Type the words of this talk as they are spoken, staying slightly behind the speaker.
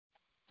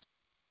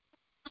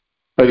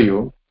हरि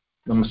ओम्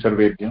नमः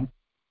सर्वेभ्यः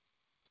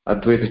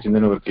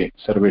अद्वैतचिन्तनवर्गे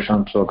सर्वेषां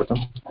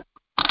स्वागतम्।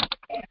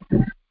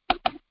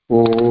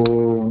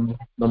 ॐ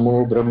नमो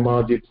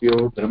ब्रह्मादिभ्यो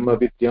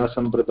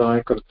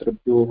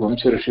ब्रह्मविद्यासम्प्रदायकर्तृभ्यो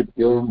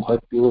वंशऋषिभ्यो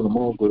महद्भ्यो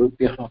नमो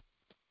गुरुभ्यः।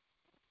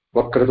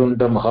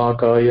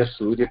 वक्रतुण्डमहाकाय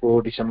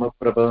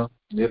सूर्यकोटिसमप्रभ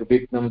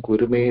निर्विघ्नं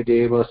कुरु मे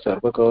देव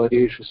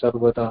सर्वकार्येषु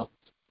सर्वदा।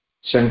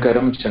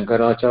 शङ्करं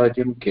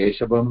शङ्कराचार्यं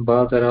केशवं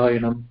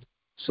बादरायणं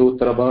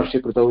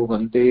सूत्रभाष्यकृतौ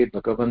वन्दे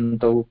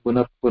भगवन्तौ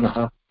पुनः पुनः।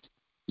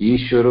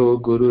 ईश्वरो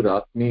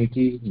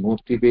गुरुरात्मेति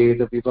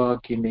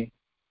मूर्तिभेदविभागिने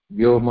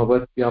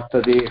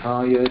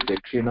व्योमवद्व्याप्तदेहाय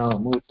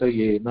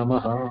दक्षिणामूर्तये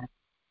नमः।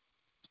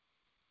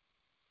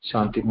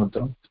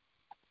 शान्तिमन्त्रम्।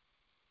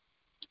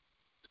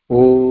 ॐ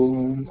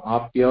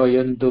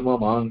आप्यायन्तु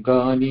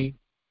ममाङ्गानि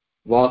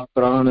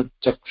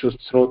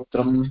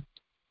वाक्प्राणचक्षुश्रोत्रम्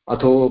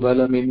अथो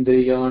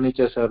बलमिन्द्रियाणि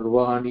च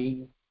सर्वाणि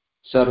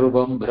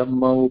सर्वं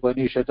ब्रह्म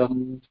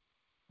उपनिषदम्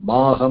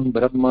माहं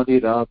ब्रह्म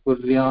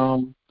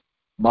निराकुर्याम्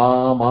मा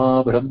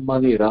ब्रह्म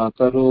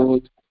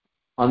निराकरोत्।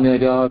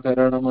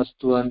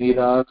 अनिराकरणमस्तु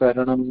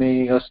अनिराकरणं मे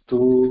अस्तु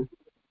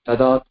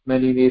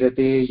तदात्मनि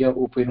निरतेय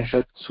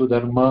उपनिषत्सु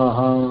धर्माः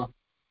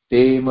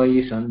ते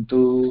मयि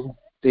सन्तु।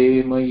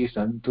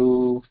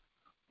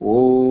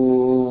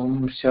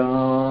 ॐ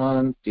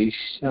शान्ति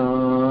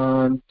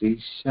शान्ति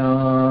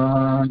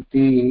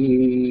शान्ति।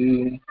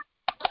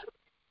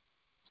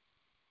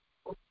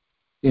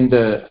 In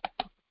the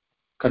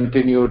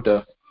continued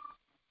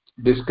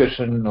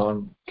discussion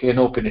on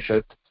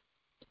Kenopanishad,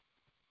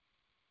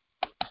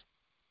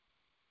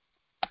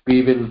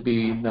 we will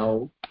be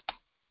now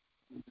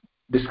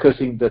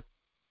discussing the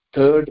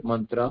third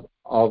mantra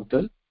of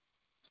the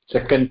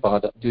second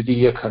pada,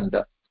 Dvidiya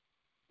Khanda.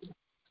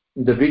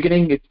 In the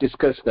beginning it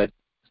discussed that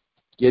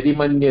Yadi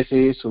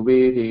manyase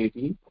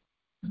suvedeti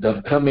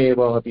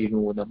dabhrameva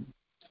vinunam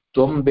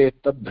tvam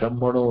veta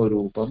brahmano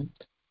rupam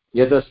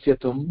yadasya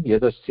tum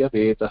yadasya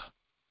veta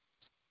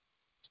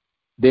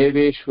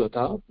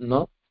deveshvata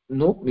na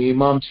nu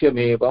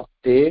mimamsyameva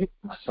te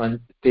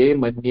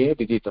manye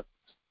viditam.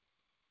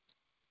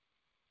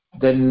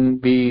 Then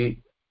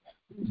we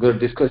were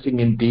discussing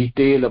in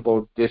detail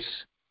about this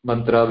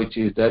mantra, which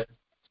is that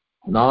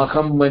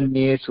Naham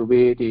manye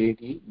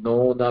suvedeti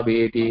no na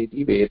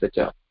vedeti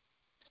vedacha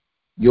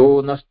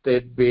yo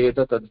nasted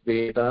veda tad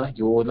veda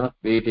yo na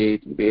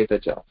vedeti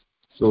vedacha.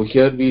 So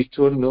here we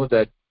should know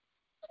that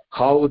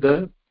how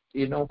the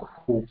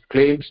who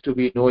claims to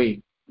be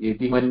knowing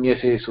yadi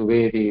manyase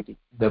suvedeti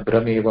the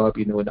brahmeva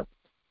vinunam.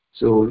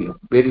 So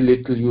very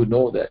little you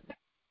know that.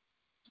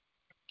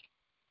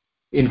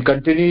 In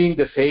continuing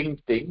the same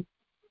thing,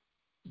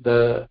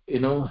 now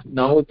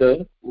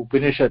the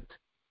Upanishad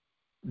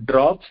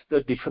drops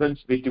the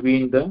difference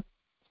between the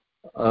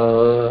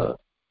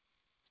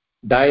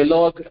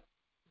dialogue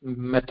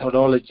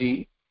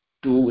methodology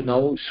to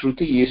now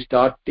Shruti is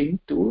starting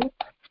to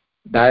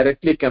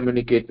directly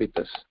communicate with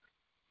us.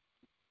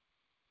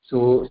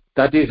 So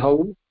that is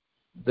how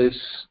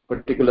this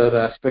particular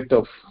aspect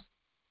of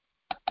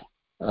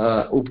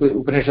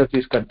Upanishad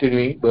is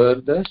continuing, where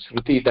the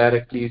Shruti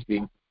directly is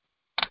being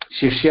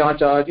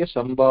Shishyacharya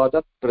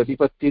Sambada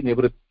Pratipatti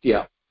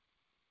Nivritya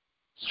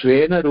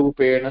Swena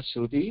Rupena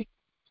Shruti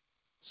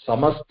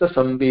Samasta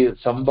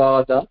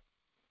Sambada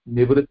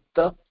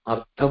Nivritta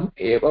Artham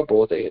Eva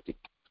Bodhayati.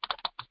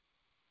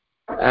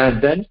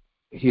 And then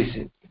he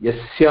said,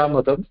 Yasya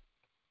Matam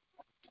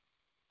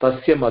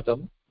Tasya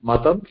Matam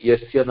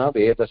Yasya Na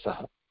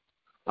Vedasaha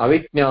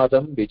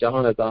Avijñātam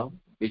Vijñānatam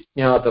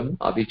Vijñātam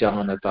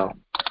Avijñānatam.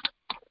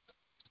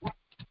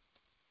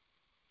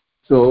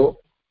 So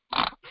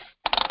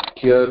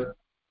here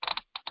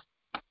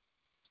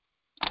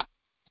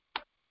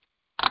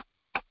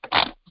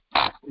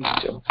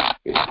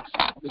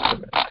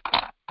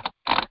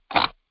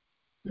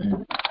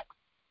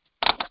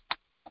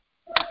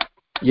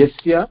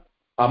Yasya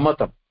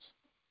Amatam,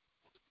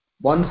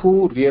 one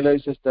who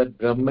realizes that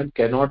Brahman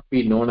cannot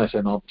be known as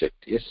an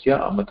object. Yasya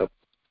Amatam.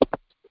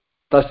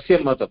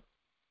 Tasya Matam,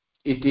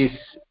 it is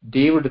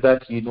deemed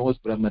that he knows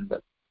Brahman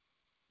well.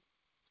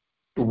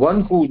 To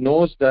one who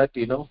knows that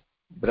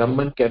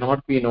Brahman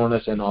cannot be known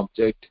as an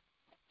object,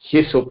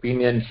 his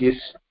opinion, his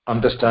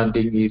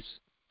understanding is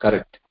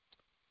correct.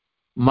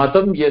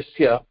 Matam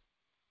yasya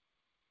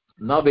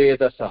na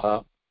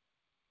vedasaha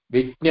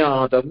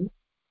vijñātam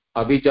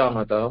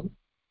avijñānatam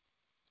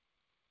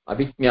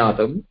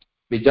vijñātam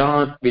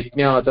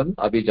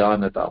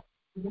avijñānatam.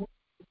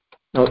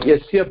 Now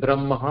yasya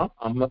brahma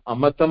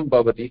amatam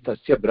bhavati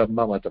tasya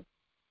brahma matam.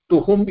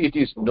 To whom it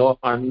is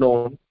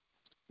unknown,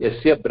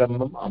 yasya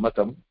brahmam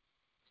amatam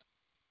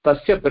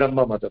tasya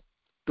brahma matam.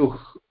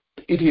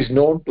 It is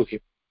known to him.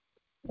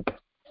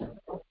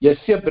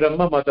 Yasya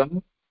brahma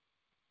matam,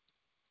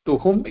 to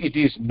whom it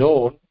is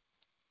known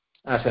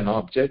as an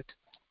object,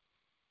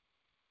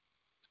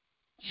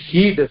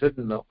 he doesn't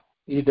know.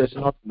 He does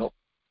not know.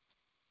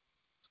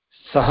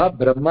 Saha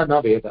brahma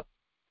na veda.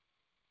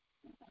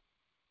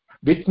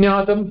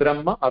 Vijñātam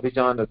brahma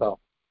avijñānatam.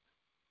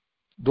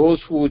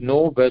 Those who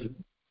know well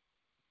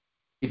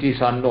it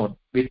is unknown.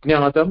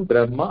 Vijnatam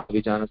Brahma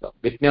Avijanatam.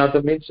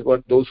 Vijnatam means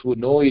what those who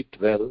know it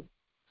well,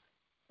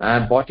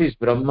 and what is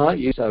Brahma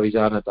is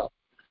Avijanatam.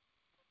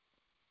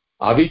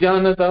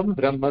 Avijanatam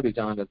Brahma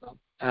Vijanatam.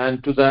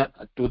 And to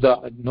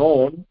the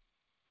known,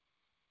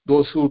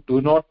 those who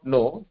do not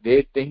know,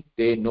 they think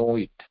they know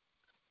it.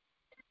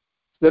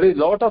 There is a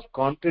lot of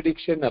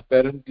contradiction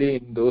apparently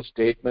in those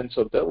statements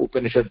of the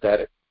Upanishad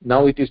direct.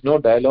 Now it is no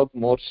dialogue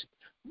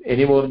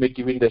anymore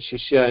between the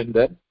Shishya and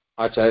the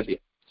Acharya.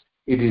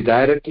 It is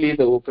directly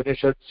the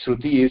Upanishad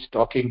Shruti is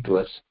talking to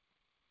us.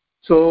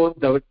 So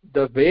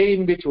the way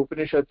in which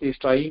Upanishad is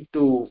trying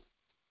to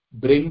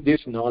bring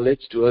this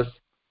knowledge to us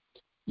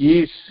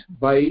is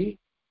by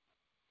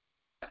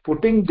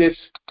putting this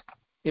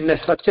in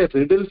such a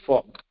riddle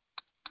form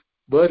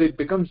where it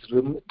becomes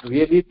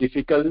really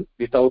difficult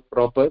without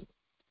proper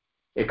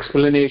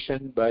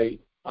explanation by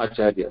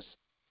acharyas.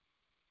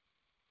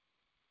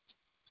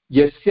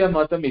 Yasya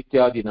matam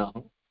ityadina,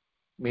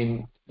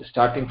 mean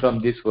starting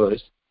from this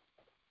verse,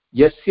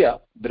 yasya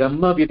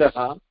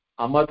brahmavidaha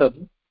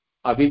amatam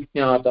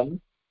avijñātam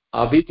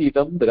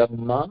avititam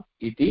brahma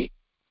iti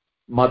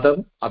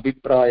matam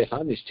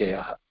abhiprayah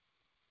nischayah.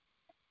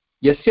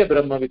 Yasya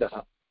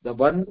brahmavidaha, the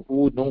one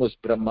who knows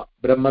Brahma.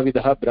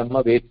 Brahmavidaha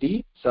Brahma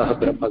veti saha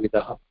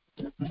brahmavidaha.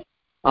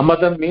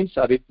 Amatam means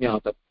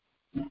avijñātam.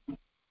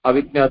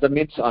 Avijñātam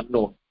means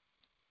unknown.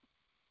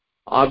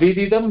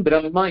 Avididam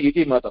Brahma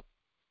iti matam.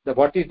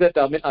 What is that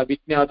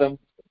avijñātam?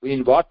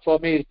 In what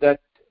form is that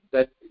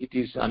it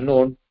is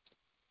unknown?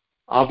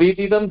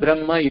 Avididam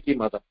Brahma iti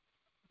matam.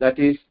 That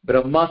is,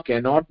 Brahma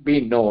cannot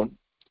be known.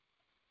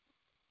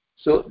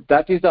 So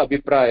that is the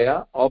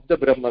abhipraya of the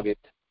Brahmavid.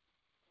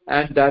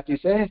 And that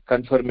is a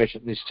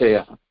confirmation,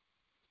 nischaya.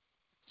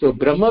 So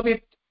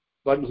Brahmavid,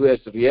 one who has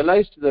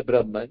realized the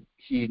Brahman,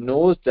 he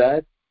knows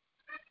that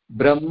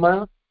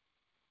Brahma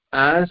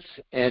as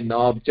an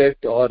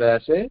object or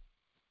as a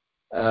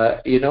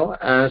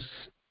as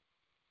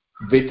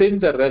within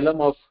the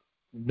realm of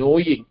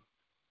knowing,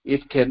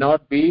 it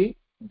cannot be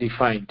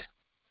defined.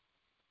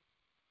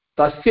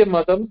 Tasya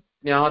matam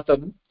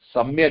jnatam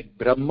samyak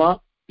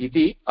Brahma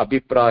iti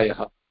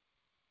abhiprayah.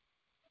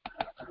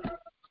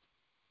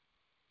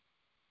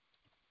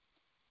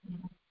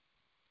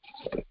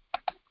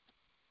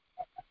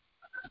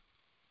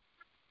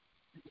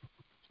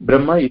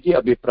 Brahma iti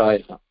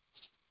abhiprayah.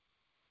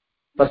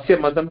 Tasya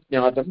matam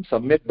jnatam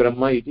samyak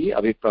Brahma iti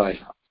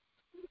abhiprayah.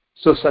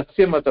 So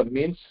Satya matam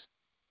means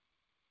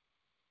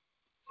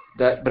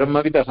that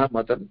Brahmavidaha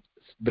matam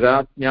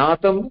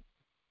jnatam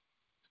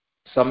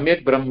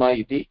samyak Brahma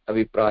iti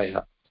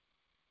abhiprayah.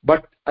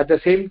 But at the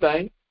same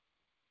time,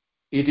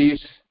 it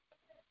is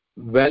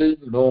well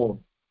known.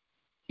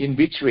 In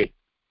which way?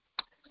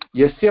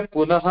 Yasya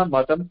punaha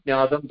matam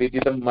jnatam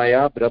viditam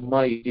maya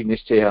Brahma iti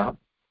nischayah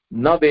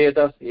na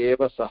veda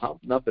eva saha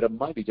na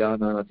Brahma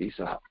vijanati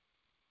saha.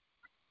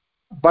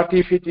 But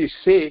if it is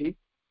say,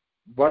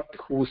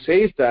 who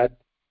says that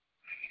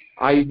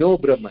I know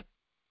Brahman,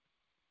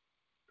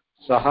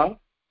 saha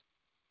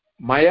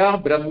maya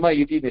Brahma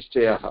iti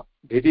nischayah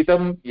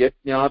viditam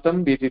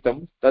yajñātam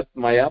viditam tat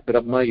maya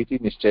Brahma iti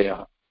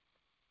nischayah.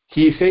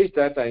 He says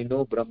that I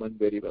know Brahman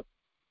very well.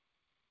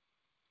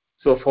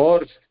 So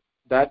for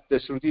that the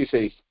Shruti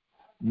says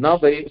na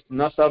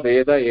sa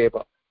veda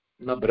eva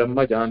na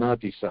Brahma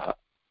janati saha.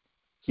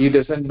 He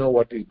doesn't know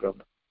what is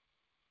Brahman.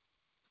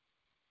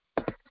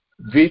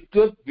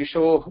 Vidvat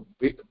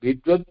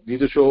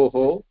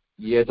vidushoho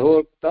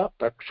yadhokta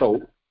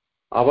prakshau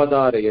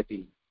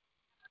avadarayati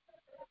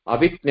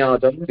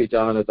avijñātam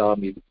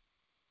vijanatam.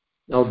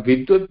 Now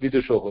vidvat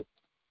vidushoho,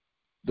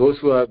 those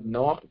who have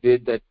not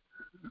that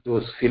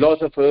those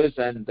philosophers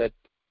and that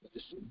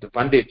the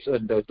pandits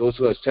and those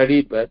who have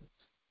studied well,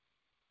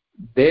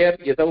 their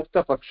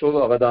yadhokta prakshau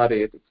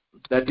avadarayati,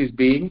 that is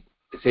being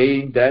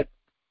saying that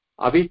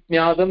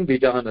avijñātam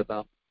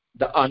vijanatam,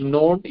 the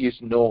unknown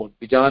is known.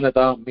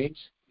 Vijanatam means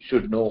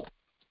should know.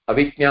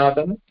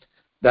 Avijñātam,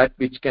 that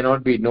which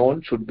cannot be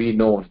known, should be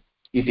known.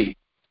 Iti.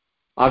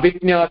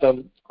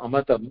 Avijñātam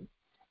amatam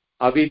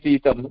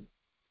avititam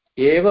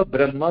eva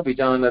Brahma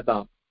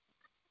vijanatam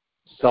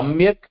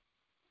samyak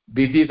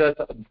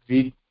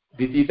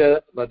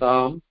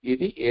viditavatam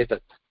iti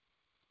etat.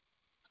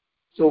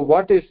 So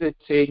what is it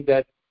saying?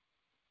 That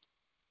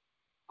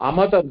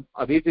amatam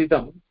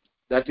avititam,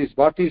 that is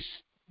what is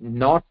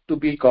not to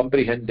be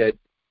comprehended,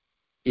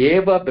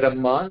 eva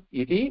Brahma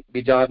iti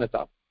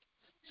vijanatam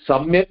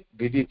samyak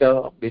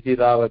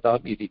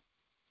viditavatam iti.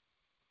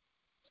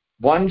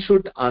 One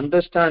should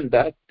understand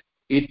that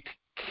it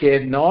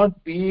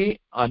cannot be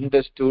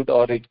understood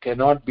or it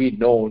cannot be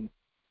known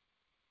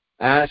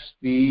as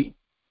we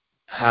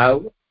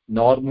have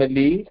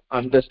normally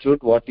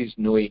understood what is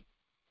knowing.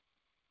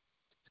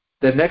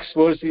 The next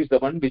verse is the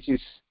one which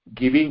is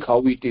giving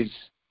how it is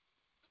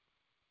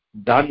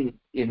done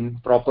in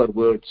proper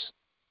words.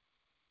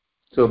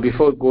 So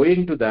before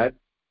going to that,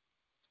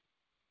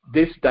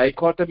 this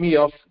dichotomy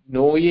of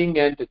knowing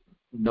and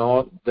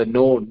the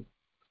known,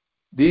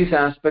 these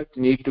aspects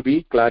need to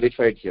be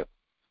clarified here.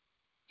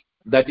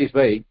 That is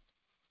why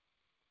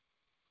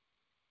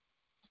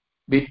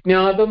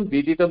Vijnadam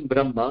viditam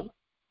Brahma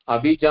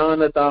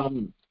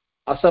avijanataham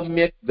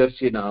asamyak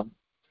darshinam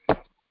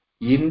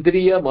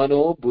Indriya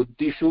mano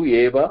buddhishu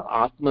eva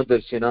atma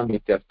darshinam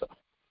ityartha.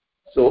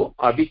 So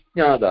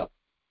avijnada,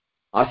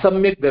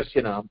 asamyak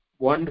darshinam,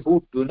 one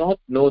who do not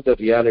know the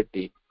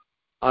reality,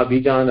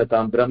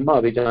 avijanatam,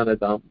 Brahma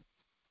avijanatam,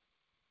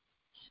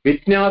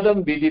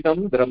 vijnadam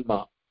viditam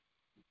Brahma,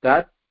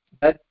 that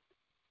that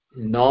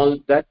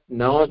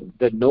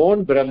the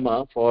known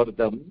Brahma for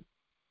them,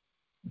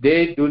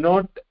 they do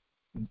not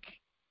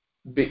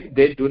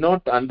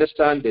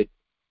understand it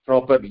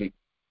properly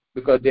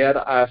because they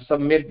are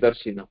asamyak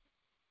darshina.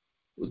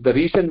 The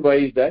reason why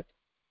is that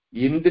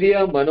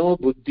Indriya mano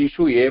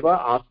buddhishu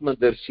eva atma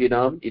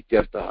darshinam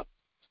ityartha.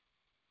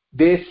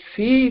 They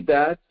see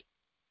that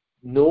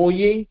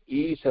knowing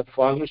is a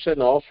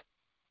function of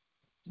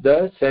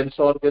the sense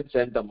organs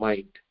and the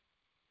mind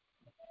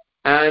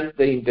and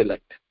the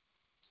intellect.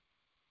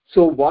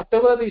 So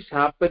whatever is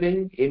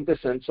happening in the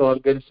sense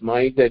organs,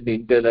 mind and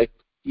intellect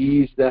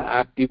is the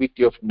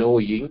activity of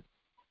knowing.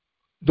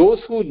 Those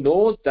who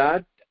know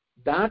that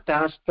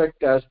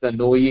aspect as the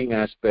knowing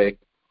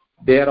aspect,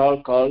 they are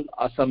all called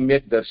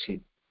asamyak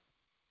darshin,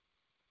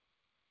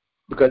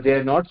 because they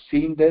are not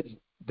seeing the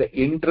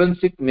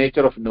intrinsic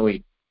nature of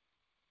knowing.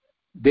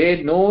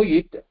 They know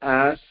it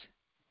as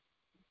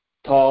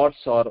thoughts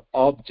or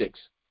objects.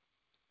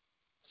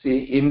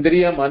 See,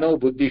 indriya mano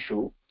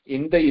buddhishu,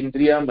 in the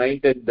indriya,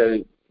 mind and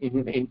the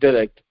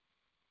intellect,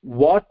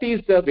 what is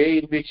the way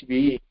in which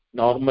we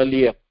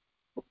normally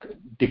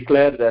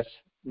declare as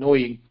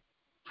knowing?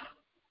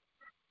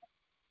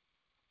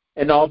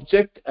 An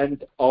object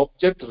and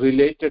object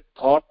related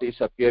thought is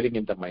appearing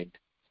in the mind.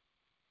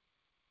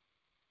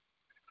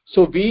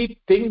 So we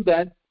think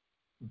that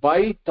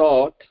by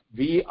thought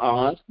we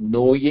are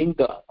knowing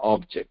the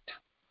object,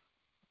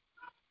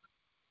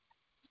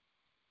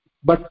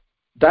 but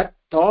that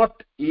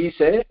thought is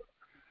there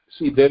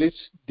is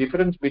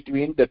difference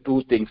between the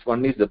two things.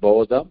 One is the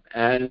bodham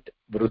and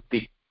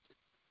vritti.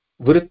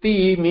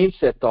 Vritti means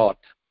a thought.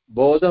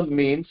 Bodham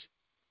means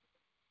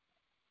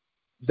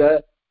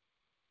the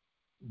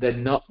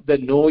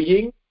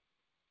knowing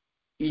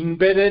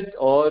embedded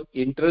or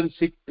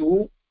intrinsic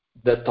to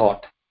the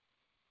thought.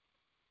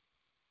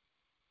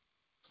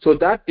 So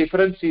that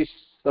difference is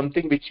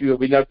something which you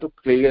will have to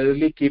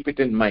clearly keep it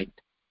in mind.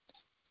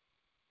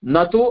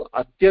 Natu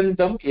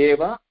atyantam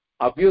eva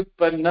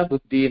avyutpanna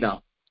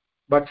buddhina.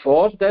 But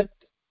for that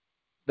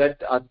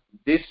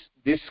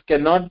this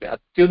cannot be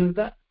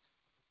atyanta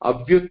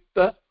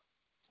avyutta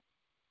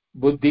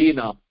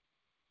buddhina.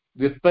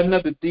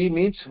 Vyutpanna buddhi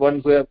means one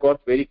who have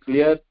got very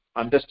clear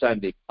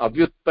understanding.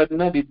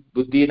 Avyutpanna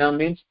buddhina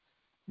means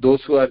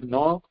those who have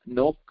no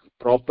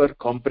proper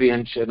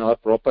comprehension or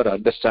proper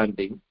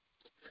understanding.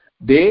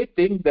 They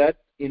think that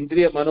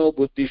indriya mano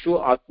buddhishu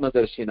atma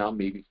darshinam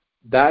maybe.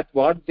 That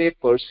what they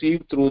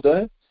perceive through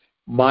the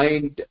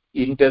mind,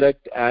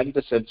 intellect and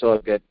the sense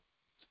organ.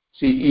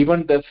 See,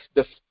 even the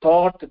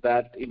thought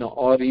that,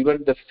 or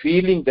even the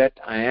feeling that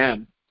I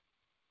am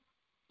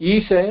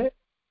is a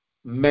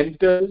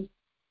mental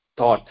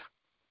thought.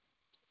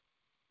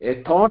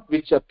 A thought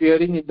which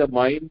appearing in the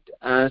mind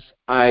as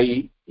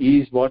I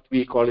is what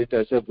we call it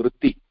as a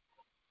vritti.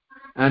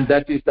 And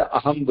that is the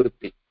aham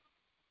vritti.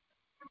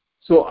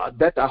 So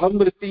that aham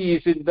vritti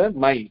is in the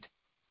mind.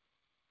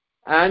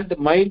 And the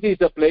mind is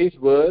the place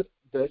where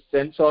the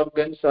sense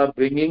organs are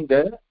bringing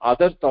the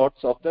other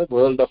thoughts of the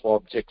world of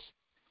objects,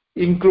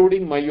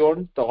 including my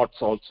own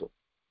thoughts also.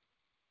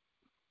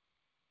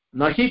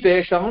 Nahi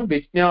tesham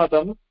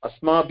vijnadam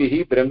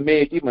asmabhihi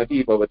brahmeti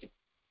mati bhavati.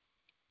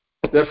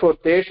 Therefore,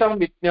 tesham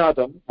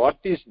vijnadam, what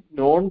is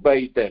known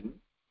by them,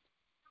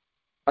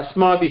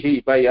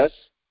 asmabhihi, by us,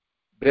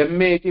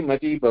 brahmeti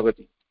mati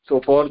bhavati. So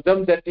for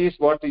them that is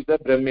what is the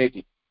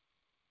brahmeti.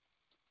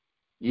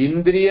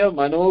 Indriya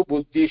mano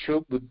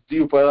buddhishu buddhi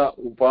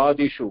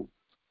upadishu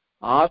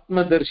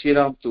atma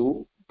darshinam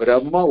tu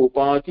brahma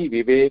upati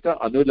viveka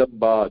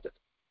anulambad.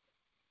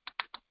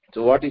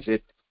 So what is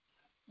it?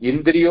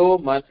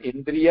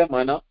 Indriya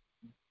mana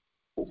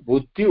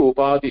buddhi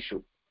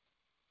upadishu.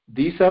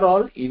 These are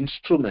all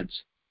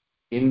instruments.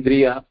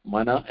 Indriya,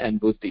 mana and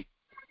buddhi.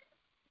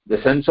 The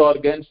sense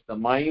organs, the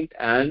mind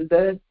and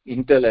the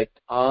intellect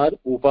are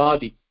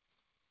upadi.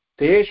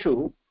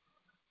 Teshu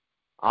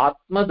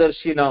atma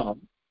darshinam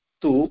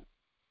tu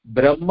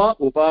brahma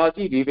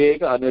upadi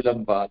viveka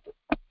anulambat.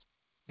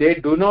 They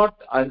do not,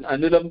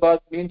 anulambat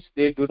means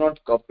they do not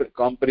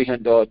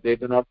comprehend or they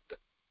do not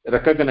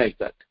recognize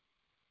that.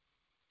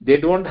 They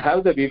don't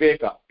have the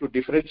viveka to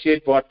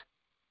differentiate what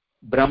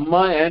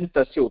Brahma and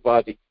tasya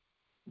upadi,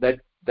 that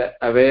the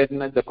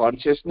awareness, the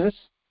consciousness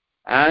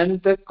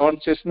and the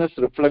consciousness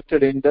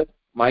reflected in the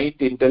mind,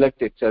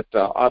 intellect,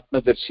 etc.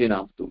 Atma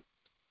darshinam tu.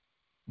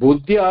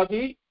 Buddhi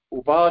adi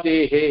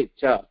upadehe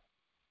cha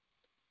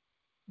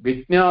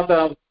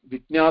vijnatatvad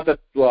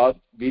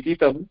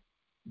viditam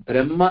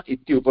brahma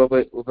iti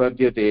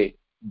upadyate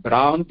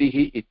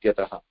bhrantihi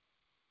ityatah.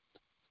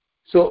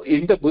 So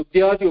in the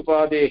buddhyadi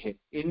upadehe,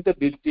 in the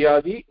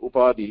buddhyadi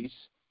upadis,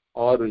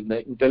 or in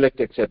the intellect,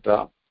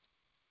 etc.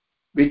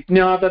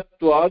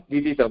 Vijñātatva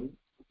viditam,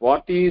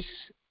 what is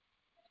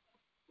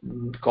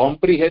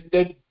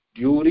comprehended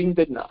during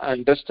the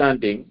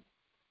understanding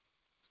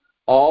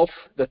of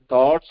the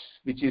thoughts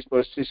which is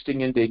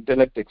persisting in the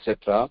intellect,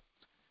 etc.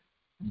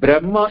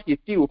 Brahma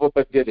iti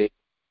upapadyate.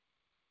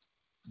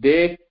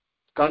 They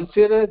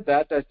consider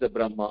that as the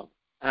Brahma,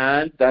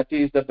 and that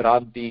is the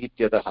Bhranti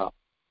ityadaha.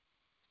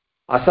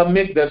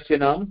 Asamyak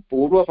darshanam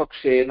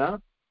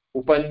purvapakshena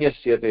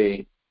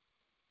upanyasyate.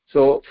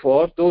 So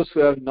for those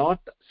who have not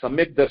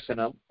samyak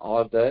darshanam,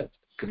 or the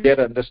clear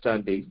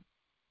understanding,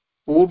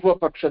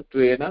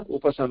 purvapakshatvena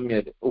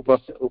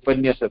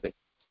upanyasate.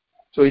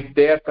 So if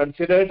they are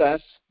considered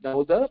as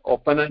now the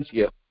opponents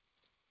here.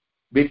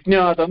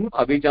 Vijñātam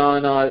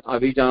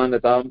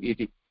avijanatam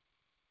iti.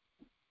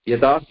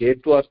 Yada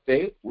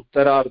hetvarthe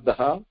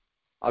uttarardha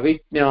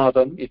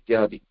avijñātam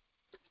ityadi.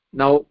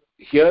 Now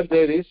here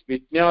there is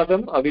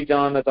Vijñātam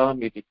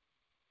avijanatam iti.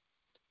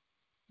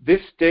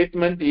 This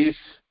statement is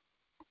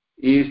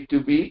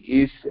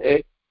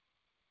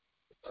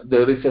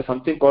there is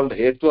something called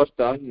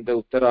hetvartha in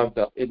the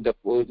uttarardha, in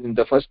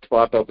the first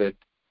part of it,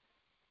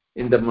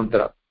 in the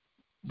mantra.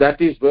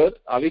 That is where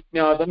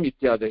avijñātam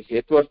ityadi.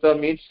 Hetvartha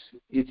means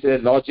it's a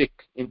logic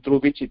through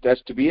which it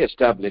has to be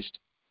established.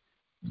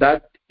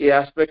 That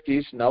aspect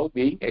is now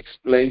being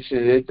explained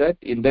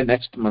in the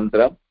next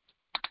mantra,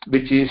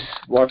 which is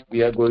what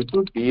we are going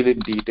to deal in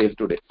detail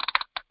today.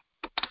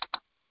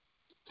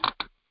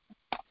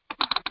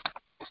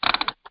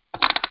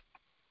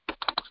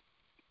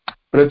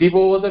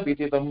 Pratibodha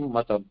viditam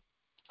matam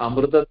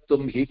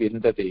amrutatvam hi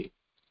vindate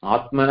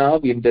atmana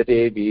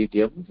vindate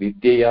vidyam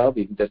vidyaya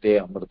vindate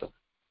amrutam.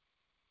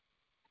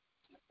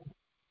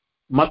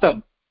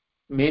 Matam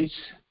means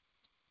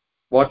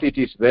what it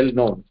is well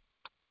known.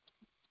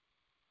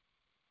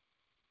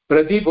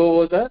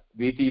 Pratibodha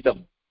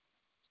viditam,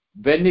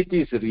 when it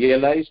is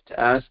realized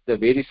as the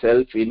very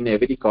self in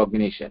every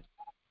cognition.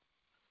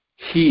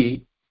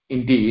 He,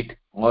 indeed,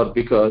 or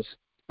because,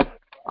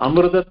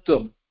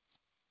 amrutatvam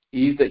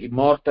is the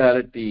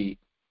immortality,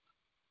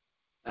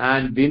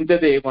 and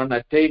vindade, one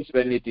attains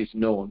when it is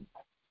known.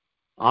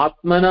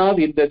 Atmana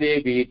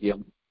vindade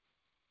vidyam,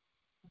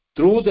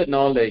 through the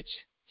knowledge.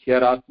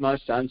 Here Atma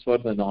stands for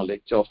the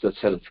knowledge of the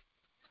self.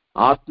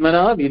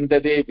 Atmana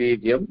vindade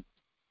vidyam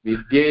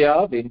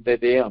vidyaya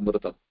vindade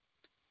amrutam.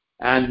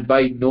 And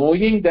by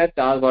knowing that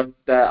what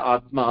the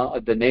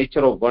Atma, the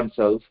nature of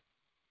oneself,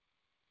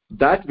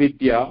 that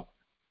vidya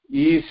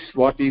is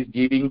what is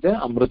giving the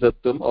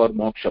amrutatvam or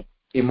moksha,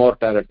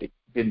 immortality,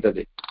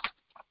 vindade.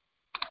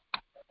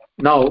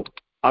 Now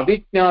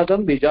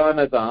avijñātam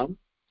vijanatam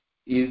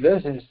is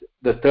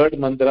the third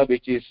mantra,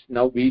 which is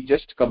now we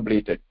just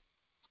completed.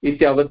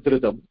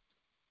 Ityavadrutam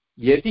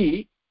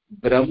yadi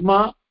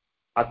brahma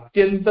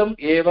atyantam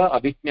eva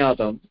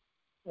avijñātam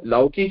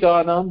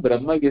laukikanam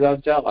brahma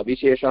vidancha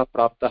avishesha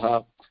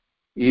praptaha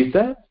is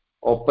the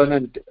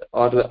opponent,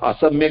 or the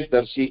asamyak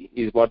darshi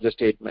is what the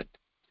statement.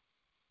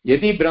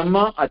 Yadi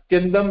brahma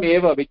atyantam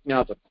eva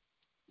avijñātam,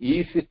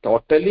 is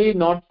totally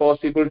not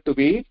possible to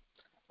be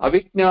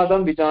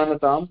avijñātam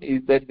vijanatam,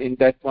 is that in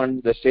that one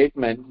the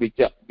statement which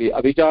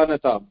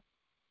avijanatam,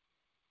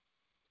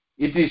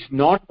 it is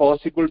not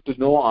possible to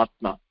know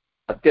Atma,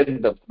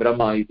 Atyantam,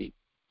 Brahma iti.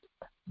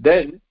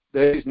 Then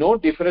there is no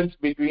difference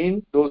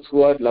between those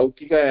who are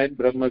Laukika and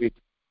Brahmavid.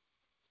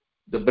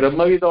 The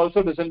Brahmavid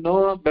also doesn't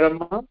know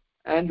Brahma,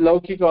 and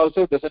Laukika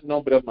also doesn't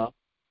know Brahma.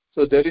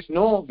 So there is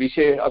no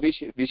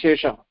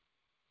Vishesha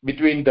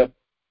between them.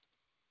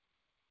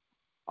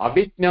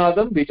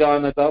 Avijñātam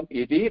vijanatam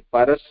iti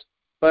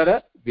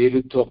paraspara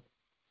viruddham.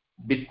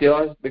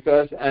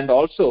 Because, and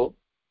also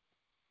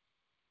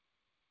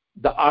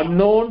the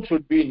unknown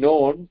should be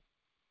known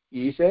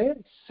is a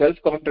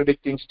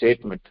self-contradicting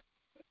statement.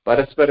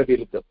 Paraspara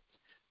viruddham.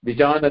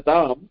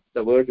 Vijanatam,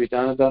 the word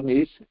vijanatam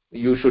is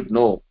you should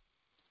know.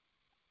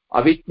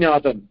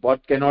 Avijñātam,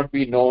 what cannot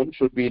be known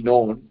should be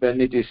known, when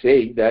it is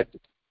saying that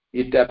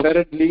it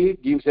apparently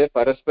gives a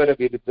paraspara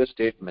viruddha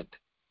statement.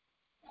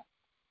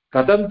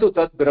 Katham tu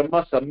tat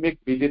brahma samyak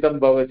viditam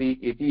bhavati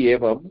iti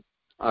evam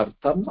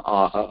artham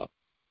aha.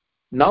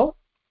 Now,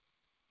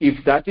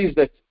 if that is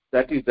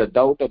the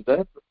doubt of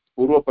the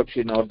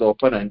Purvapakshin or the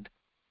opponent,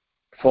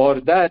 for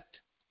that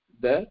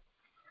the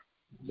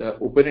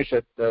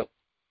Upanishad, the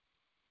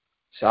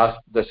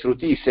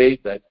Shruti says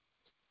that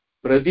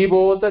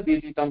pradibodha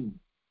viditam,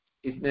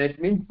 it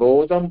means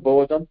bodham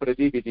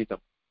pradividitam.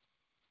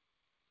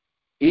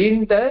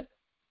 In the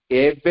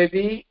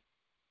every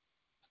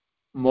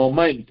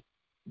moment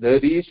there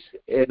is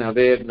an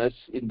awareness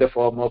in the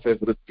form of a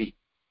vritti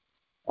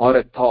or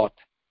a thought.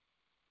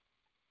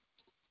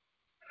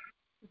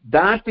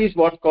 That is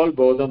what called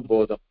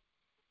bodham.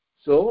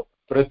 So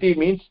prati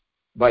means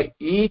by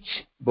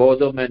each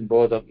bodham and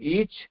bodham,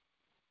 each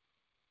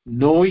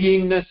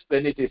knowingness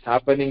when it is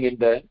happening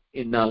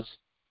in us,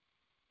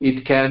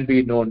 it can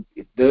be known.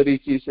 There is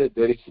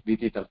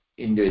viditam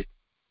in it.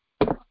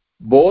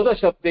 Bodha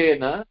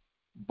shabdena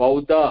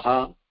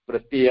bauddhaha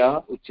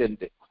pratyaya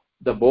uchyante.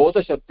 the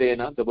bodha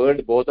shabdena, the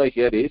word bodha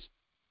here is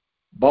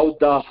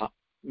Bauddhaha,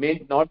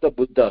 means not the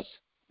Buddhas,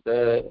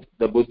 the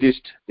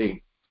Buddhist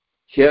thing.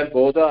 Here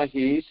bodha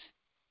is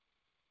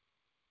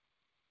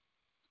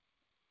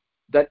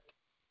that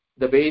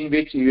the way in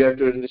which you have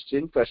to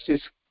understand. First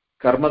is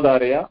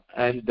karmadharaya,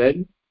 and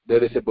then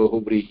there is a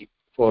bahuvrihi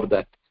for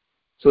that.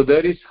 So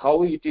there is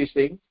how it is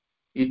saying.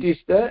 It is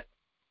the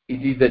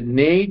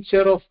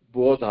nature of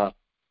bodha,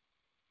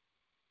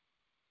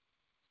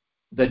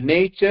 the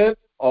nature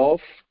of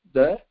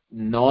the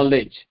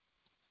knowledge,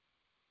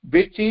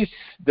 which is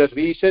the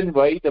reason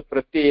why the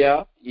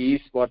pratyaya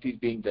is what is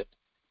being done.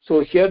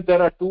 So here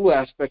there are two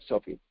aspects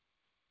of it.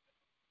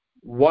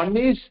 One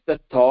is the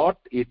thought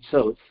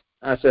itself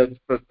as a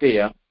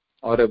pratyaya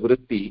or a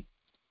vritti,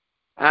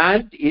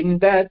 and in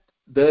that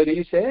there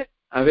is a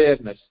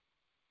awareness,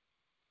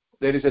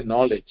 there is a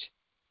knowledge.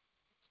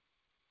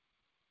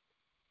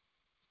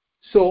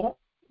 So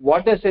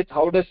what does it,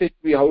 how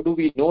do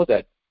we know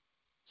that?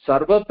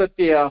 Sarva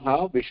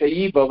pratyayaha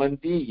vishayi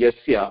bhavanti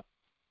yasya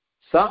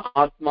sa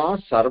atma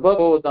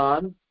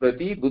sarvabodhan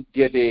prati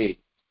buddhyate.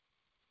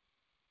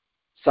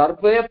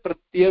 Sarva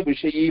pratyaya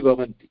vishayi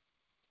bhavanti.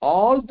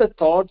 All the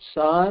thoughts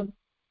are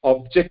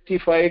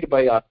objectified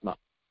by Atma.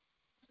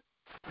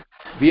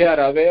 We are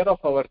aware of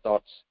our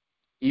thoughts,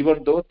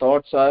 even though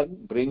thoughts are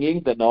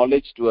bringing the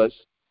knowledge to us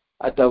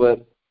at our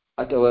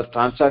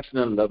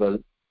transactional level.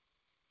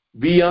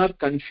 We are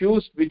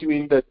confused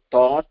between the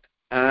thought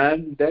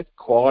and the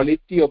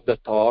quality of the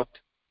thought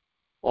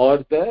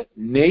or the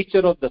nature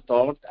of the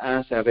thought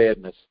as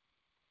awareness.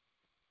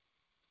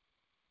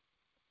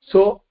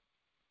 So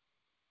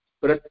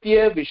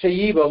pratyaya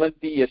vishayi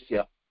bhavanti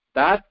yasya,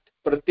 that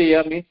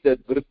pratyaya means the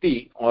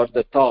vritti or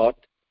the thought,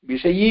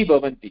 vishayi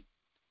bhavanti.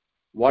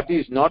 What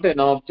is not an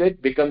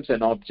object becomes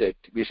an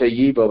object,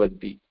 vishayi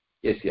bhavanti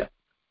yasya.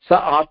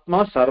 Sa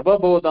atma sarva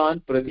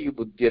bodhan prati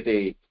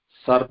buddhyate,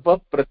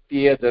 sarva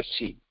pratyaya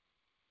darshi.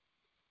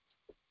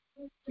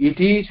 It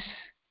is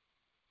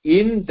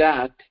in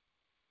that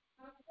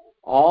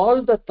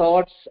all the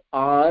thoughts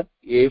are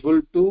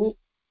able to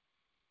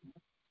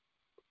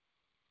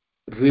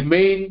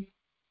remain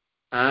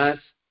as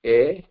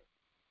a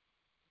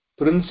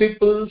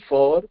principle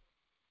for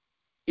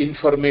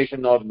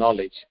information or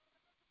knowledge.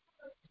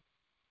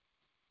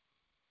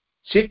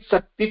 Chit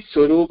Shakti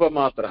Swarupa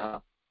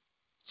Matraha.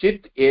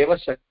 Chit Eva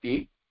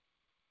Shakti,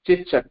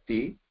 Chit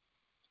Shakti,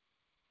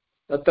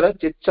 Tatra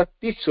Chit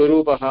Shakti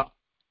Swarupaha.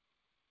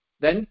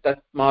 Then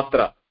Tat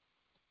Matra.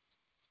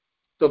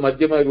 So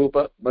Madhyama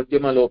Rupa,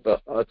 Madhyama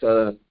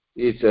Lopa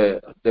is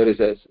there is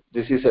a,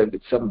 this is a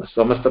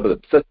Samasta Pada.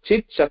 So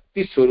Chit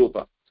Shakti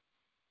Swarupa.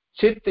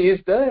 Chit is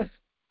the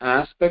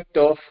aspect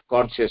of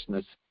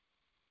consciousness.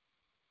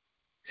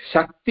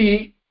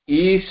 Shakti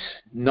is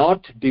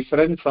not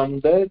different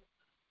from the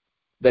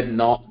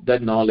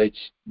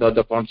knowledge,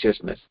 the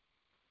consciousness.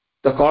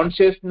 The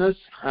consciousness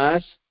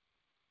has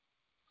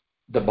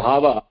the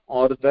bhava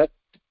or the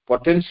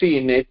potency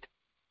in it,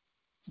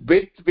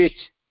 with which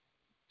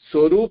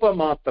Swarupa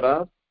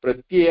Matra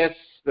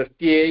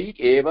pratyayai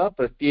eva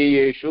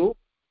pratyayeshu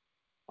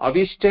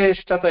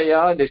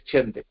avishishtataya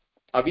lishyante.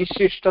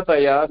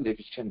 Avishishtataya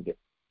lishyante.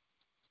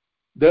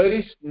 There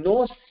is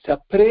no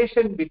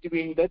separation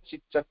between the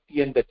Chit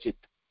Shakti and the Chit.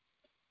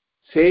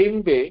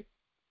 Same way,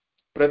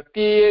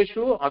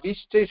 pratyayeshu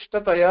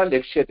avishishtataya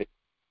lishyate.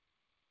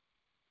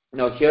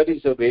 Now here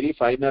is a very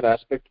finer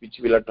aspect which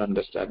we will have to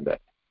understand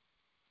that.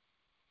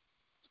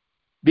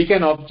 We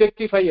can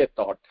objectify a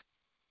thought,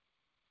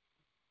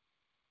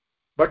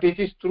 but it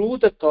is through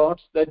the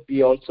thoughts that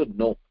we also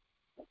know.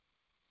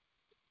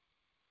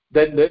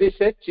 Then there is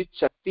a Chit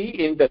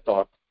Shakti in the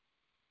thought,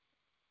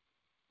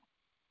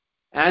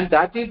 and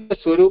that is the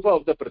Swarupa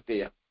of the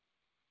Pratyaya.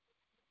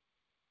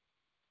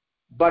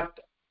 But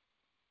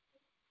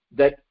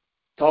that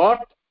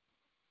thought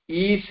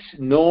is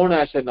known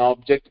as an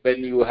object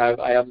when you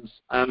have I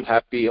am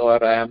happy,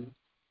 or I am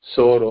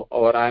sorrow,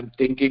 or I am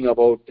thinking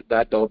about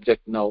that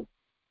object now.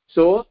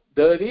 So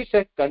there is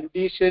a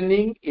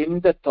conditioning in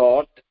the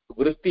thought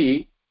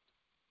vritti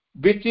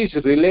which is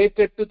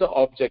related to the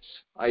objects,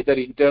 either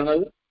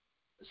internal,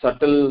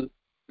 subtle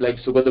like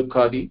Sukha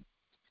Dukkhadi,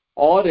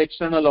 or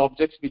external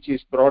objects which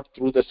is brought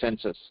through the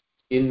senses.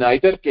 In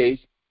either case,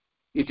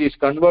 it is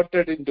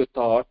converted into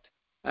thought,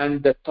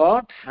 and the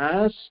thought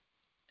has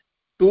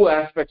two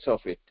aspects of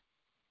it.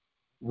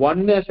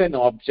 One is an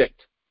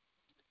object.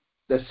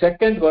 The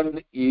second one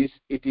is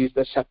it is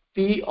the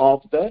Shakti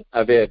of the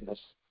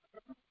awareness.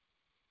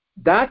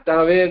 That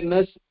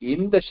awareness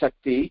in the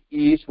Shakti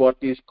is what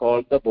is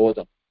called the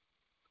Bodham.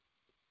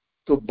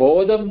 So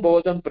Bodham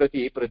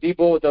Prati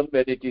Bodham,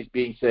 when it is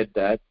being said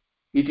that,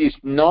 it is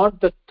not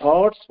the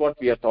thoughts what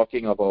we are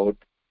talking about.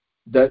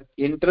 The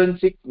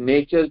intrinsic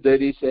nature, there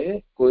is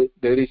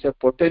a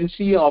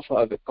potency of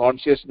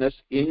consciousness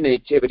in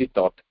every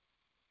thought.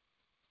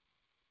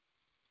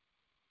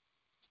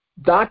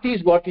 That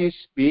is what is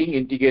being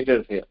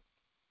indicated here.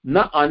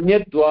 Na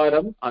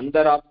anyadwaram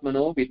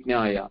andaratmano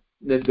vijnaya.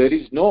 There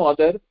is no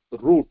other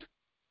route.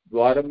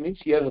 Dwaram means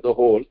here the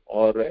hole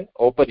or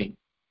opening.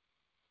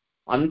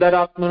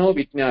 Antaratmano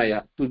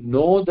Vijnaya, to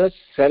know the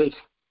self.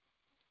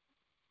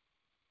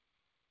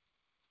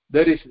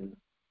 There is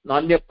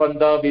Nanya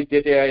Panda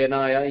Vidyate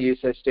Ayanaya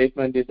is a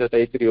statement in the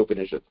Taittiriya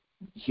Upanishad.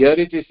 Here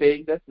it is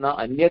saying that Na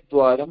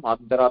Anyadwaram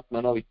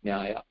Antaratmano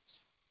Vijnaya.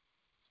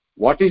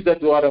 What is the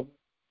Dwaram?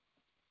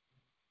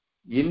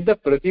 In the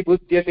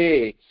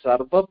Pratibuddhyate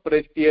Sarva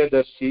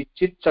Pratyadarshi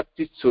Chit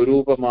Shakti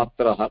Swarupa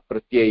Matraha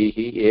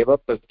Pratyaihi Eva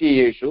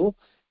Pratyayeshu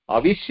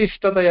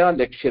Avishishtataya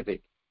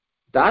Lakshyate.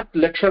 That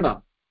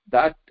Lakshana,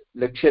 that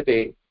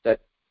Lakshyate,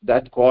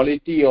 that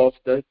quality of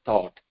the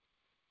thought,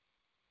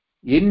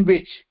 in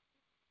which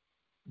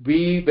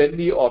when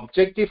we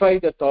objectify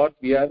the thought,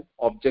 we are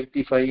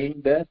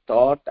objectifying the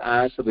thought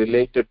as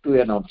related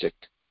to an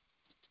object.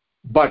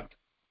 But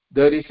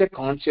there is a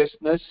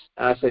consciousness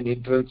as an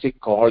intrinsic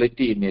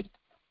quality in it.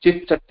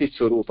 Chit Shakti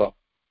Swarupa.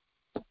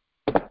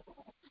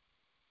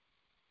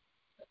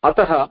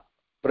 Ataha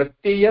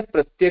Pratyaya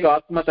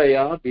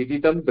Pratyagatmataya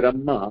Viditam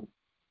Brahma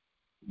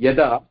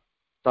Yada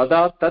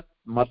Tada Tat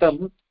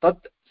Matam Tat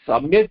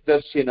Samyak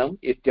Darshinam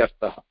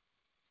Ityartha.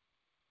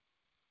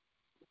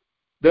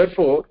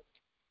 Therefore,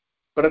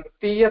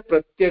 Pratyaya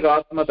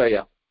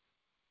Pratyagatmataya.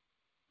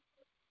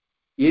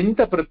 In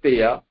the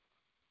Pratyaya,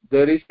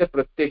 there is a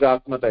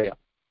Pratyagatmataya.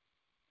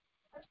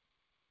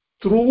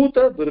 Through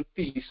the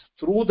vrittis,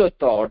 through the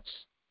thoughts,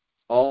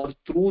 or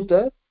through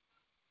the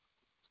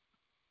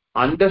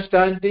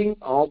understanding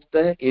of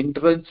the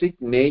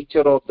intrinsic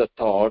nature of the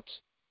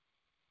thoughts,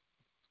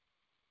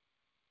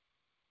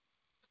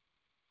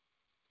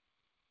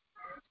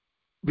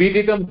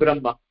 Vididam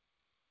Brahma,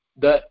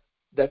 the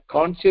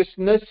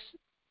consciousness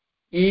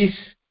is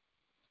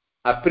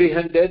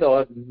apprehended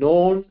or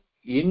known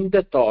in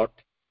the thought,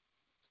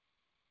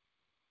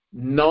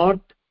 not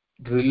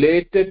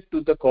related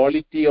to the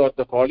quality or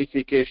the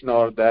qualification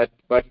or that,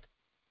 but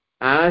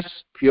as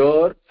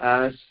pure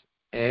as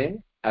a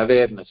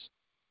awareness.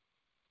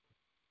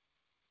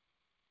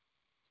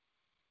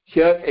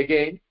 Here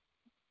again,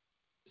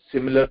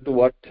 similar to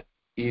what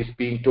is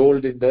being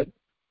told in the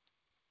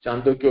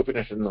Chandogya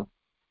Upanishad, no?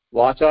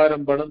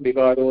 Vacharambanam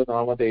vigaro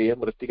namadeyam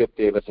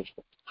mrittigatyeva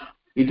sashtam.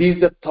 It is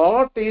the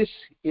thought is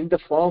in the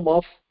form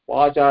of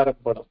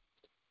Vacharambanam.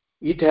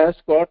 It has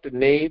got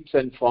names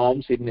and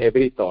forms in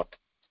every thought.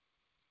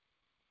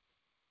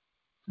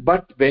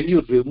 But when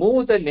you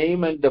remove the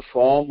name and the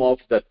form of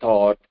the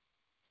thought,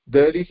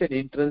 there is an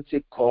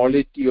intrinsic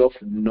quality of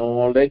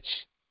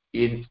knowledge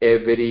in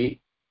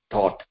every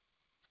thought.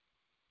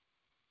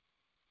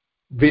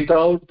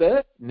 Without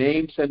the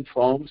names and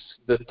forms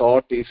the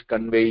thought is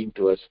conveying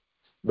to us,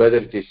 whether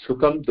it is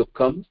Sukham,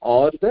 Dukkham,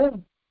 or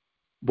the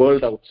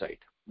world outside,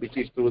 which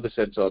is through the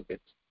sense organs.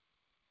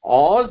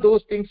 All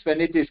those things, when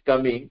it is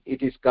coming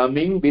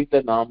with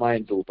the Nama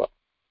and Rupa.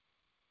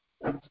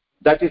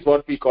 That is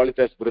what we call it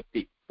as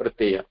Vritti,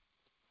 Pratyaya.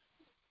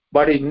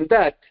 But in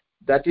that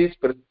is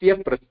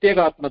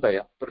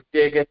Pratyagatmadaya.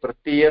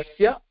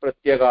 Pratyayasya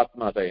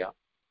Pratyagatmadaya.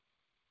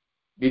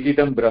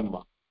 Vididam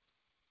Brahma.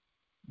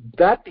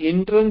 That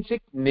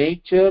intrinsic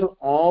nature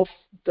of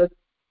the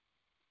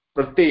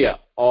Pratyaya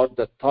or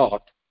the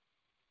thought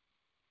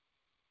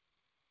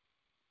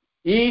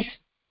is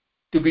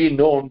to be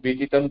known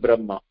Vididam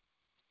Brahma.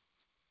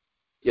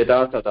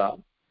 Yada tada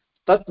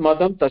tat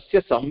madam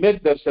tasya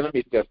samyak darshanam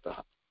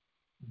ityartha.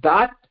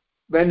 That,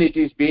 when it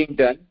is being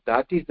done,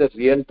 that is the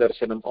real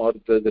darshanam or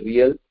the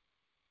real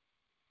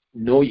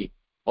knowing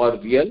or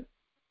real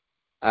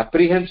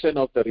apprehension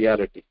of the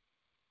reality.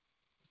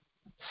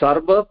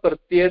 Sarva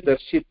pratyaya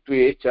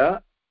darshitve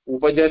cha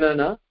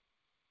upajanana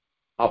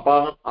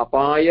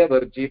apaya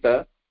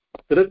varjita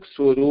trik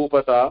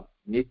swarupata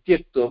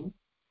nityatvam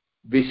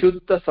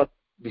vishuddha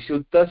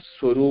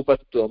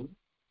swarupatvam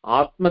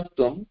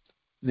atmatvam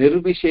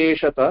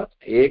nirvisheshata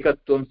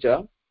ekatvam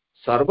cha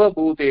sarva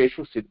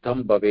bhuteshu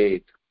siddham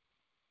bhavet.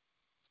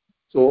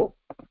 So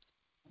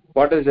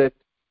what is it?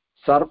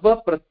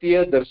 Sarva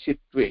pratyaya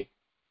darshitve.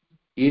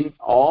 In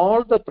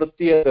all the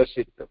pratyaya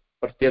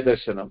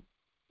darshanam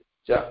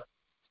cha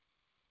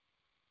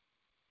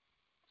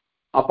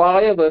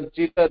apaya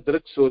varjita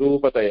drik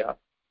swarupataya,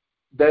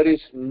 there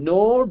is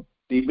no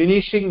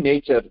diminishing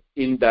nature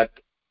in that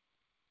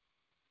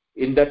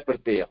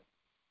pratyaya.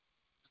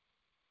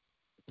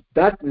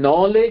 That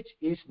knowledge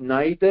is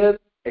neither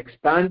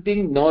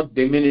expanding nor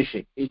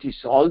diminishing. It is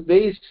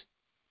always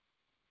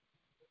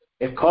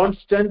a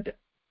constant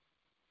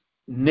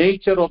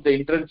nature of the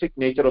intrinsic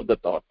nature of the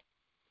thought.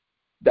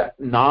 The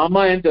Nama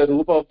and the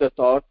Rupa of the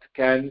thought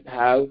can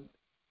have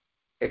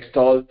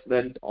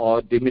exaltant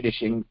or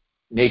diminishing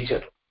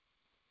nature.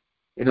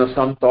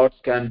 Some thoughts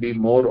can be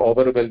more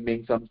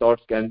overwhelming, some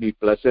thoughts can be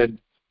pleasant.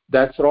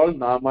 That's all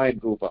Nama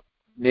and Rupa,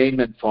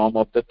 name and form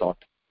of the thought.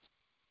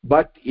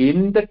 But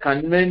in the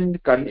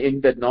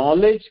in the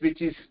knowledge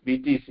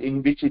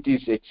in which it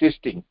is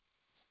existing,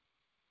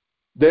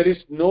 there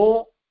is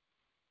no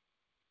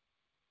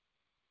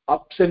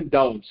ups and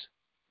downs.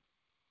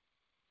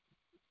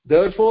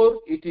 Therefore,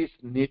 it is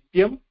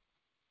Nityam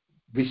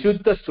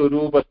Vishuddha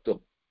Swarupatvam.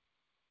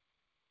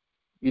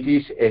 It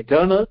is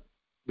eternal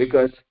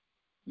because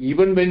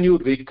Even when you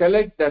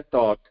recollect that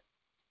thought,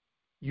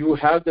 you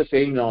have the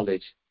same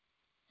knowledge.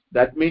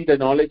 That means the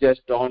knowledge has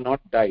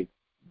not died,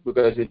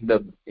 because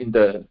in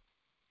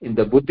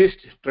the Buddhist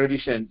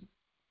tradition,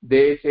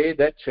 they say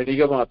that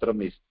Shaniga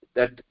Matram is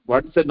that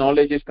once the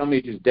knowledge is come,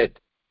 it is dead.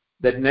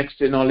 That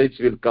next knowledge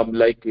will come,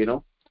 like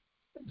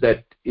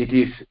that it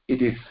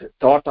is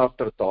thought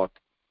after thought.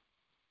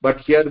 But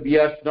here we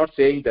are not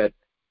saying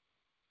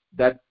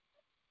that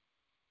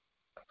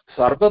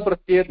sarva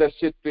pratyaya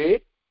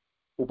darshitve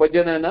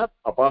upajanana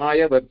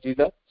apaya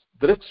varjita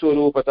drik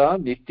swarupata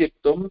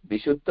nityatvam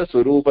vishuddha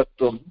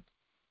swarupatvam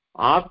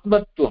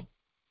atmatvam.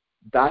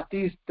 That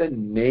is the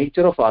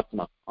nature of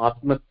atma.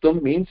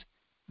 Atmatvam means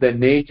the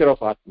nature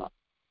of atma.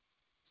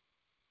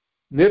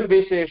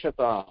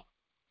 Nirvisheshata,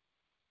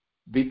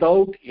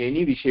 without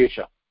any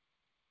vishesha.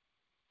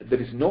 There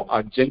is no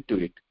adjunct to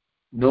it,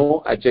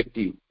 no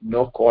adjective,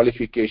 no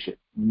qualification,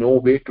 no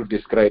way to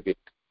describe it.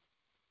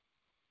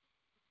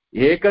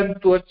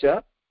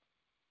 Ekantvacha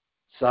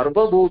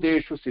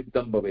sarvabhudeshu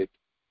siddham bhavet.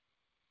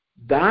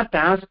 That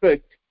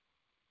aspect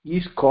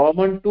is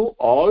common to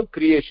all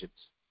creations.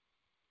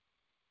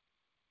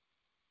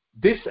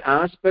 This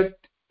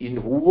aspect in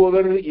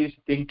whoever is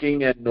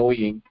thinking and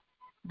knowing,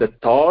 the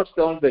thoughts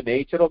on the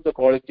nature of the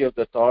quality of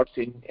the thoughts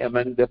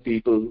among the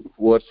people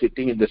who are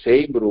sitting in the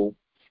same room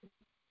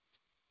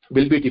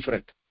will be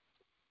different.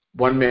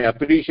 One may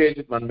appreciate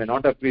it, one may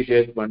not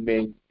appreciate it, one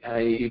may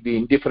be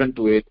indifferent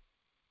to it.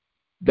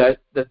 The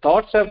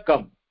thoughts have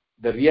come,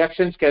 the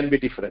reactions can be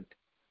different,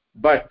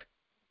 but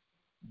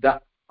the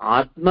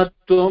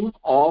atmatvam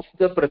of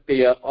the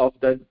pratyaya, of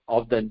the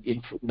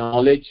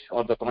knowledge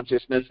or the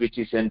consciousness which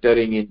is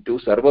entering into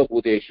sarva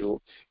bhuteshu,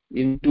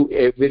 into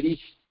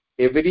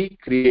every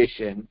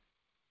creation,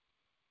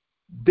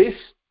 this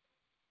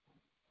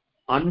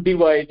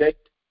undivided,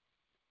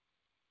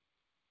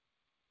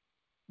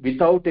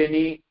 without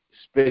any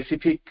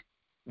specific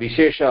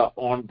vishesha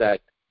on that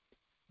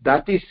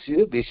is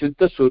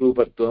vishuddha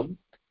swarupatvam,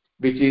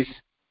 which is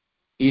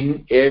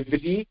in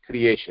every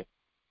creation.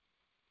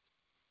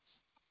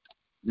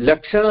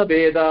 Lakshana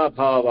veda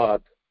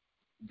bhavat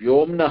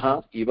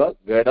vyomnaha iva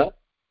gada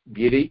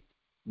giri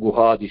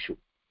guhadishu.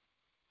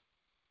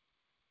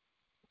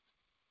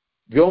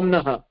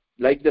 Vyomnaha,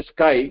 like the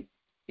sky,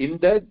 in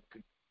the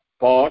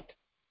pot,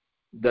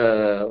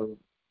 the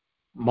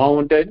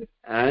mountain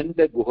and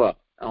the guha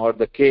or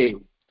the cave,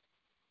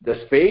 the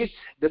space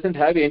doesn't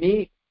have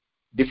any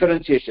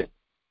differentiation.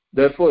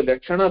 Therefore,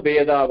 lakshana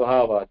veda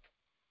bhavat,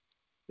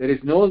 there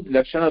is no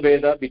lakshana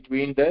veda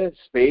between the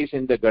space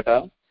in the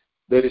gata.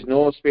 There is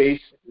no space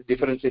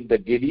difference in the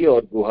giri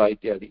or guha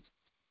ityadi.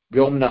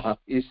 Vyomnaha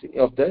is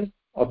of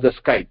the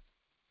sky.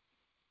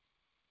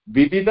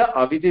 Vidida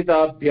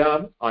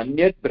avididabhyam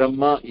anyat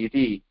brahma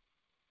iti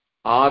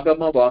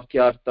agama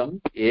vakyartam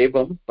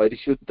evam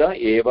parishuddha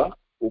eva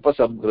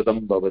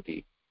upasamhritam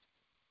bhavati.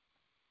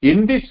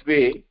 In this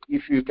way,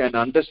 if you can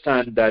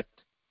understand that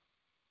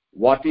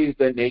what is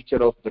the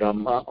nature of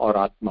Brahma or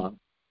Atma,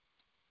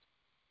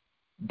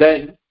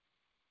 then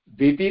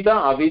vidida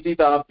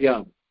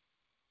avididabhyam,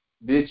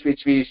 this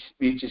which we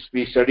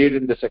studied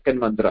in the second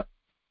mantra,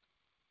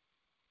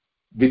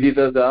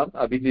 vididada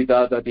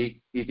avididadati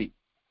iti.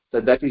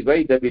 So that is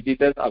why the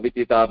vidida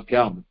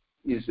avididabhyam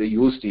is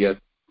used here.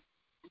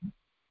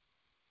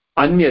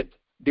 Anyat,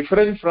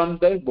 different from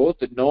the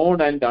both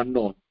known and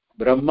unknown.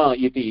 Brahma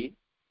iti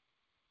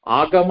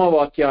agama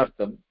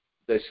vakyartam,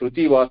 the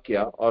shruti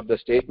vakya or the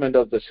statement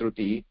of the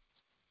shruti,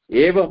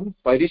 evam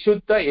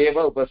parishuddha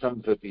eva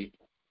upasamhriti.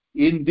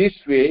 In this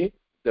way,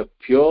 the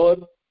pure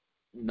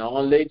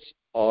knowledge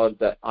or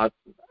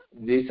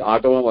this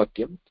agama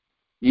vakyam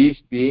is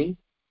being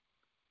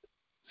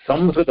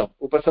samhritam.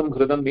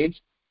 Upasamhritam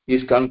means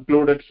is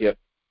concluded here.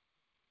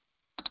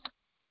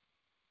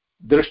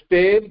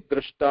 Drishter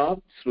drishta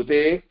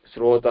shrute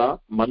shrota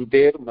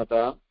manter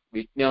mata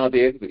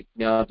vijnader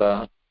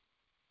vijnata.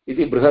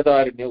 Iti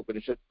Brihadaranya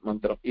Upanishad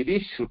mantra.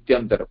 Iti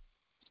Shrutyantaram.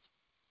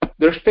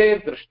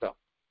 Drishter drishta.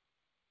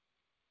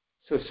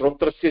 So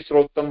Shrotrasya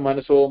Shrotam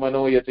Manaso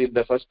Mano Yati, in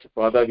the first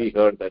pada we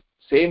heard that.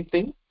 Same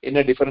thing in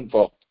a different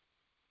form.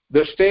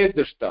 Drishter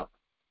drishta.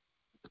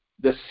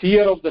 The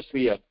seer of the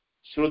seer.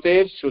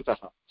 Shruter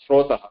shrutaha.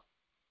 Shrotaha.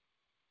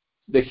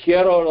 The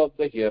hearer of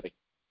the hearing.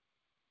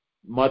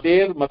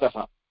 Mater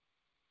mataha.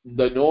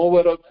 The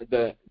knower of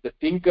the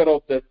thinker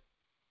of the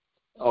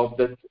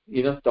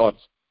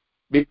thoughts.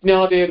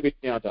 Vijnader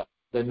vijnata,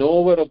 the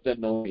knower of the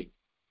knowing.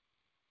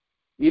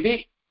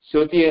 Iti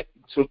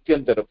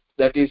Shrutyantaram.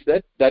 That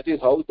is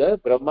how the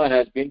Brahma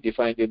has been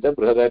defined in the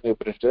Brihadaranya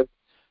Upanishad,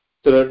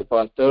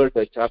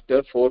 third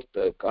chapter, fourth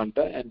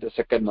canto, and the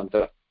second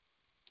mantra.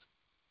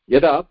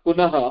 Yada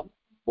punaha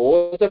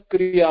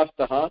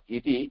bodhakriyartaha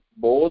iti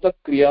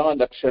bodhakriya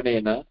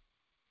lakshanena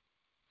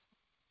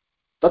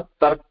tat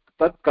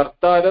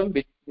kartaram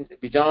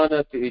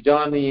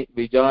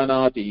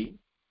vijanati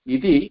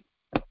iti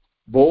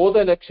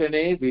bodha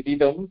lakshane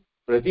vididam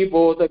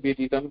pratibodha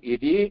vididam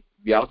iti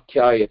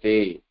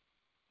vyakhyayate.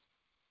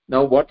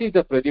 Now what is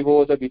the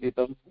pratibodha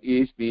vididam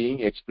is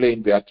being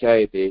explained,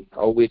 vyakhyayate,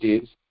 how it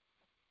is.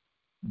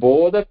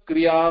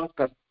 bodhakriya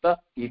karta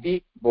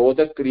iti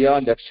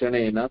bodhakriya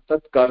lakshanena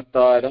tat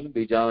kartaram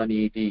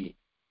vijaniti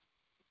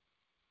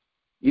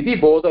iti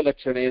bodha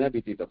lakshanena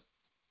viditam.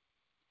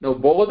 Now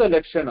bodha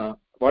lakshana,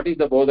 what is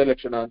the bodha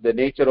lakshana? The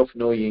nature of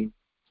knowing.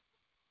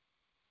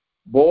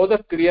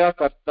 bodhakriya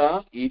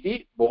karta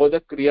iti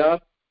bodhakriya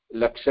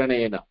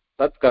lakshanena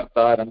tat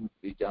kartaram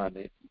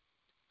vijaneti.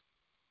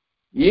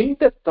 In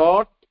the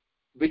thought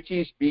which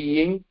is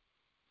being,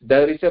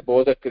 there is a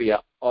bodhakriya,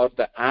 or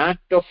the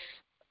act of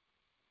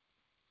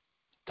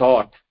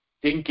thought,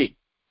 thinking.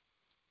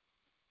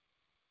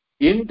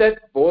 In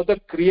that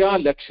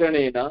bodhakriya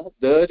lakshanena,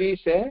 there is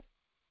a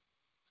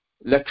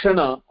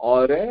lakshana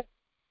or a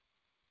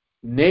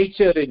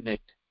nature in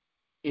it,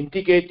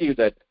 indicative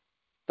that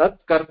tat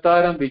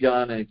kartaram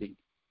vijanati.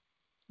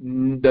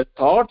 The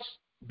thoughts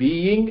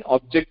being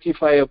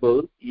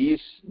objectifiable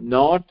is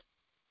not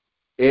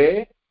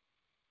a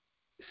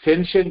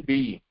sentient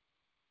being,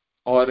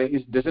 or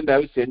it doesn't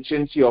have a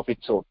sentiency of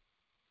its own.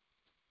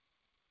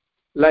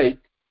 Like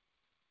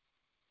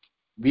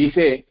we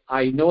say,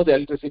 I know the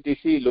electricity,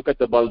 see, look at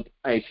the bulb,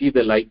 I see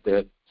the light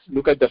there,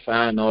 look at the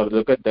fan, or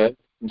look at the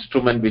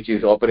instrument which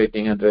is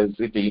operating under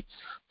electricity.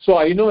 So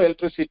I know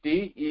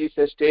electricity is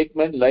a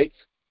statement like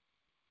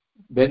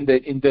when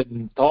in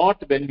the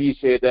thought, when we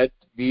say that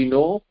we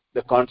know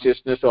the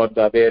consciousness or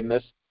the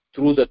awareness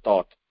through the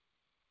thought.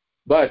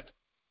 But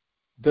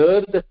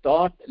there the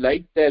thought,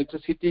 like the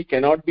electricity,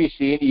 cannot be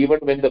seen even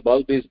when the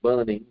bulb is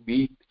burning.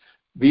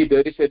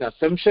 There is an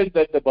assumption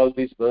that the bulb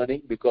is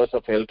burning because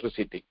of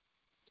electricity.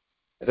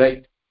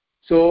 Right.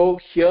 So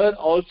here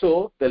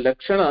also the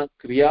lakshana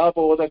kriya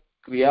bodha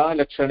kriya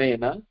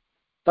lakshanena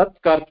tat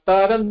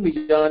kartaram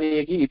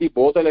vijaneti iti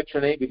bodha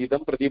lakshane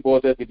vididam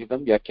pratibodha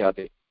vididam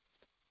vyakyate.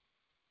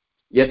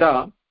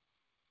 Yada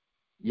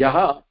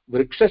yaha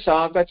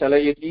vrikshashaka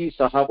chalayati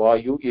saha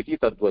vayu iti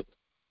tadvat.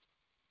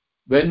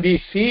 When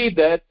we see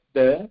that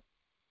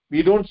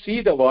we don't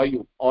see the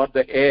vayu or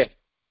the air,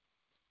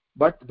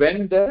 but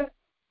when the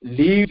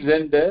leaves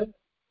and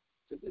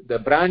the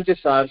branches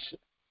are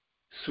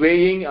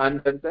swaying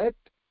under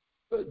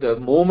the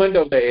movement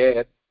of the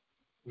air,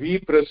 we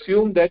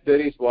presume that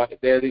there is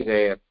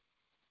air.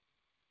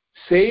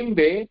 Same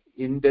way,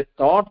 in the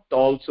thought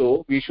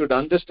also, we should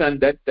understand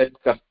that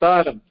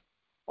kartaram,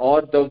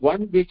 or the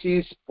one which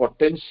is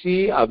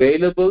potentially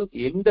available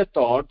in the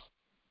thought,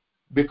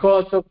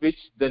 because of which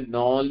the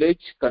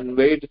knowledge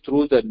conveyed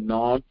through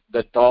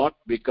the thought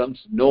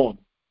becomes known.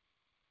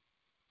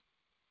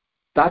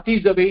 That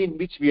is the way in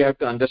which we have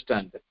to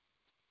understand it.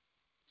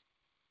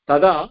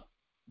 Tada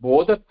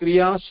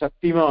bodhakriya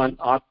shaktiman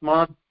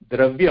atma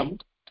dravyam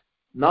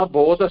na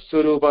bodha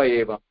swarupa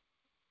eva.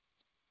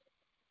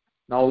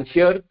 Now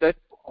here that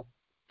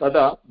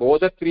tada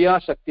bodhakriya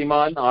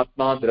shaktiman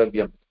atma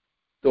dravyam.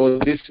 So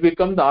this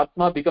becomes, the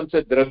atma becomes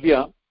a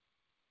dravya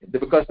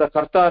because the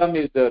kartaram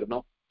is there,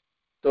 no?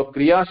 So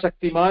kriya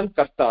shaktiman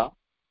karta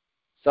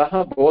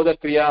saha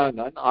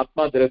bodhakriyanan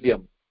atma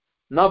dravyam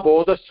na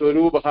bodha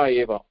swarupa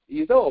eva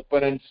is the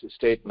opponent's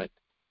statement.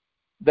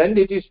 Then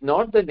it is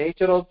not the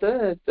nature of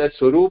the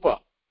swarupa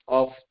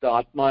of the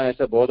atma as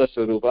a bodha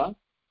swarupa,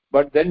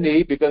 but then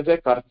he becomes a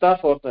karta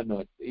for the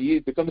knowledge. He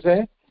becomes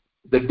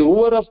the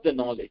doer of the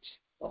knowledge,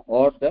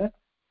 or the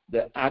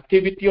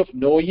activity of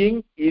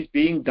knowing is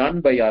being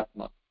done by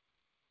atma.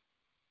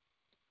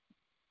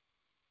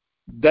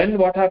 Then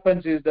what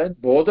happens is that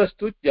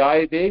bodhastu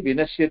jayate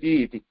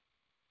vinashyati iti.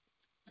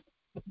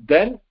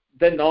 Then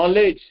the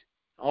knowledge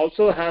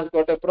also has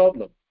got a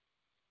problem.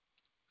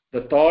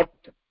 The thought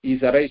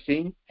is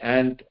arising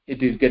and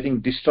it is getting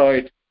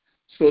destroyed.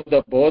 So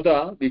the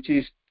bodha, which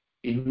is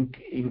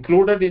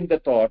included in the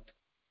thought,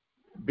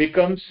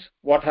 becomes,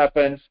 what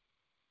happens,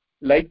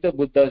 like the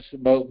Buddha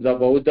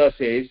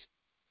says,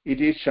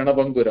 it is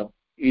shanabangura.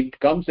 It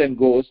comes and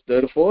goes,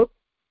 therefore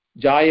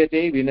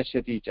jayate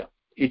vinashyati cha.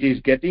 It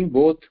is getting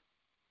both,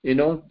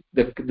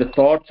 the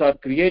thoughts are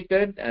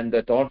created and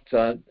the thoughts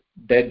are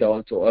dead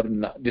also, or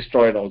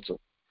destroyed also.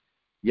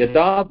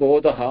 Yada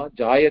bodha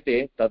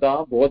jayate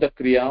tada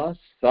bodhakriya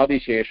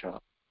savishesha.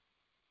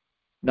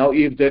 Now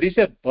if there is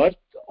a birth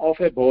of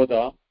a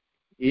bodha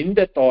in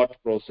the thought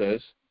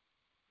process,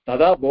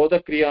 tada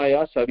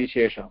bodhakriyaya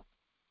savishesha,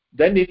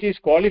 then it is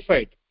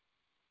qualified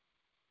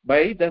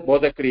by the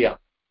bodhakriya.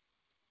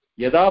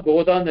 Yada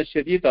bodha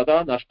nashyati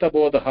tada nashta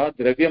bodha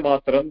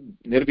dravyamatram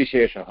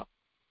nirvishesha.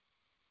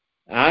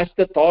 As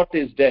the thought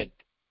is dead,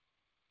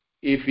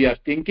 if we are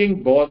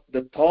thinking both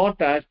the thought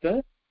as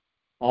the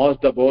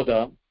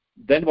bodha,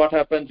 then what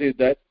happens is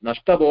that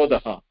nashta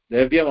bodha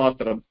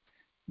dravyamatram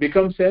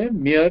becomes a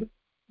mere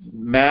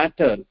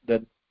matter.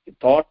 The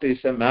thought is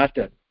a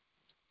matter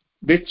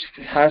which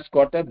has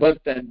got a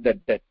birth and a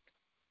death.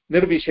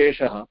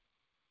 Nirvishesha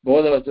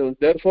bodha.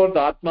 Therefore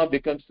the atma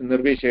becomes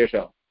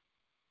nirvishesha.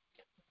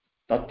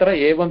 Tatra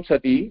evam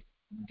sati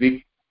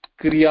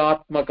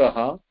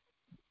vikriyatmakaha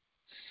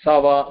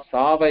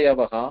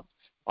savayavaha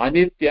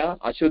anitya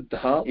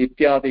ashuddha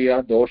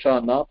ityadaya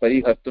dosha na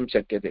parihartum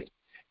shakyate.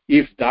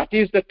 If that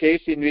is the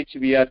case in which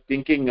we are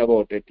thinking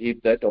about it,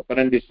 if that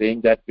opponent is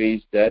saying that way,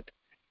 is that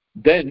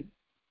Then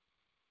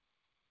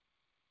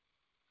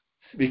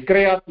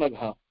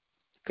Vikrayatmaka,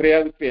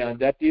 Kriya,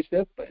 that is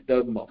the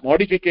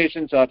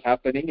modifications are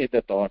happening in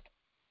the thought.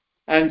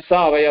 And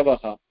Sa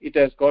Avayavaha, it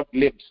has got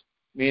limbs,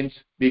 means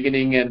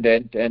beginning and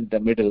end and the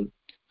middle.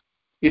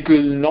 It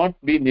will not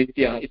be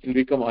Nitya, it will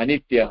become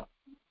Anitya,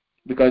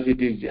 because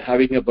it is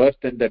having a birth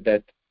and the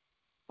death.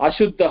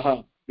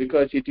 Ashuddhaha,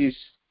 because it is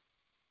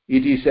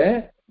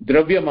a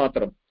Dravya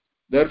Matram.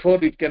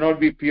 Therefore, it cannot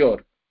be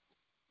pure.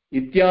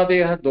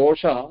 Ityadeha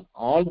dosha,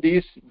 all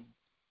these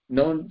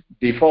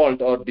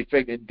default or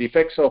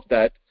defects of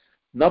that,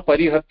 na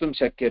parihartum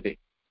shakyate.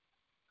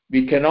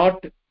 We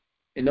cannot,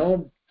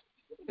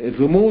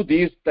 remove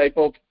these type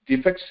of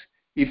defects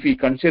if we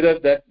consider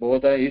that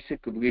bodha is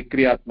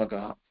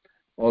kriyaatmaka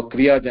or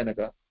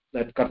kriyajanaka,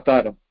 that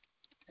kartaram.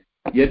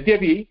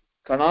 Yadyapi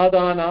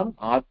kanadanam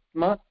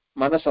atma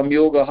mana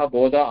samyogaha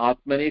bodha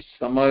atmani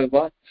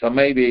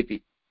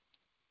samaiveti.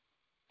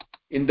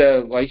 In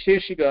the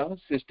Vaisheshika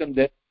system,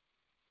 that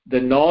the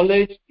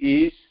knowledge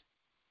is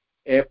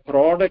a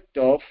product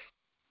of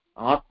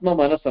atma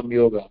mana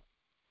samyoga,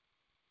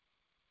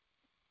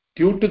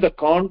 due to the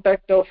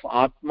contact of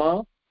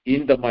atma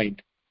in the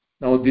mind.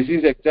 Now this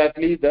is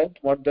exactly that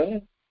what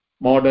the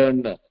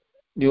modern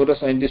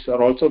neuroscientists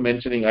are also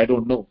mentioning. I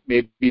don't know,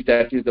 maybe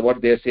that is what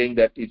they are saying,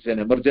 that it's an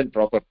emergent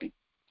property,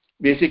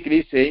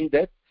 basically saying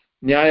that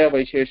Nyaya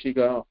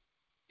Vaisheshika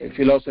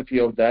philosophy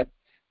of that,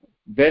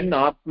 when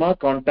atma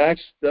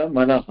contacts the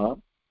manaha,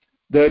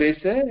 there is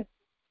a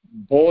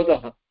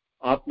bodha,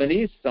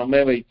 atmani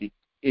samavaiti,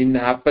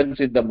 happens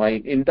in the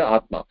mind, in the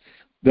atma.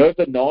 There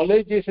the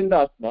knowledge is in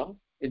the atma,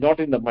 not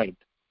in the mind.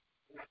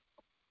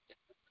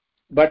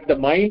 But the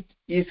mind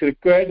is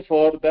required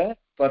for the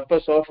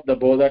purpose of the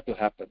bodha to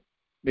happen,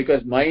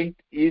 because mind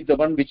is the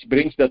one which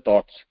brings the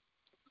thoughts.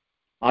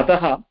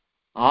 Ataha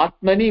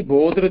atmani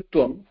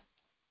bodhritvam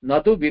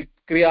nadu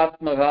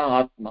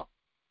vikriyatmaka atma.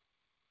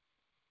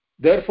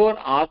 Therefore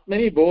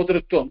atmani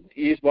bodhritvam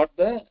is what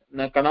the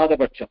kanada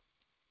bhashyam.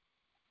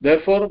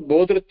 Therefore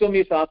bodhritvam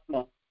is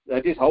atma.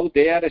 That is how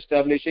they are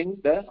establishing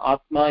the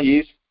atma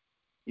is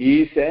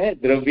a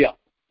dravya.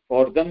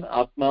 For them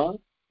atma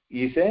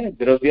is a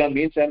dravya,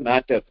 means a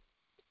matter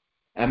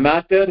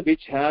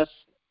which has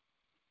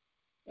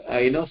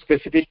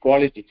specific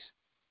qualities.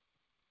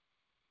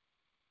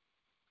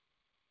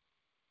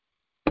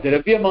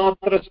 Dravya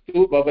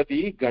matrastu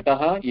bhavati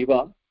gataha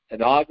iva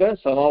raga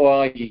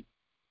samavahi.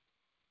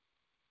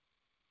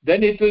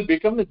 Then it will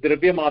become a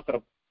dravya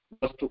matra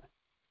vastu,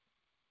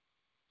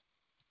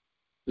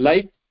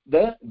 like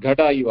the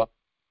gata iva,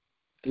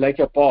 like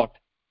a pot,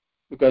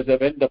 because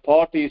when the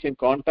pot is in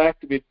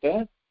contact with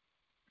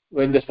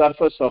when the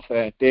surface of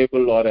a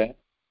table or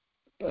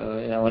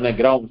on a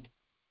ground,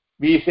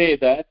 we say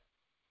that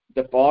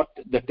the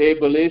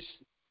table is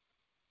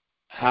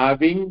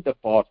having the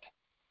pot.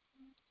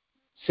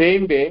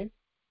 Same way,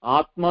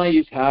 atma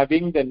is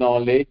having the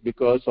knowledge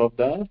because of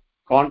the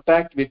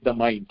contact with the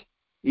mind,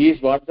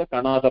 is what the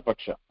kanada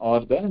paksha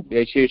or the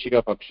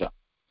vaisheshika paksha.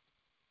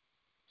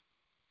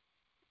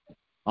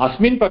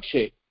 Asmin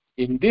pakshe,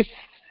 in this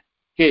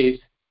case,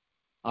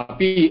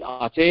 api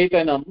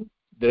achetanam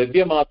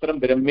dravyamatram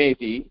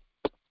brahmeti,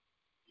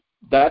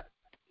 that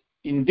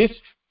in this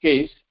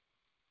case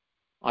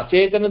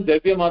achetanam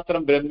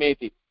dravyamatram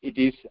brahmeti, it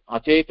is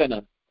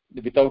achetana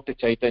without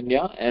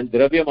chaitanya, and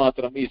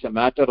dravyamatram is a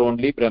matter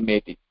only,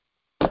 brahmeti.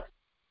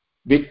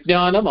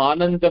 Vijnanam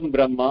anandam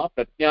brahma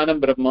pratnyanam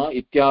brahma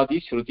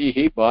ityadi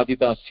shrutihi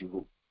badita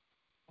syuh.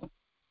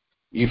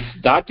 If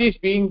that is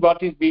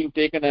what is being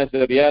taken as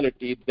the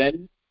reality,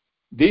 then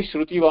these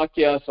shruti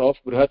vakyas of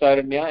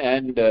Brihadaranya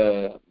and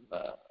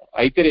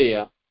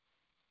Aitareya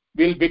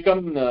will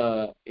become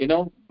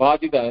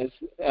badita,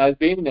 has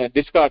been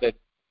discarded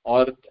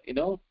or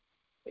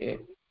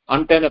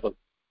untenable.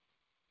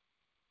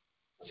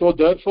 So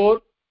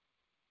therefore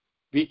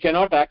we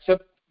cannot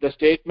accept the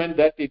statement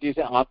that it is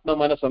atma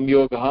mana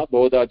samyogaha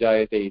bodha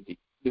jayate iti.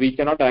 We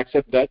cannot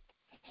accept that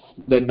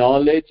the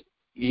knowledge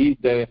is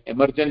the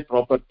emergent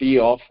property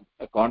of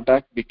a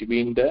contact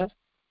between the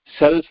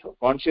self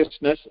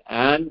consciousness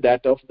and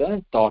that of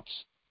the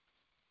thoughts.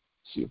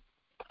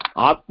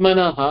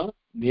 Atmanaha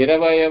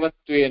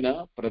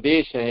niravayavattvena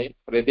pradeshah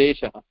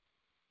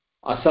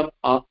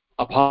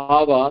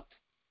abhavat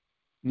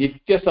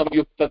nitya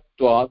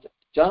samyuktatvat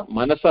cha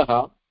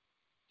manasaha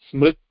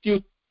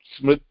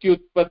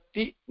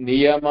smrityutpatti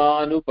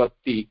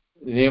niyamanupatti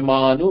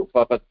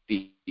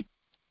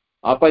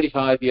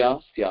apariharya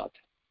syat.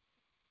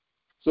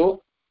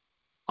 So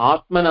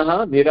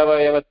atmanaha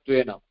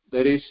niravayavattvena,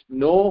 there is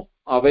no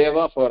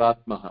avayava for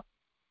atmaha.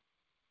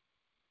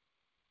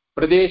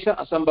 Pradesha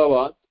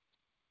asambhavat,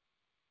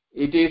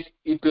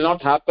 it will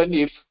not happen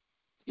if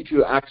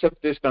you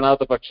accept this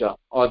kanata paksha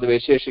or the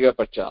vaisheshika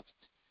paksha.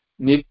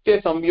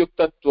 Nitya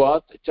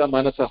samyuktatvat cha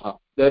manasaha,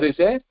 there is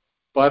a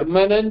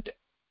permanent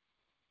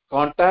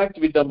contact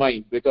with the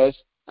mind, because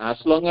as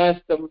long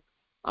as the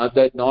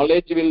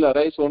knowledge will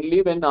arise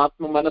only when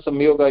atma mana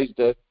samyoga is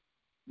there.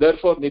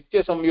 Therefore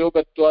nitya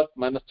samyogatvat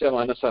manascha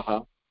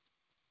manasaha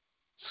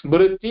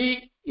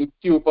smriti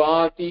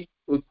ityupati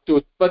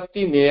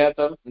utpatti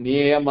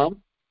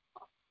niyamam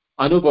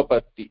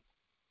anupapatti.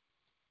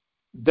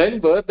 Then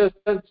where does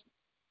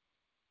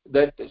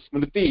that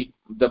smriti,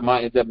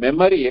 the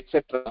memory,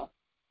 etc.,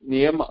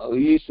 niyam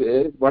is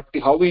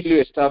how will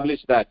you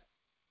establish that?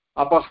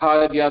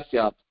 Apaharya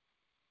syat.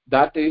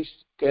 That is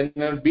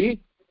cannot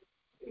be,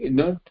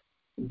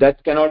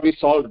 that cannot be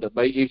solved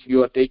by if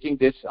you are taking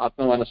this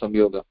atmavana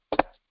samyoga.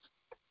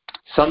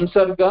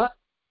 Samsarga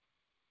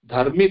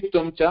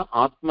dharmitvam cha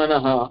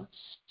atmanah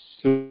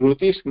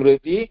shruti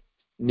smriti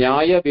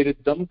nyaya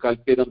viruddham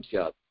kalpidam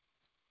syat.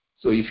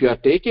 So if you are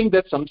taking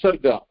that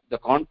samsarga, the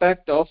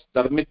contact of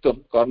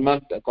dharmitvam,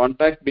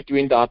 contact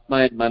between the atma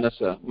and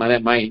manasa,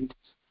 mind,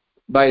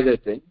 by the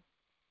thing,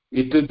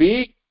 it will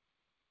be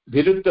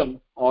viruddham,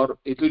 or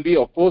it will be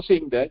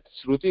opposing that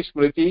shruti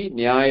smriti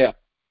nyaya.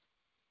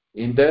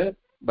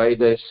 By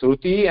the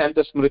shruti and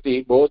the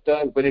smriti, both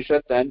the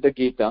Upanishad and the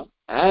Gita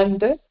and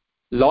the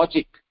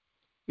logic,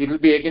 it will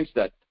be against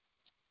that.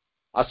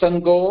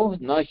 Asango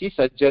na hi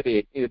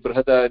sajjate in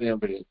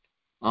Brihadaranyam.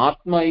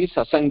 Atma is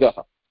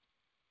asangaha.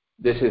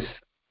 This is,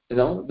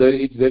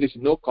 there is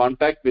no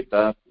contact with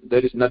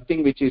there is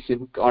nothing which is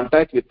in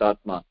contact with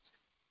Atma.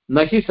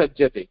 Nahi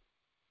sajjate.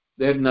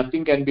 There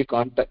nothing can be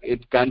contact.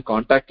 It can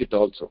contact it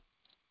also.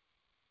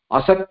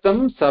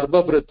 Asaktam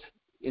sarvavrit.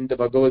 In the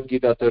Bhagavad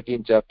Gita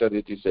 13th chapter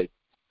it is said.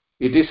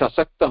 It is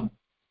asaktam,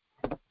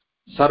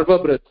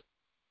 sarvavrit,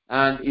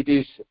 and it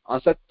is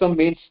asaktam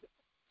means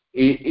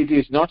it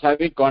is not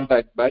having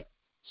contact, but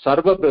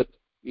sarvavrit,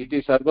 it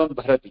is sarvam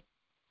bharati.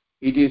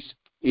 It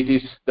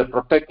is the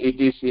protect. It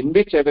is in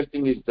which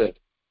everything is there.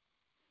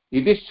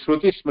 It is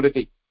shruti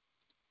smriti.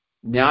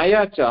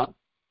 Nyaya cha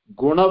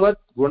gunavat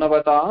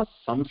gunavata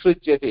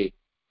samsrijyate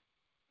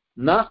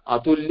na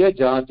atulya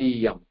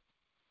jatiyam.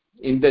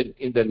 In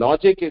the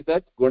logic is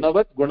that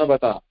gunavat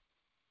gunavata,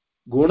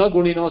 guna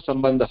gunino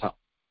sambandha,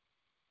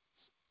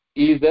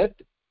 is that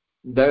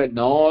the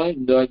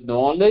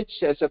knowledge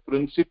as a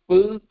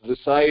principle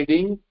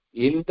residing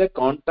in the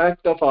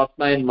contact of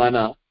atma and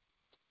mana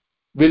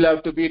will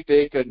have to be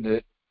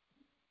taken.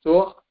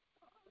 So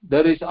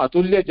there is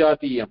atulya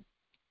jatiyam.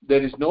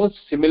 There is no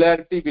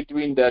similarity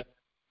between the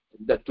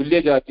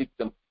tulya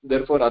jatitam.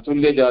 Therefore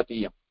atulya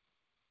jatiyam.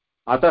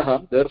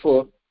 Ataha,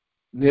 therefore,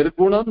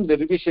 nirgunam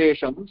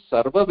nirvishesham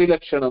sarva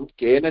vilakshanam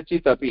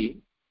kenachit api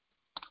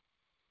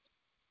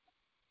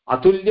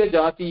atulya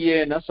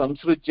jatiyena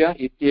samsrujya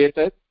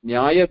ityetat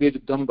nyaya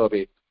viruddham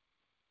bhavet.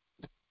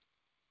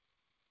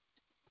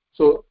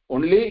 So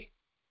only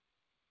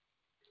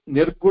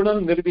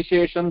nirgunam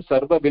nirvishesham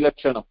sarva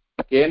vilakshanam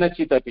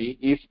kenachit api,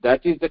 if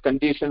that is the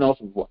condition of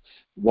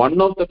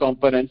one of the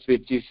components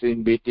which is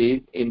in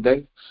between in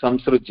the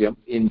samsrujyam,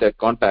 in the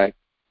contact,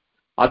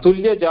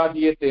 atulya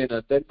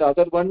jatiyatena, then the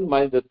other one,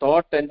 the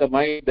thought and the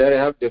mind, they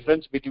have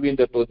difference between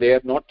the two. They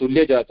are not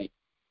tulya jati.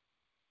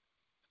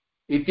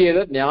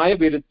 Ityeda nyaya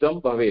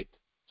viruddham bhavet.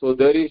 So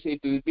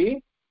it will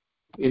be,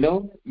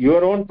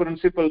 your own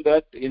principle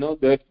that,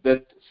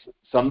 that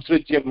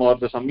samsrijyam or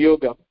the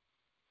samyoga,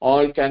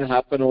 all can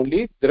happen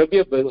only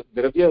dravya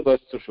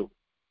vastushu.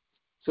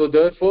 So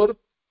therefore,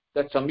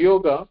 that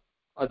samyoga,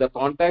 the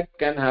contact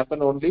can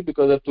happen only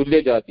because of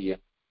tulya jatiya.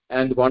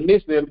 And one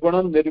is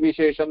nirgunam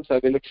nirvishesham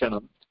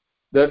savilakshanam.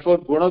 Therefore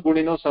guna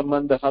gunino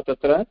sambandha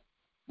tatra,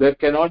 there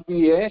cannot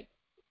be a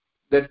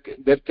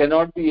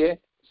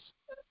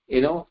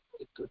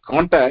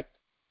contact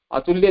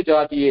atulya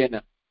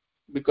jatiyena,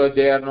 because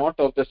they are not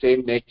of the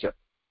same nature.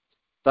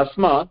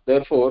 Tasma,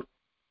 therefore,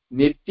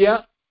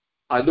 nitya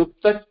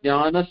alupta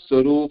jnana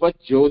swarupa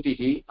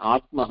jyotihi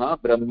atmaha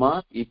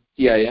brahma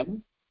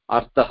ityayam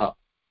arthaha.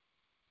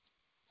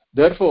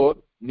 Therefore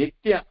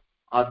nitya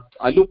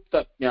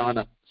alupta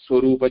jnana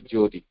swarupa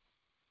jyoti.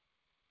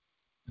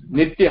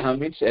 Nitya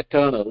means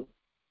eternal.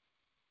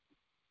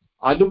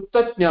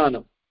 Alupta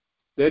jnanam,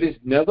 there is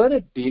never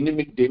a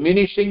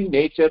diminishing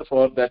nature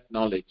for that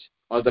knowledge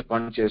or the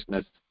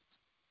consciousness,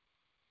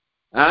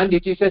 and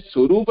it is a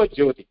swarupa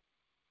jyoti.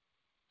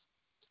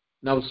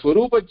 Now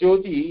swarupa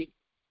jyoti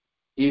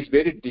is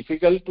very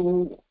difficult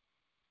to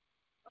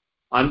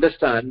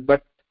understand,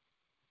 but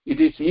it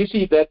is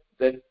easy that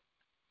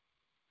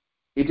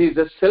it is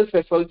the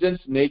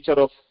self-effulgence nature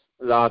of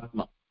the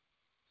Atma.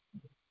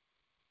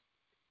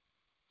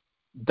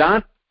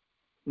 That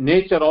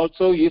nature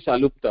also is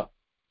alupta.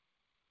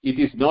 It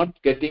is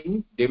not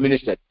getting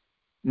diminished.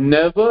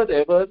 Never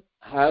ever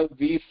have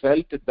we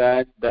felt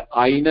that the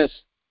I-ness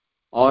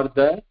or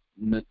the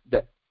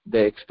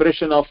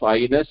expression of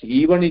I-ness,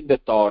 even in the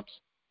thoughts,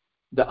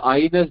 the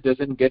I-ness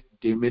doesn't get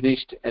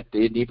diminished at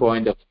any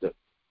point of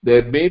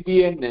there may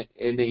be an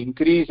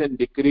increase and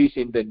decrease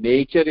in the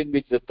nature in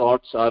which the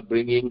thoughts are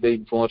bringing the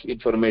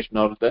information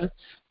or the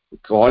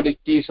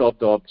qualities of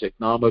the object,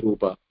 nama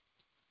rupa.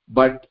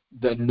 But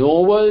the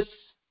knowers,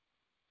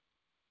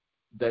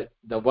 the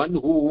one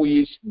who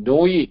is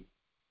knowing,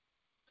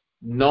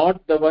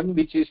 not the one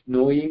which is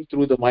knowing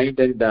through the mind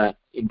and the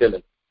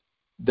intellect,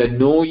 the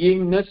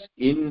knowingness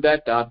in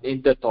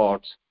the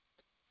thoughts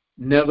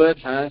never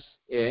has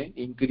an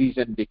increase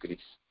and decrease.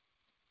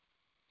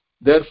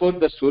 Therefore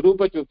the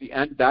Swarupa Jyoti,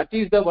 and that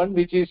is the one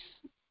which is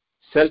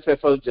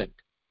self-effulgent.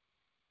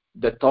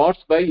 The thoughts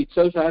by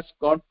itself has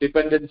got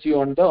dependency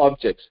on the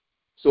objects,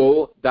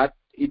 so that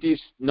it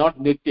is not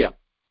nitya,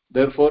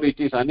 therefore it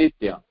is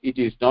anitya, it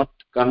is not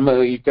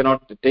karma, you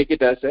cannot take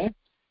it as a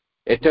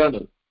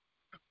eternal.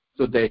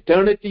 So the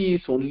eternity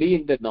is only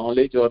in the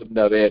knowledge or in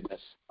the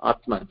awareness,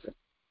 atman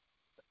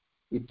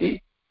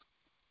iti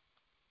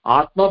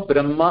atma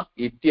brahma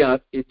itya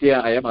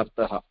ayam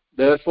artha.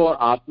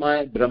 Therefore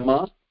atma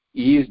brahma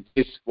is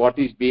this, what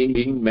is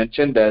being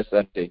mentioned as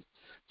that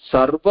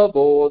sarva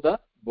bodha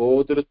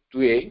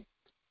bodhrutve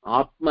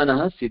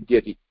atmanah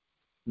siddhyati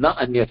na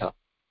anyatha.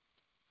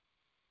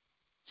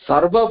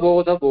 Sarva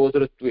bodha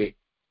bodhrutve,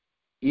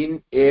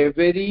 in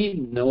every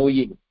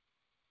knowing,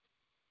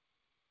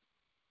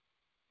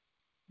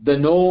 the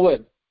knower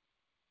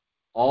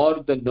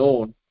or the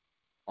known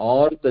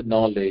or the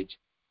knowledge,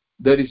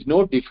 there is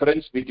no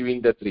difference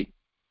between the three.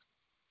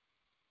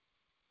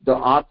 The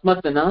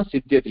atmatana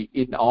siddhyati,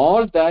 in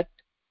all that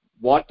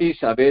what is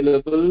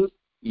available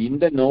in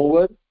the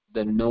knower,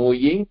 the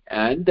knowing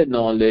and the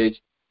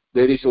knowledge,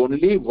 there is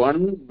only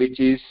one which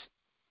is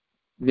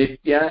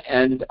nitya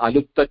and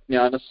alupta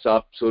jnana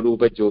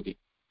swarupa jyoti,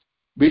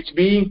 which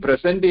being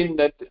present in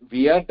that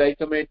we are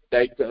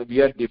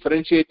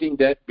differentiating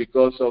that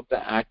because of the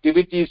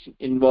activities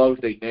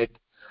involved in it.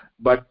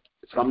 But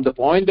from the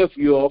point of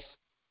view of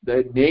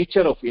the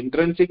nature of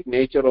intrinsic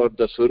nature or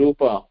the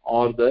swarupa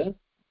or the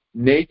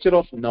nature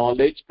of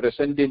knowledge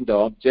present in the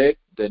object,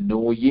 the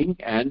knowing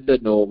and the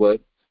knower,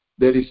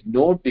 there is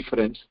no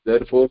difference.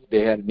 Therefore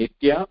they are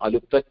nitya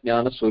alupta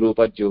jnana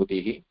swarupa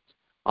jyotihi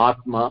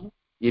atma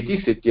iti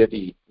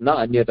siddhyati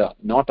na anyata,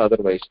 not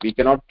otherwise. We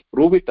cannot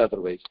prove it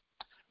otherwise.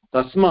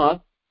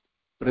 Tasmat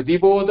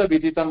pratibodha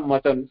viditam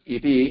matam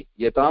iti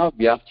yata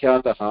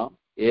vyakhyatah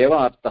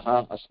eva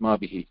artah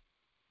asmabhihi.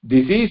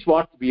 This is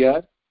what we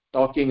are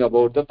talking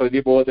about, the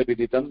pratibodha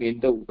viditam in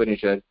the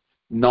Upanishad,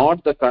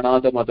 not the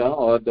Kanada Mata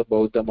or the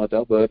Bauddha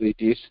Mata where it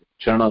is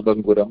Kshana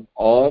Banguram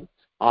or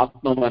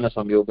Atma Mana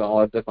Samyoga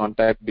or the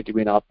contact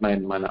between Atma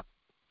and Mana.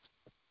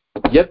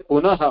 Yat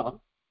punaha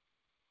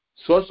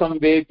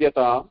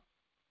swasamvedyata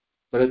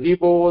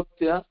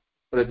pratibodha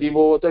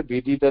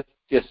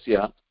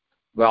vididatyasya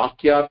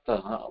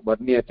vakyartha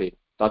varnyate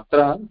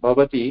tatra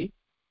bhavati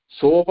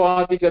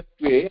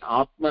sopadikatve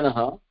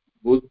atmanah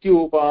buddhi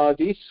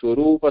upadi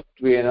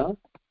swarupatvena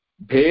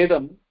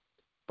bhedam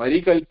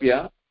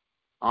parikalpya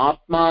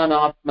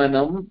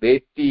atmanatmanam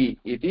vetti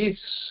iti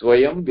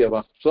swam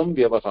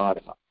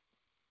vyavaharah.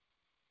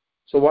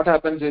 So what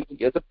happens is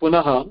yat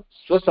punaha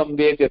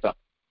swasamvedyata,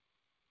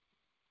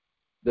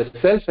 the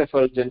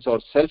self-effulgence or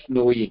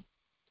self-knowing,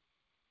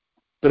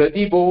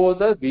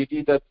 pratibodha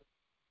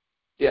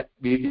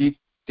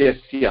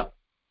viditasya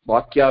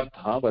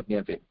vakyartha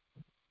varnyate.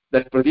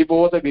 That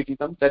pratibodha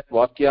viditam, that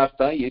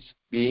vakyartha is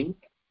being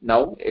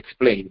now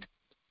explained.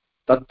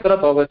 Tatra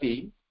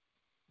bhavati,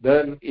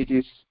 then it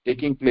is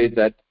taking place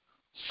that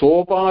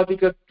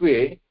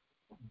sopadikatve,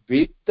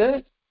 with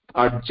the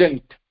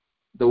adjunct,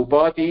 the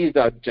upadi is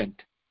the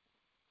adjunct,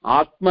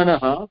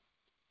 atmanah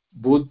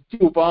buddhi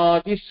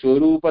upadi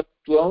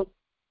swarupatva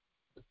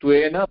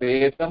tvena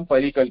vedam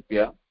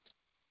parikalpya,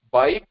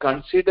 by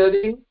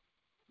considering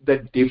the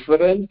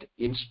different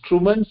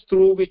instruments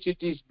through which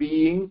it is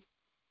being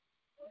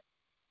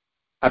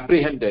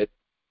apprehended,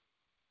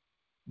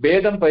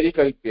 vedam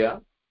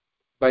parikalpya,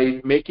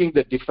 by making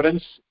the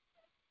difference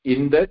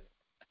in the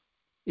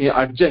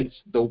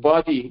adjuncts, the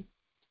upadi,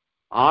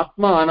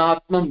 atma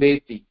anatma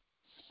veti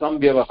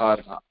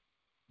samvyavaharah.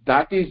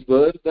 That is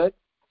where the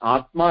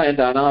atma and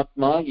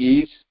anatma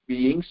is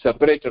being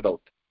separated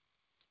out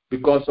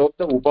because of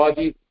the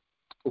upadi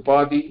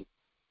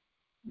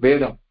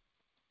vedam.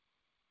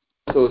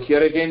 So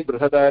here again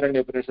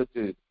Brihadaranya Upanishad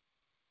says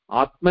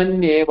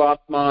atmanyeva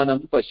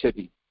atmanam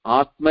pashyati,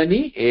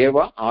 atmani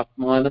eva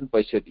atmanam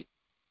pashyati.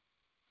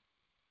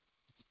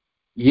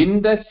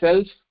 In the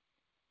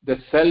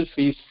self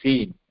is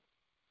seen.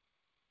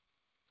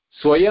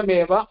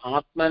 Swayameva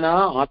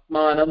atmana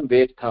atmanam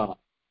vetha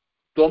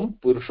tvam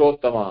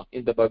purushottama,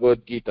 in the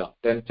Bhagavad Gita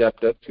 10th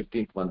chapter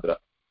 15th mantra.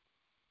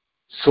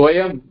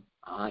 Swayam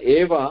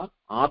eva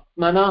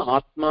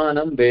atmana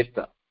atmanam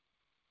vetha.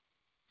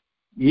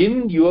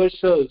 In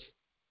yourself,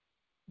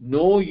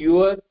 know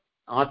your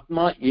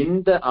atma,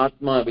 in the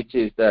atma which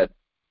is that.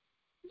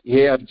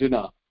 Hey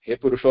Arjuna, hey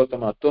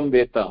Purushottama, tvam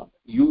vetha,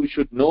 you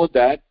should know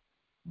that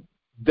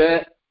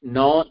the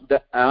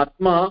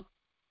atma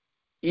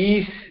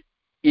is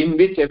in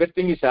which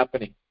everything is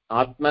happening.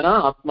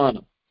 Atmana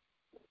atmanam.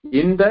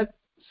 In that,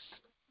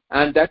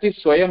 and that is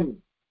swayam,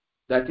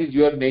 that is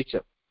your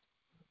nature.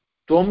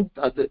 Tvam,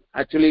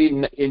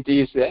 actually it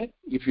is,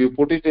 if you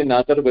put it in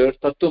other words,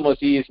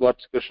 tattvamasi is what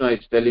Krishna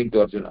is telling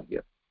to Arjuna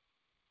here.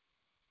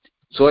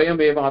 Swayam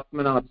eva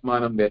atmana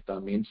atmanam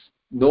veta means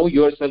know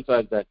yourself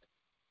as that.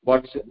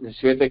 What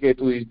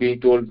Shvetaketu is being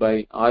told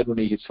by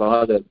Aruni, his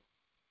father,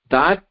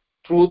 that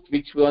truth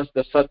which was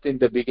the Sat in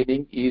the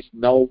beginning is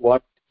now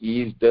what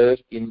is there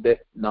in the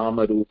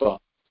Nama Rupa.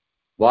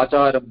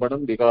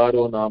 vacharambanam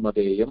vikaro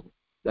namadeyam.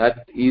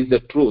 That is the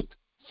truth.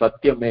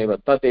 Satyameva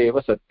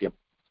tateva satyam.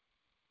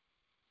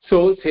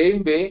 So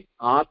same way,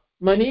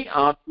 Atmani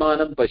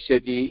Atmanam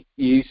Pashyati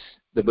is,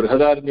 the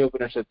Brihadaranya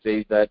Upanishad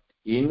says that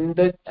in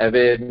the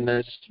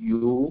awareness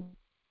you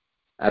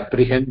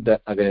apprehend the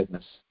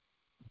awareness.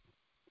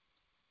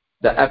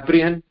 The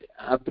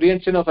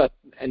apprehension of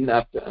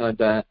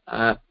the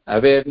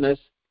awareness,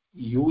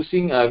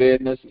 using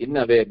awareness in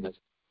awareness.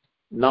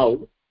 Now,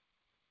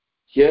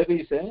 here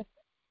is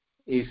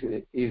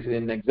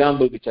an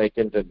example which I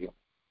can tell you.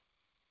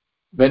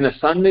 When a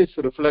sun is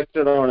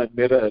reflected on a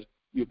mirror,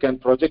 you can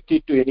project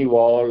it to any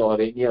wall or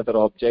any other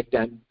object,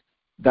 and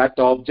that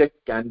object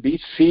can be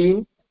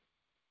seen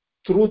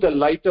through the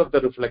light of the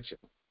reflection.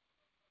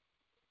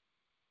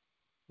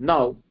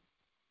 Now,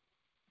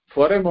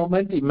 for a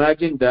moment,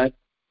 imagine that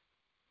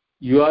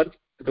you are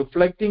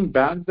reflecting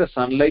back the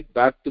sunlight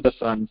back to the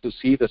sun to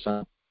see the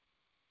sun.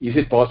 Is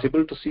it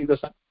possible to see the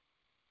sun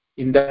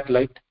in that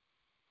light?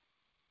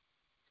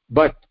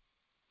 But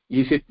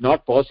is it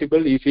not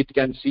possible if it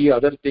can see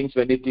other things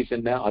when it is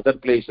in other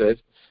places?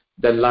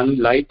 The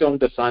light on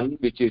the sun,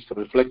 which is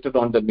reflected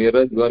on the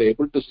mirror, you are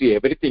able to see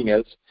everything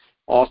else.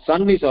 Or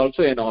sun is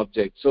also an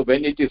object. So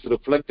when it is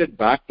reflected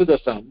back to the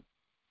sun,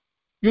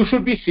 you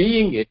should be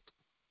seeing it,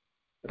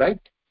 right?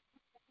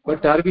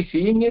 But are we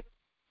seeing it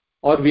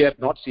or we are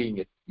not seeing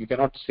it? You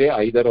cannot say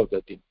either of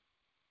the things,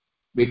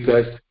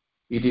 because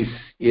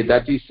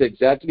that is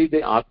exactly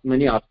the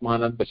Atmani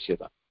Atmanam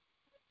Pashyata.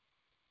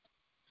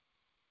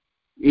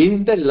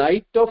 In the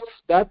light of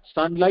that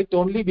sunlight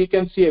only we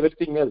can see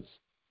everything else.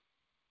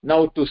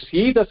 Now, to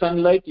see the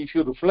sunlight, if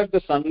you reflect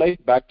the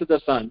sunlight back to the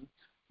sun,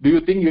 do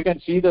you think you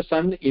can see the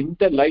sun in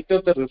the light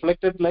of the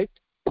reflected light?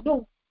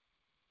 No.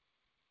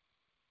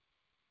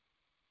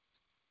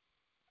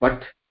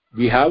 But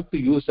we have to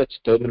use such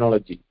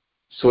terminology.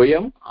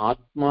 Swayam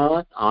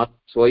Atmana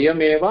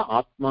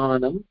Swayameva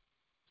Atmanam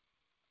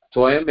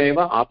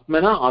Swayameva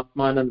Atmana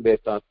Atmanam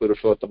Veta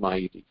Purushottama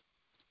iti.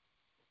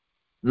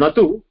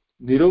 Natu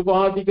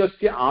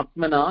Nirupadigasya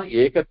Atmana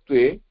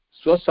Ekatve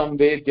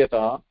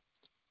Swasamvedyata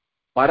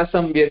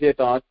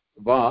Parasamvedyata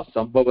Va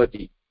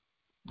Sambhavati.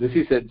 This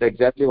is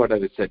exactly what I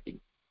was saying.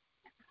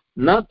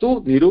 Na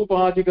tu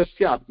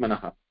nirupadikasya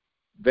atmanaha.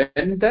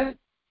 When the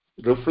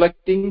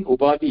reflecting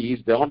upadhi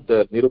is not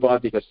the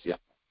nirupadikasya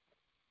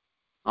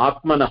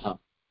atmanaha,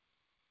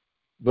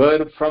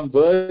 from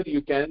where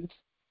you can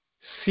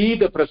see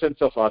the presence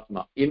of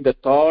atma. In the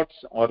thoughts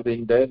or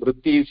in the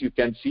vrittis, you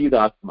can see the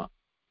atma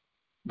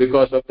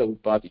because of the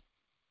upadhi.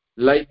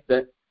 Like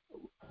the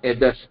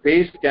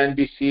space can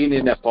be seen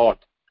in a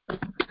pot,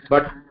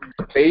 but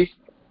space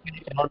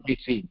cannot be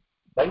seen,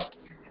 right?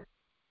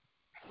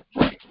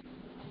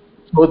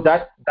 So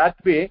that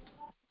way,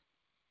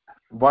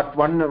 what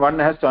one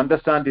has to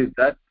understand is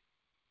that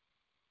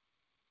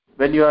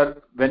when you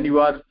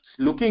are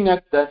looking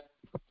at that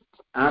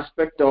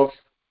aspect of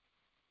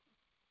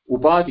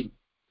upadhi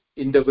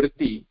in the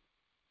vritti,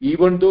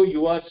 even though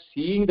you are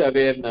seeing the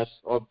awareness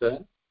of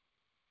the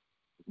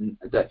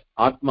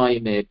atma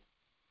in it,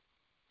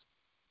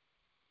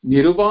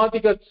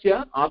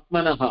 nirupadikasya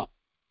atmanaha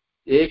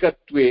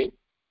ekatve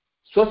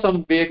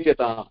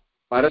swasamvedyata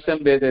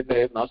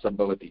parasamvedyate na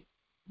sambhavati.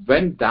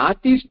 When that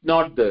is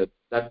not there,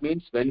 that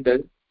means when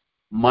the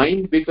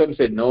mind becomes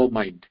a no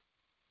mind,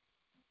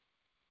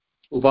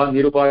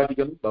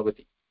 nirupadikam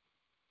bhavati.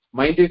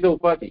 Mind is the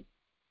upadhi.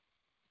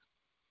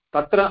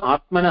 Tatra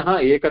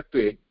atmanaha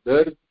ekatve,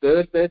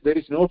 there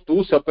is no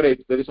two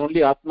separate, there is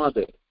only atma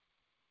there.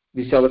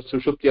 This is our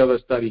sushupti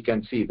avastha, we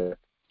can see that.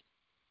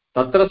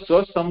 Tatra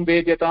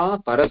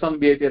swasamvedyata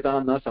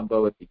parasamvedyata na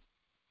sambhavati.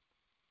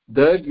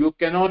 There you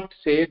cannot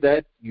say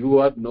that you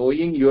are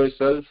knowing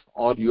yourself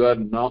or you are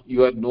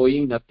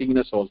knowing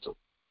nothingness also,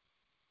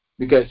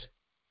 because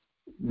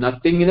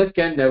nothingness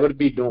can never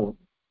be known,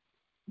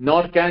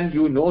 nor can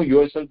you know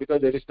yourself,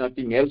 because there is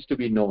nothing else to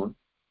be known.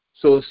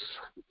 So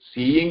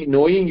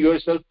knowing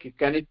yourself,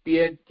 can it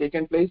be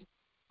taken place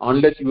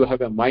unless you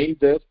have a mind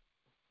there?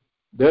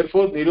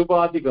 Therefore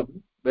nirupadikam,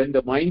 when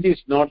the mind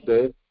is not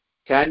there,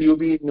 can you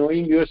be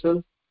knowing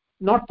yourself?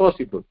 Not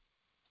possible.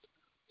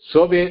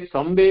 So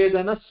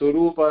samvedana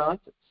swarupat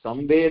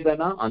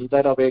samvedana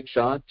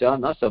antarapeksha cha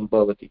na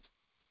sambhavati.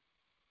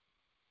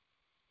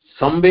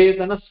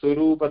 Samvedana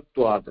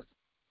swarupatvad,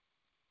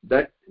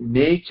 that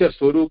nature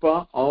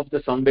swarupa of the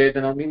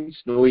samvedana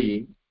means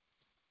knowing.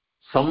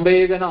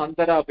 Samvedana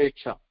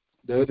antarapeksha,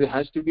 there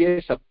has to be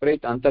a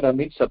separate, antara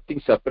means something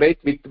separate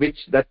with which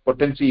that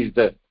potency is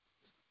there.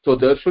 So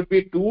there should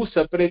be two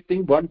separate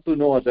things, one to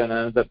know than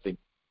another thing.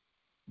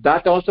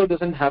 That also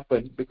doesn't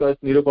happen because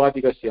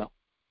nirupadikasya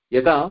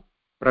yada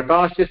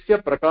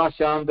prakashasya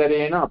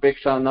prakashantarena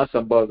apeksha na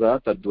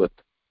sambhava tadvat.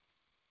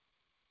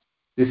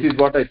 This is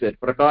what I said.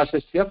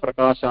 Prakashasya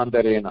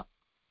prakashantarena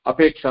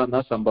apeksha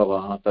na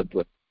sambhava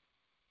tadvat.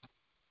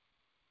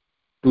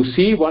 To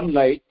see one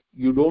light,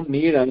 you don't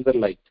need another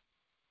light.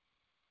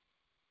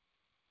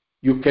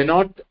 You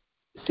cannot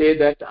say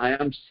that I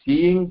am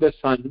seeing the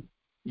sun,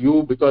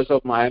 because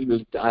of I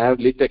have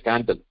lit a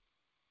candle.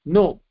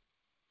 No.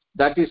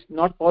 that is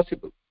not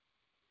possible.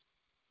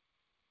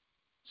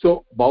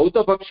 So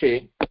Bauta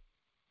Pakshe,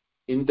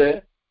 in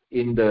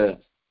the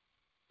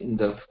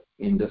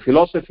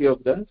philosophy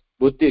of the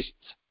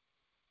Buddhists,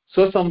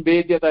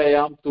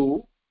 स्वसंवेद्यतायां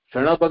तु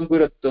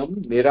क्षणभङ्गुरत्वं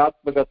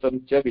निरात्मकत्वं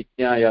च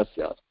विज्ञाया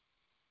स्यात्.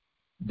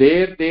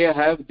 There they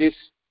have this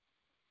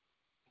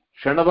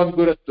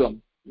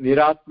kshanabhanguratvam,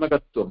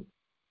 niratmakatvam,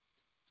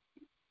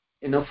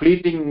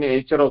 fleeting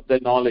nature of the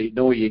knowledge,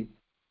 knowing,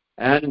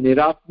 and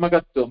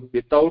niratmakatvam,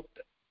 without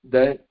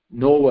the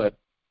knower.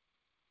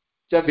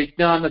 Cha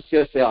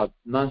vijnanasya syat.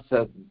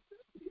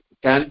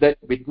 Can that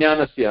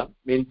vijnanasya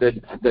mean that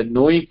the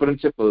knowing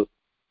principle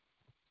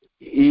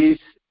is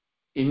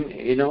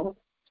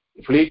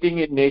fleeting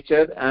in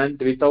nature and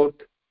without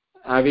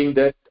having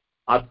that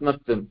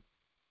atmatvam.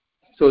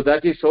 So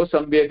that is so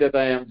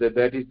samvedayam,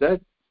 that is the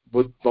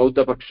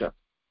Bauddha Paksha.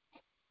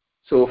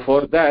 So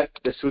for that,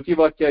 the Shruti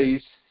Vakya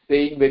is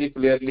saying very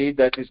clearly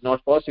that is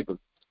not possible.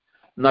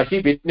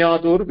 Nahi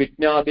vijnatur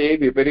vijnate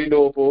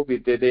viparilopo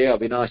vidyate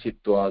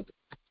avinashitvad.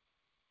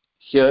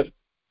 Here,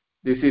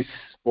 this is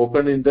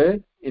spoken in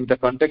the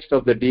context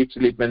of the deep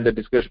sleep when the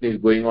discussion is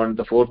going on in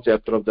the 4th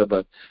chapter of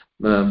the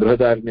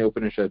Brihadaranya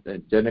Upanishad,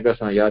 Janaka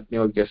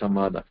Yajñvalkya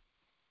Samvada.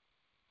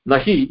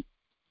 Nahi,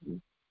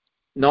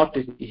 not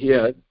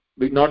here,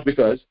 not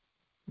because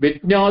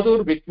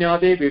vijnatur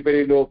vijnate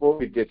viparilopo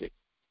vidyate.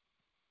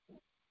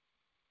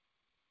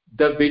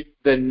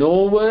 The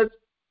knower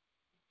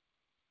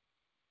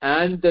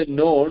and the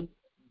known,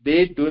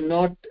 they do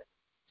not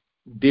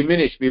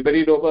diminish.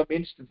 Viparilopa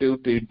means to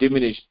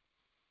diminish.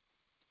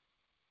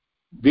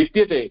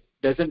 Vidyate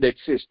doesn't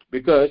exist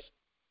because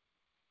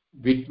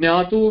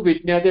vijnatu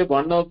vijnate,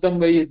 one of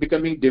them is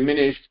becoming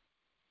diminished,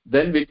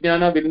 then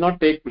vijnana will not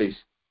take place.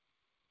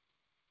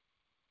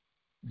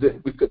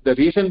 The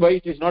reason why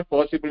it is not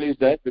possible is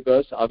that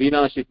because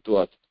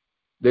avinashitvat,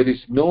 there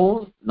is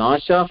no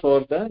nasha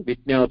for the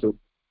vijnatu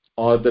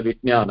or the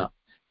vijnana,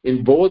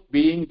 in both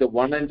being the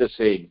one and the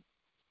same.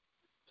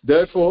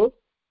 Therefore,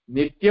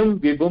 nityam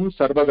vibhum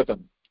sarvagatam,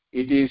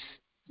 it is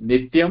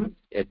nityam,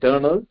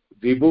 eternal.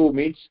 Vibhu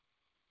means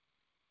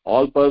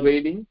all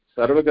pervading.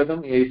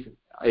 Sarvagatam is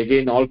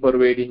again all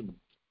pervading.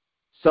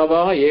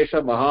 Sava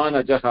yesha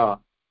mahanajaha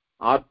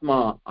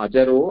atma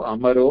ajaro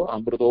amaro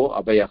amruto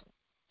abhaya.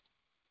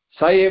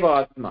 Sa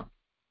eva atma,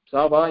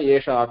 sava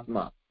yesha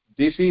atma,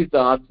 this is the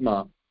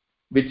atma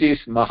which is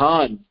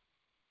mahan,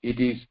 it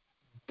is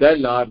the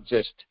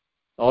largest,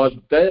 or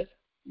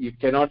you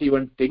cannot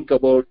even think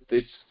about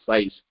this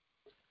size.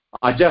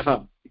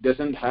 Ajaha, it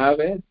doesn't have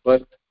a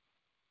birth.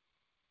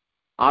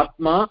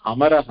 Atma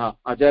amaraha,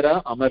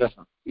 ajara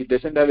amaraha, it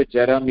doesn't have a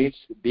jara, means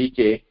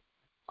decay.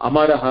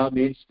 Amaraha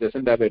means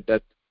doesn't have a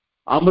death.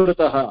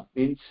 Amritaha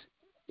means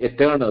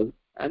eternal,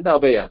 and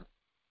abhaya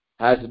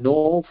has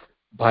no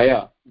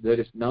bhaya. There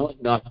is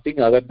nothing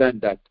other than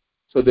that.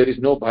 So there is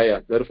no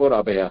bhaya, therefore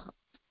abhaya.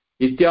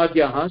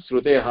 Ityadyaha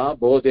shruteha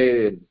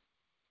bodhe.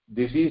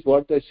 This is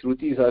what the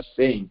Shrutis are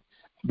saying,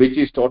 which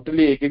is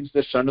totally against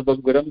the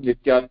Shanubhagaram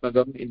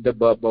Nityatmagam in the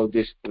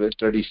Buddhist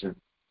tradition.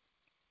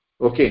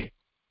 Okay,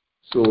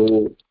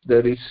 so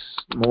there is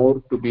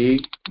more to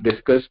be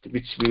discussed,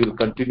 which we will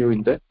continue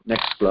in the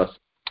next class.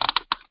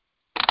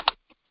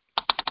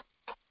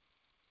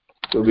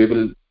 So we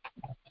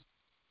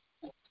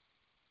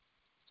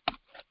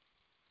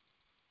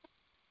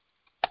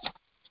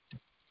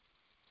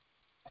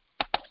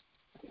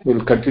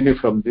will continue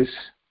from this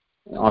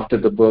after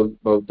the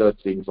Buddha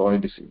things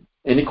already seen.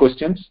 Any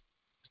questions?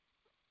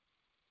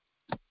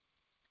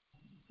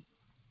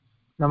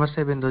 Namaste,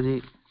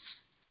 Binduji.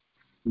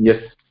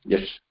 Yes.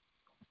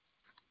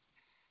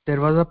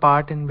 There was a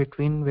part in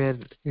between where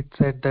it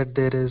said that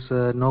there is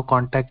no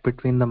contact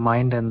between the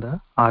mind and the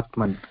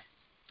Atman.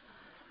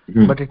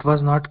 But it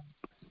was not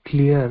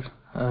clear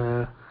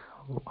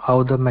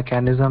how the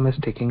mechanism is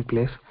taking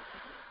place.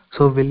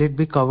 So will it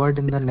be covered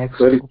in the next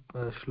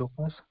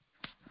shlokas?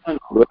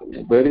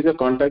 Where is the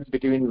contact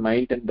between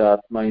mind and the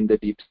Atma in the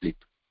deep sleep?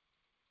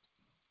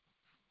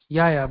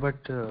 Yeah,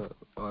 but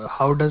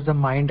how does the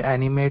mind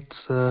animates?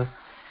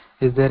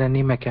 Is there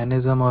any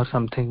mechanism or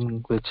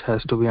something which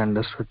has to be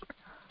understood?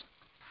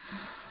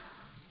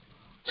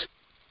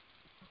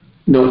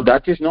 No,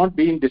 that is not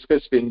being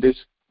discussed in this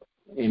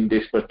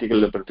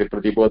particular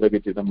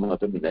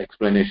Pratibodhagititam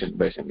explanation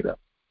by Shankara.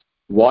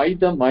 Why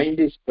the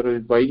mind is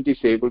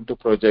able to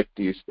project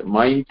is, the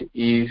mind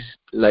is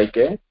like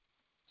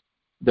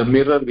the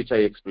mirror which I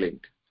explained.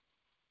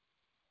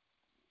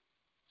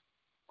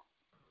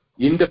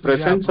 In the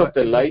presence of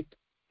the light,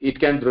 it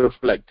can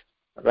reflect,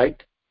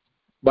 right?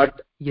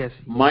 But yes,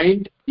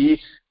 mind is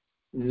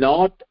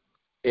not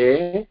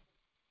a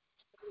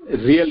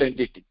real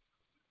entity,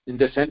 in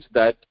the sense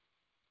that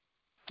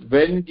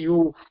when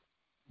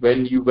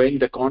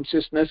the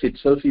consciousness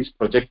itself is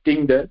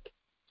projecting the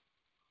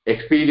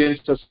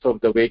experiences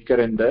of the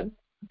waker and the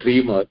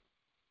dreamer,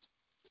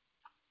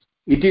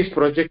 it is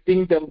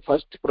projecting them,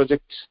 first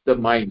projects the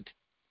mind,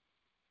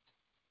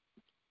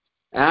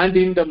 and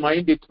in the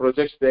mind it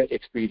projects the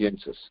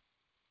experiences.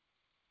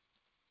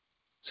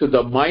 So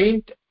the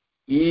mind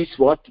is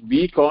what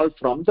we call,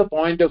 from the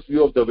point of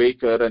view of the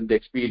waker and the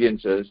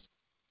experiences,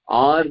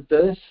 are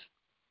the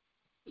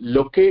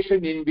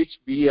location in which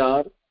we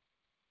are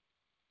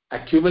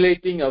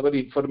accumulating our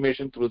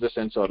information through the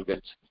sense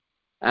organs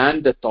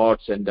and the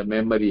thoughts and the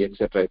memory,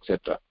 etc.,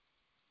 etc.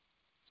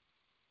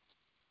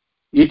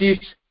 It is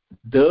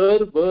there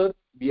where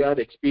we are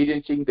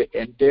experiencing the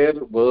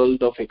entire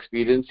world of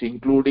experience,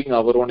 including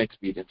our own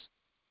experience.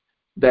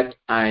 That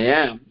I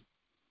am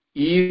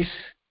is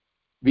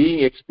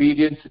being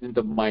experienced in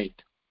the mind,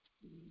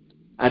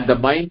 and the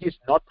mind is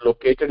not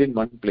located in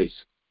one place.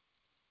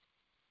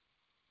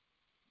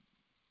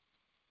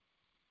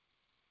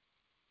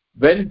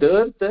 When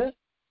there the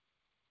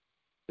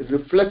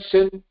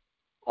reflection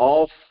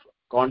of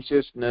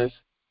consciousness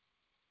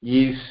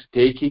is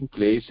taking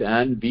place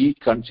and we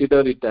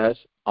consider it as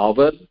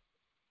our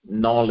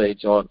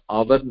knowledge or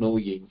our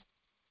knowing,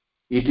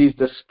 it is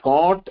the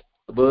spot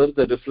where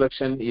the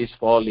reflection is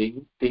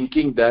falling,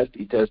 thinking that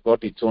it has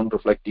got its own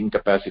reflecting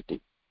capacity.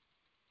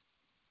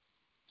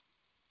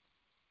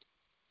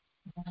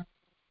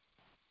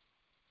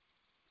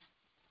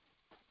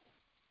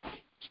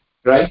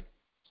 Right?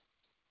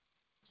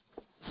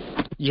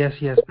 Yes,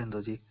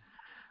 Binduji.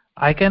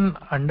 I can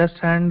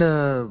understand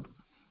the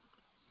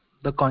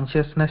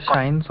consciousness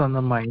shines on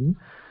the mind,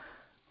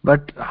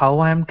 but how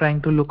I am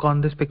trying to look on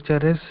this picture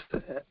is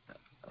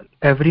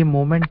every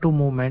moment to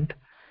moment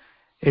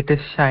it is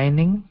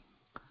shining,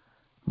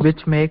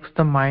 which makes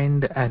the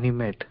mind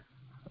animate.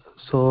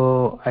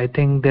 So I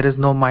think there is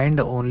no mind,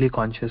 only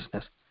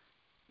consciousness.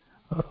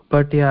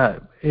 But yeah,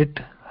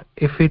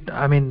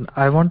 I mean,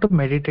 I want to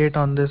meditate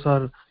on this,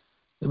 or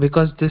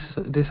because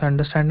this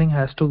understanding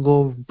has to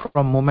go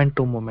from moment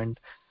to moment.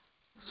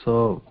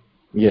 So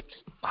Yes.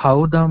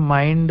 how the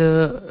mind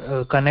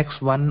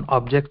connects one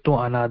object to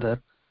another,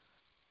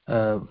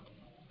 uh,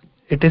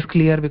 it is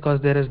clear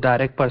because there is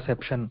direct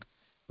perception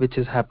which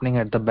is happening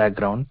at the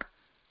background.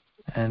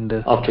 And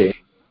Okay. yeah,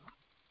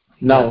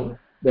 Now,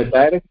 the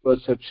direct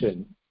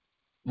perception,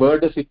 where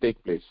does it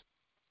take place?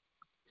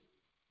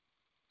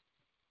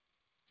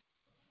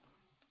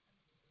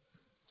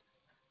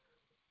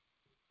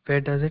 where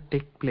does it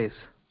take place?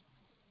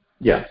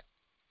 Yeah.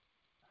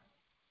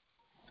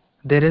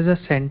 There is a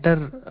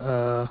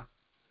center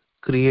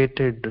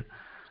created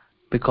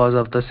because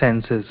of the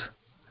senses.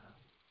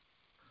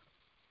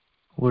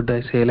 Would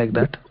I say like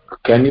that?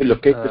 Can you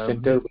locate the Uh,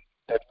 center?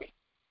 Tell me.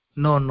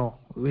 no,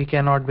 we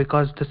cannot,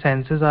 because the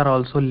senses are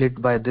also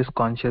lit by this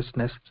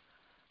consciousness.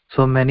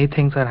 So many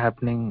things are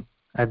happening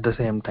at the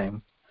same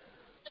time.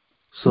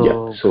 Yeah.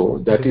 So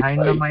So that is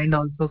behind the why. mind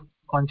also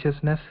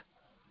consciousness,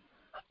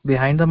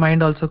 behind the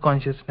mind also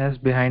consciousness,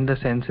 behind the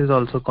senses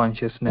also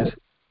consciousness.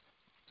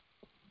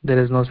 There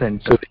is no So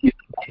center. is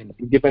it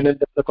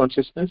independent of the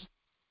consciousness?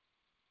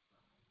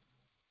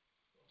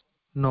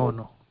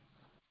 No.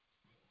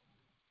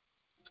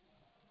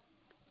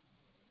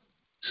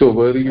 So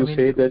where I you mean,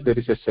 say that there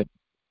is a center?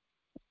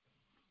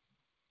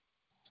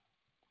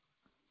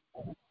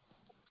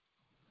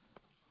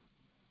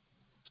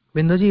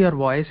 Binduji, your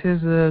voice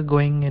is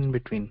going in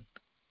between.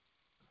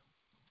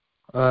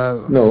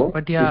 No.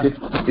 But Is yeah, it?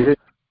 Is it?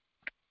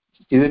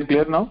 Is it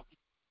clear now?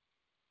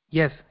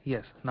 yes,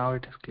 now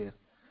it is clear.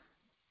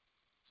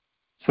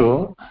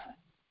 So,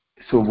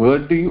 where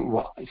do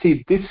you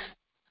see this?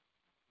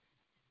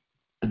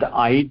 The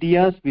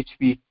ideas which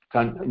we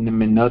can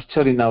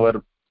nurture in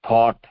our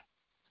thought,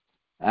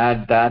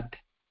 and that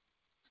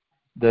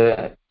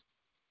the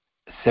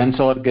sense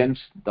organs,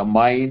 the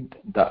mind,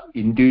 the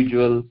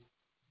individual,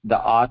 the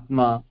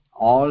atma,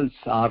 all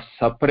are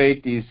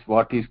separate, is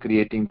what is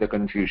creating the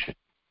confusion.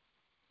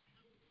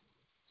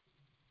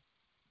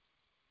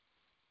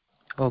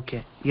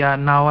 Okay. Yeah,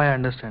 now I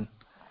understand.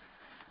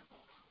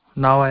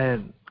 Now I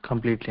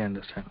completely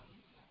understand.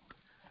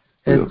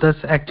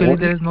 Actually Only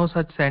there is no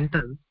such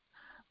center.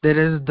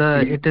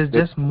 It is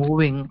just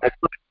moving.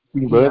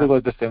 where Yeah,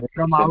 was the seventh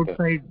from center?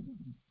 outside.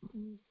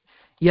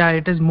 Yeah,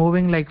 it is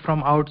moving like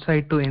from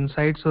outside to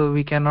inside, so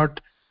we cannot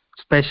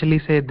specially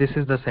say this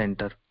is the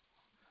center.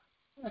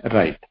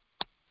 Right.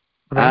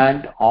 Right?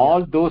 And Yeah.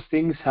 all those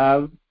things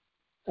have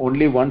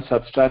only one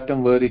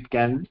substratum where it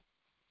can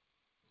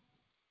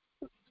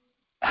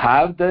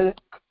have the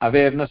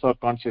awareness or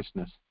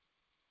consciousness.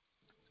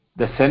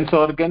 The sense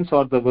organs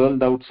or the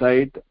world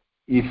outside,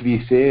 if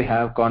we say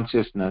have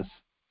consciousness,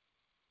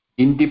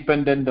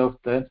 independent of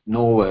the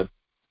knower,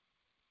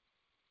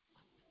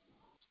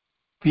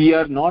 we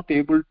are not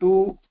able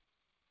to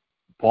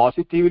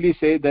positively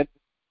say that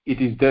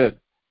it is there,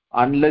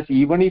 unless,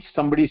 even if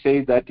somebody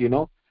says that,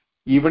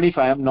 even if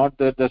I am not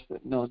there, that's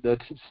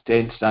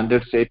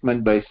standard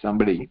statement by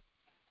somebody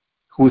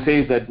who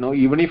says that, no,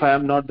 even if I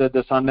am not there,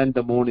 the sun and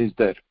the moon is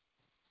there.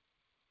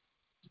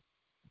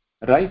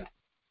 Right?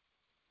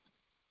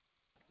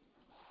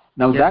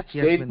 Now Yes, that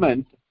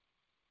Bindu.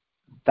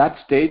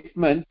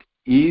 statement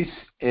is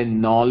a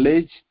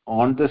knowledge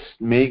on the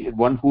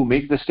one who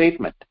makes the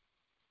statement,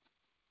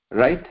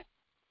 right?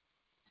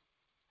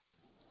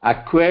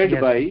 Acquired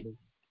Yes, by Bindu.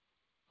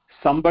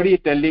 somebody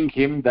telling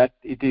him that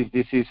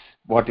this is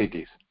what it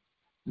is.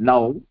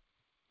 Now,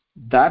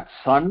 that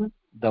sun,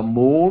 the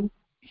moon,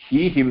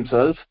 he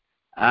himself,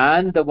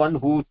 and the one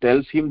who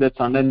tells him that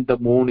sun and the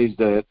moon is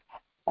there,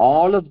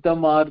 all of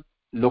them are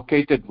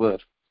located where?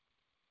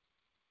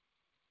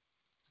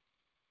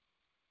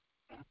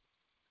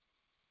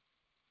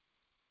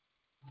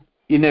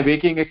 In a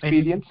waking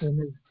experience?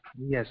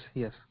 Yes,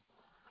 yes,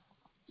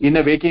 In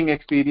a waking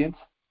experience?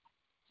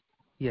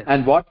 yes.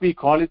 And what we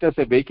call it as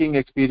a waking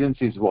experience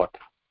is what?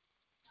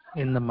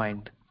 In the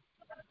mind.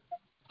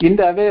 In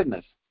the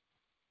awareness.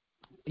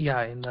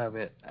 Yeah,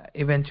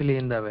 eventually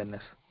in the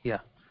awareness. Yeah.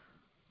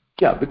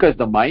 Yeah, because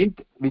the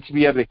mind, which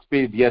we are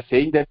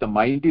saying that the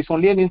mind is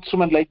only an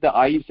instrument like the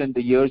eyes and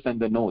the ears and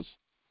the nose,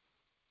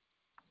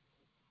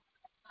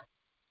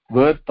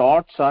 where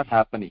thoughts are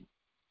happening.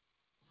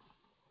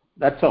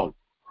 That's all.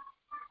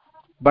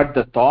 But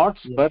the thoughts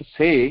per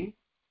se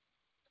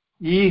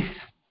is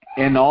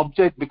an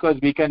object, because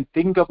we can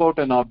think about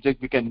an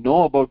object, we can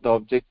know about the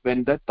object.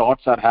 When the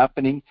thoughts are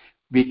happening,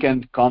 we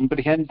can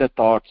comprehend the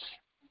thoughts.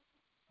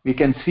 We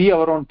can see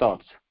our own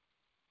thoughts.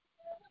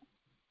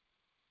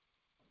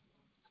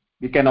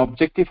 We can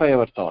objectify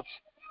our thoughts.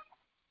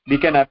 We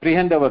can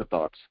apprehend our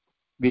thoughts.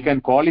 We can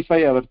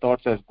qualify our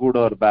thoughts as good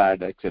or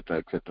bad, etc.,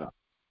 etc.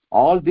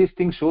 All these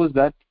things shows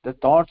that the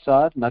thoughts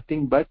are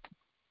nothing but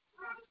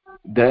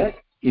the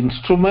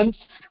instruments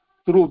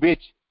through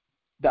which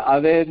the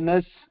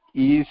awareness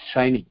is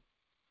shining.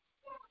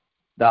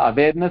 The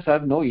awareness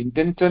have no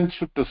intention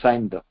to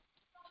shine them.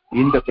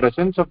 In the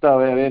presence of the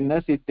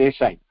awareness, they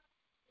shine.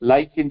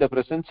 Like in the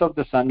presence of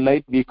the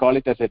sunlight, we call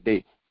it as a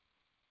day.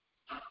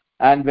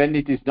 And when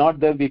it is not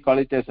there, we call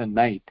it as a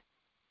night.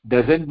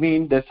 Doesn't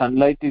mean the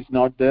sunlight is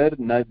not there,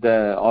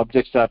 the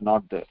objects are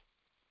not there.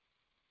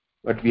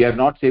 But we are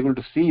not able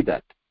to see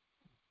that.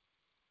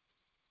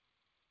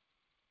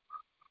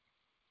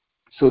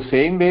 So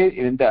same way,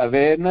 in the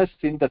awareness,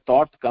 in the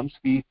thought comes,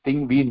 we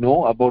think we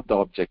know about the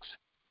objects.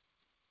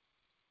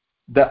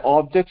 The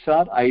objects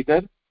are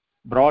either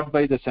brought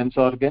by the sense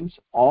organs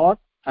or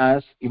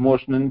as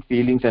emotional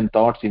feelings and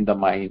thoughts in the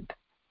mind.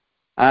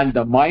 And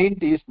the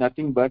mind is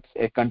nothing but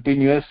a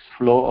continuous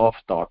flow of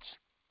thoughts.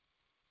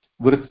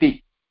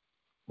 Vritti,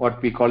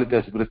 what we call it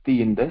as vritti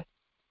in the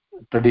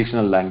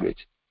traditional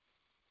language.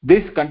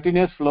 This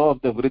continuous flow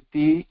of the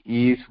vritti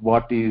is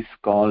what is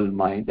called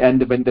mind.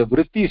 And when the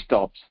vritti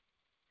stops,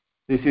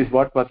 this is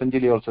what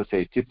Patanjali also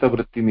says, chitta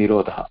vritti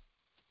nirodha.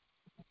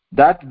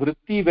 That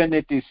vritti, when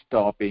it is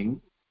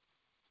stopping,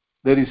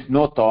 there is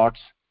no thoughts.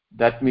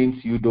 That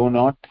means you do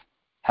not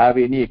have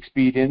any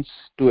experience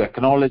to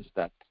acknowledge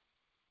that.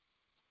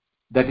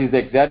 That is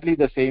exactly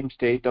the same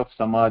state of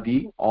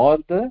samadhi or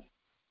the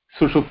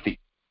sushupti.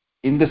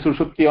 In the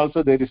sushupti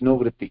also there is no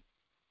vritti,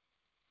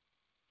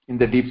 in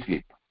the deep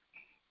sleep.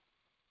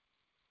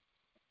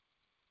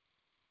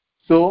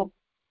 So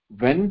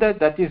when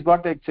that is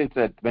what I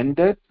said, when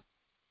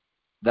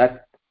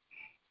that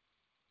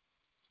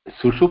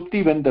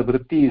sushupti, when the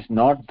vritti is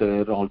not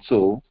there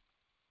also,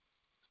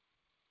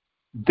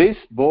 this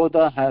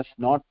bodha has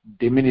not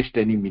diminished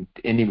any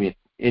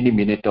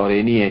minute or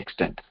any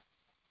extent.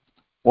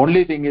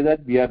 Only thing is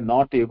that we are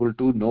not able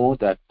to know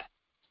that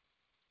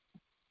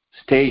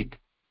state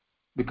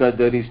because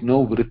there is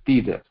no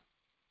vritti there.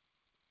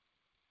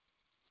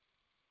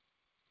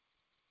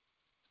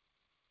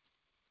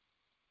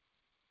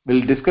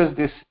 We'll discuss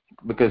this,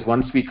 because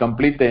once we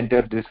complete the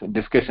entire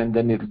discussion,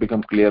 then it will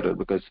become clearer,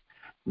 because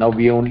now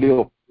we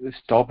only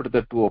stopped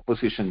the two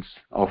oppositions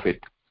of it.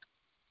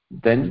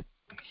 Then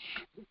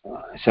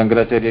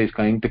Shankaracharya is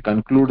going to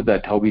conclude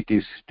that how it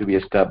is to be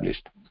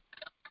established.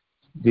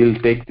 We'll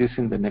take this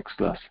in the next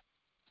class.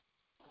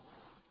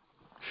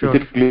 Sure.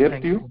 Is it clear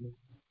Thank to you?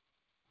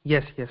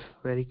 Yes,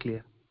 very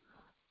clear.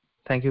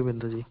 Thank you,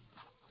 Binduji.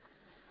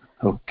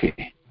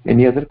 Okay.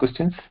 Any other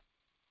questions?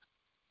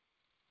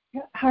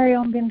 Yeah, Hari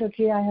Om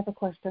Binduji, I have a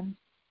question.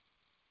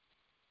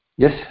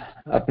 Yes,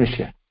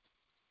 Atmishya.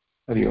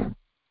 Hari Om.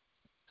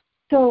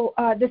 So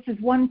this is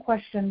one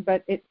question,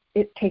 but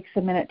it takes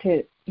a minute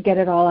to get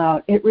it all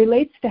out. It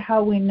relates to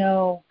how we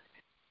know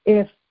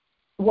if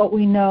what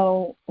we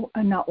know,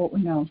 not what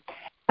we know,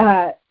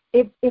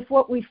 if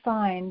what we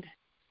find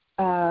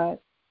as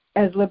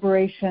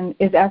liberation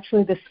is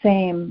actually the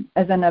same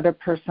as another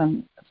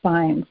person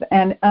finds.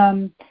 And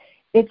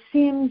it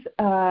seems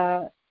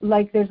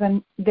like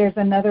there's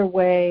another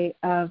way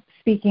of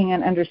speaking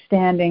and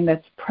understanding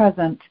that's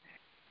present.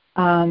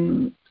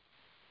 And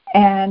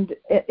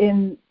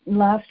in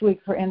last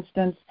week, for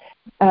instance,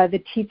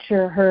 the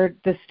teacher heard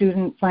the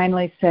student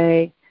finally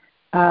say,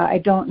 I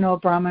don't know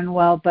Brahman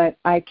well, but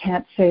I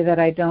can't say that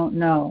I don't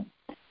know.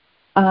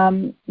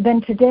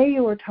 Then today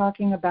you were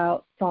talking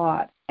about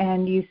thought,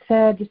 and you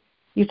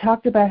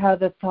talked about how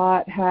the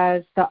thought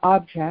has the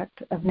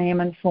object of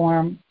name and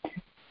form,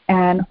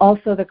 and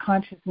also the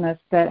consciousness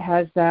that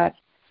has that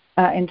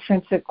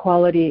intrinsic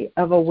quality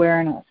of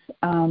awareness.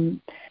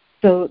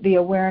 So the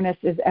awareness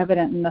is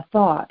evident in the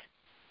thought.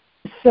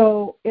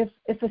 So if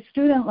a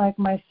student like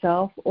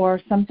myself or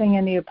something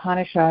in the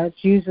Upanishads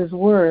uses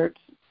words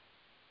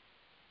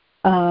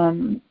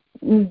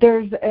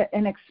there's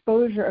an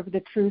exposure of the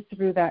truth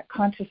through that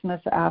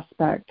consciousness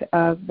aspect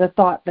of the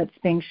thought that's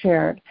being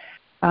shared.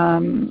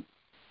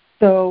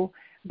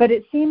 But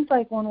it seems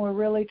like when we're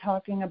really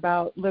talking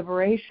about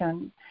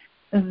liberation,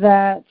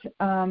 that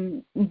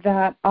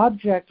that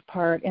object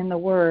part in the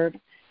word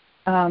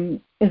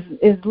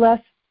is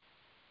less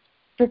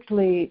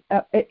strictly.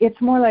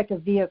 It's more like a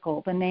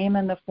vehicle. The name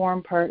and the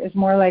form part is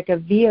more like a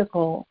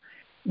vehicle,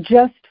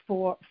 just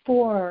for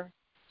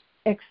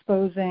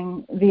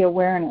exposing the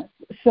awareness.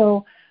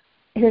 So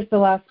here's the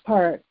last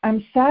part.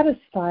 I'm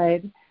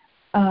satisfied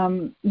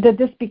that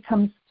this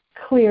becomes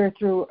clear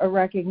through a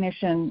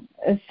recognition,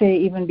 say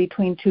even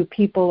between two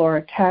people or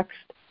a text.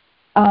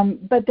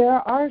 But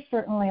there are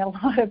certainly a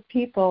lot of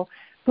people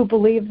who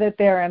believe that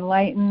they're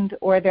enlightened,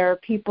 or there are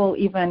people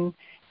even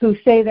who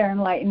say they're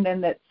enlightened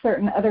and that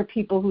certain other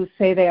people who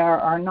say they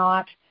are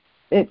not.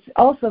 It's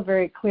also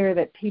very clear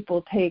that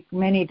people take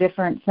many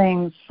different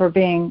things for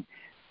being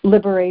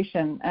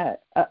liberation.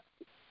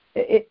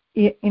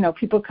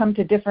 People come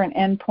to different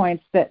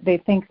endpoints that they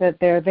think that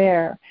they're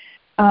there.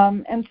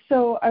 And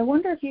so I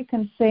wonder if you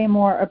can say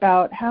more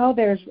about how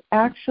there's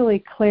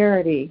actually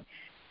clarity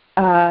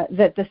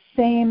that the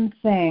same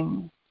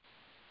thing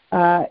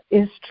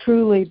is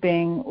truly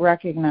being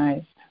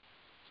recognized.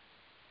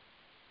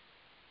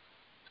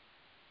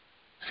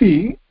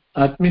 See,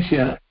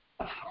 Atmisha,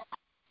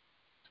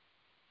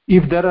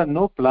 if there are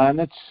no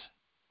planets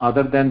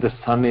other than the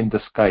sun in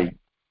the sky,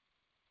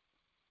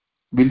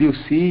 will you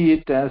see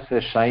it as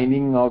a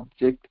shining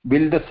object?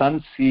 Will the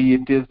sun see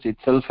it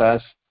itself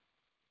as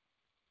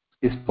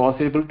is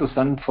possible to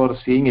sun for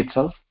seeing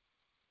itself?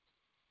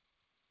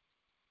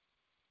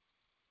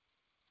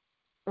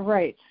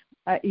 Right.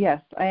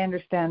 Yes, I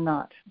understand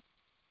not.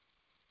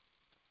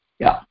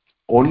 Yeah.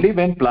 Only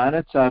when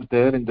planets are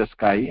there in the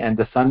sky and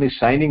the sun is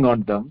shining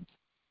on them,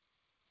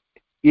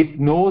 it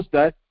knows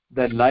that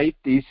my light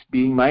is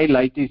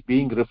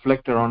being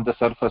reflected on the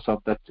surface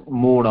of that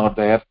moon or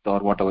the earth or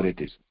whatever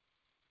it is.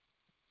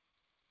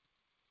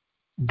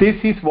 This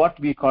is what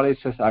we call it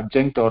as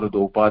adjunct or the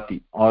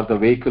upati or the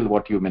vehicle,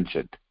 what you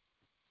mentioned.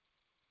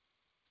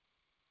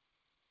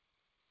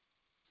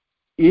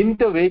 In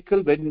the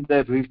vehicle, when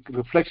the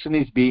reflection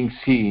is being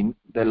seen,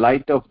 the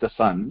light of the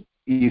sun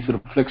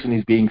reflection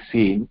is being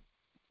seen,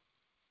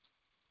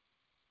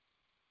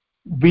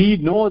 we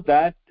know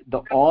that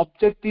the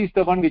object is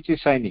the one which is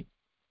shining.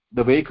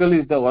 The vehicle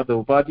is the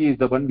upati is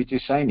the one which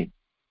is shining.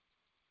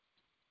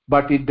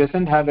 But it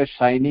doesn't have a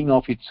shining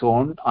of its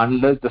own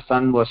unless the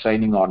sun was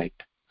shining on it.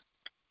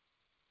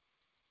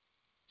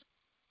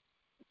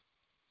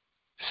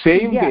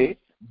 Same Yes. way,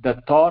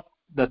 the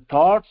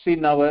thoughts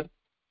in our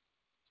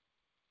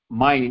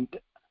mind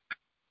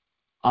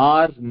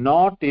are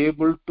not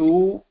able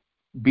to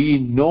be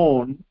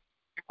known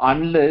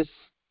unless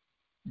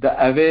the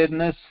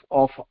awareness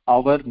of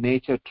our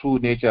nature, true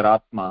nature,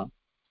 Atma,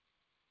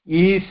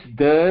 is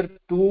there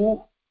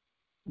to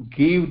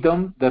give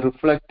them the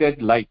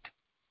reflected light.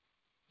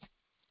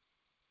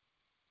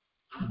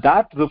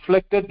 That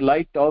reflected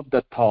light of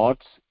the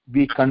thoughts,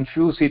 we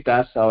confuse it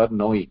as our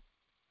knowing.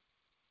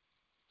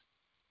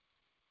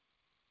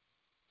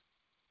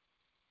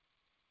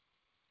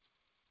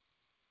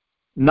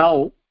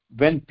 Now,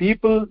 when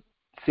people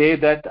say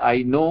that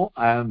I know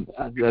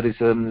there is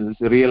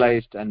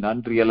realized and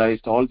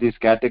unrealized, all these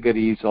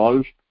categories,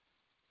 all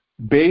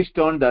based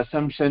on the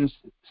assumptions,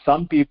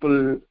 some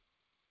people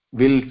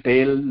will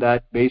tell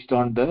that based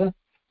on the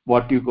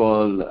what you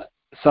call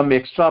some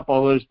extra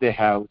powers they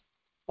have,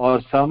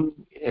 or some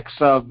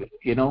extra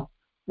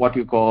what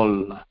you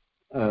call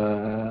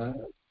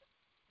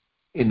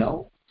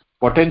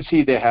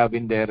potency they have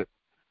in their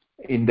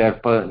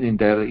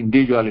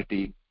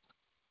individuality.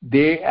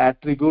 They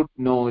attribute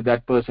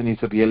that person is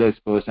a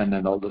realized person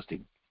and all those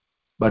things.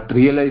 But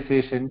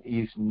realization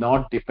is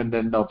not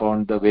dependent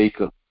upon the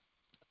vehicle,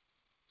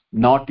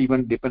 not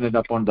even dependent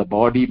upon the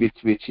body with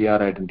which we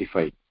are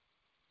identified.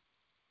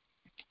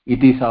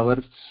 It is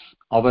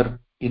our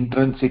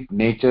intrinsic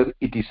nature.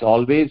 It is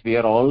always, we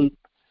are all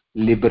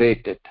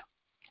liberated.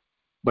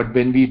 But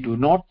when we do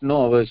not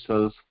know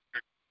ourselves,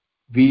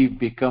 we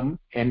become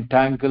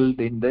entangled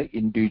in the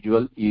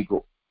individual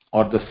ego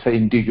or the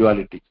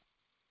individuality.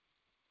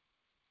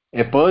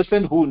 A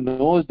person who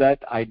knows that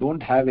I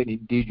don't have an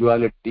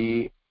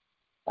individuality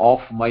of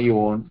my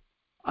own,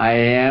 I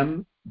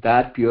am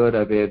that pure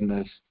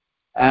awareness,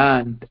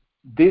 and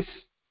this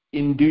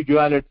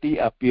individuality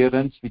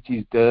appearance which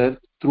is there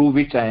through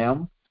which I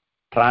am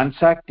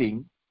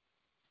transacting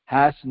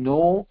has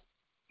no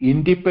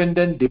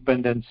independent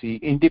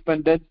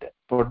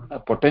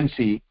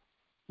potency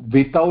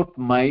without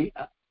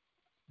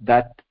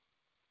that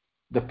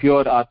the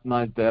pure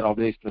Atma is there,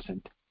 always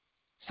present.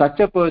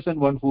 Such a person,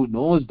 one who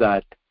knows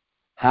that,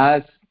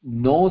 has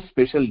no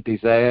special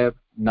desire,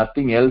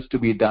 nothing else to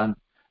be done.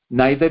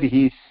 Neither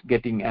he is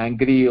getting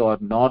angry or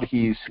nor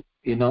he is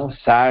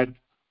sad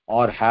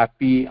or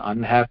happy,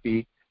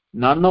 unhappy.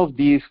 None of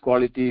these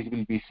qualities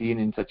will be seen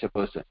in such a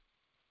person.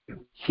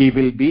 He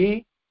will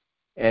be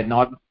a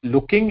not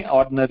looking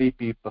ordinary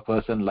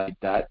person like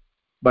that,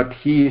 but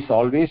he is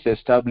always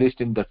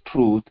established in the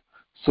truth,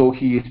 so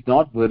he is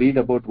not worried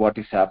about what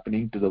is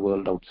happening to the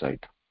world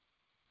outside.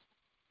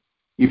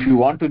 If you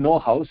want to know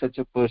how such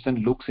a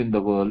person looks in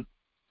the world,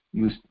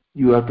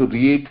 you have to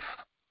read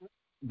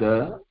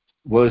the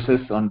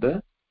verses on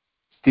the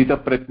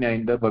Sthita Prajna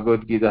in the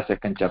Bhagavad Gita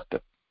 2nd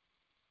chapter.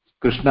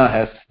 Krishna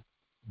has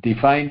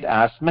defined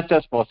as much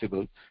as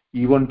possible,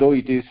 even though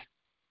it is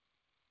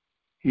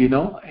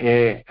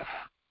a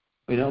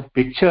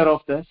picture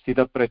of the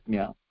Sthita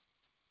Prajna,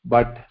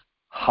 but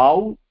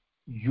how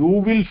you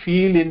will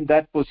feel in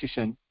that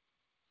position,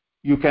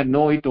 you can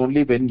know it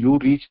only when you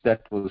reach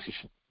that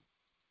position.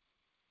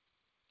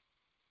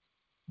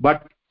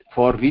 But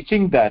for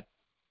reaching that,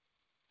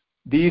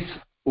 these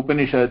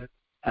Upanishads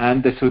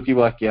and the Shruti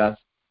Vakyas,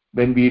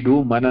 when we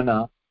do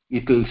manana,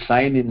 it will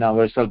shine in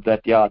ourselves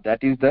that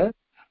that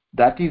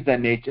is the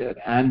nature.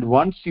 And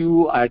once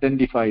you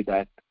identify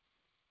that,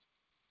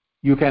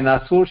 you can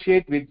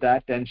associate with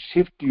that and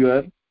shift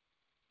your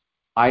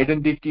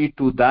identity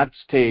to that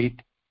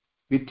state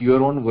with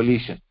your own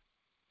volition.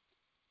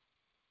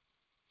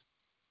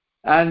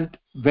 And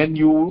when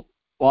you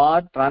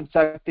are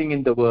transacting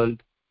in the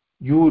world,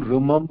 you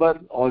remember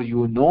or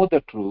you know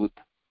the truth,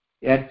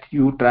 yet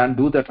you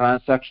do the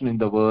transaction in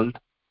the world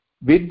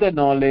with the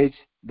knowledge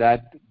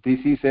that this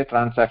is a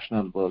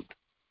transactional world.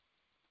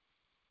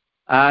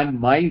 And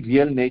my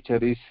real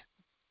nature is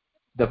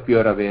the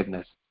pure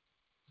awareness.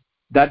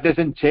 That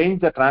doesn't change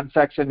the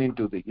transaction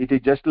into it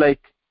is just like,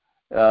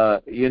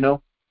 when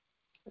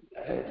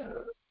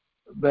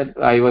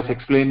I was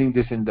explaining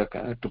this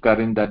to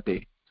Karin that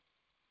day.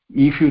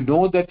 If you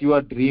know that you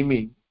are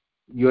dreaming,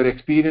 your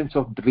experience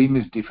of dream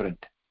is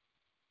different.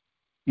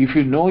 If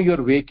you know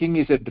your waking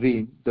is a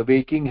dream, the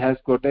waking has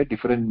got a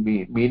different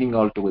meaning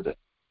altogether.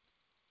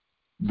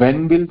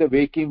 When will the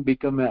waking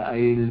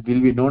will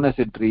be known as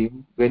a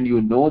dream? When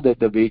you know that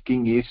the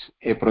waking is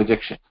a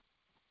projection.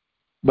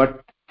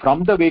 But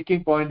from the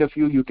waking point of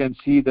view, you can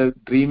see the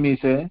dream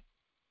is a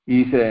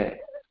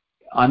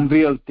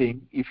unreal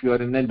thing. If you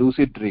are in a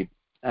lucid dream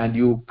and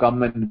you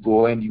come and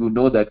go and you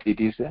know that it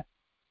is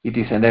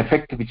an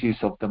effect which is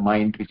of the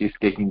mind which is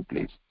taking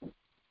place.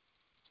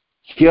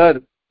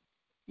 Here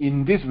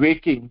in this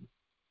waking,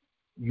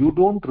 you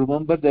don't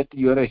remember that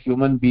you are a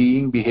human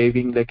being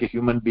behaving like a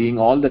human being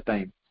all the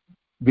time.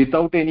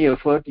 Without any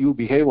effort, you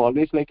behave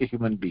always like a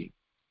human being,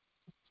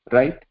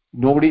 right?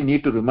 Nobody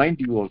need to remind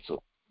you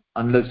also,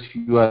 unless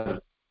you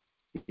are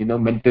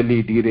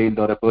mentally derailed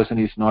or a person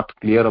is not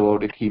clear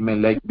about it. He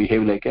may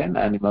behave like an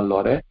animal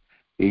or a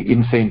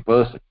insane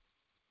person.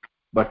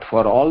 But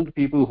for all the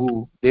people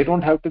who, they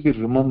don't have to be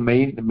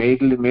made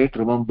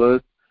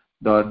remember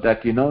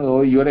that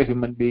oh, you're a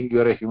human being,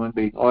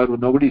 or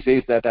nobody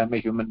says that I'm a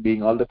human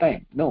being all the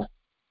time. No,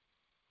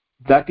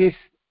 that is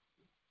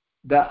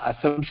the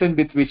assumption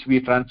with which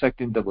we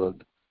transact in the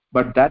world.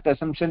 But that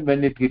assumption,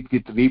 when it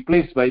gets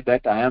replaced by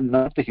that I am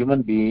not a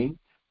human being,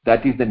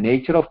 that is the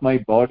nature of my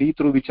body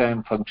through which I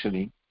am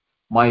functioning.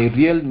 My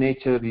real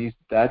nature is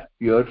that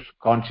pure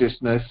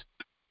consciousness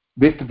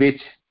with which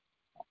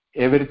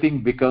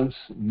everything becomes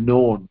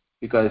known,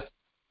 because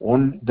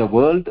the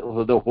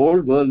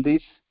whole world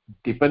is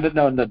dependent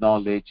on the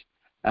knowledge,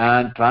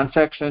 and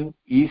transaction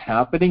is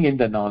happening in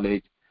the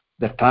knowledge.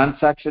 The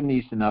transaction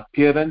is an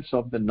appearance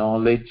of the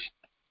knowledge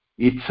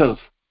itself.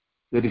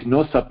 There is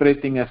no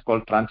separate thing as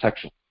called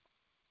transaction.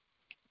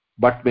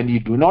 But when you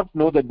do not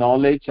know the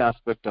knowledge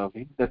aspect of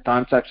it, the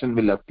transaction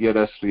will appear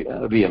as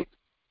real.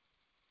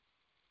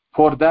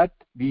 For that,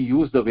 we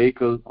use the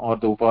vehicle or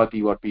the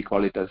upati, what we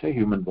call it as a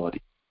human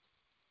body.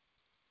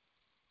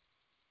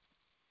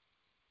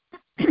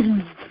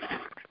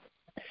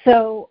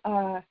 So,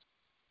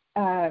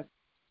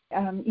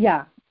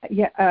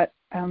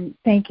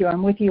 thank you.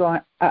 I'm with you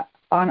on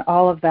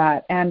all of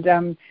that.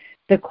 And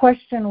the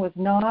question was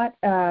not.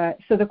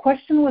 So the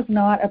question was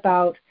not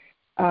about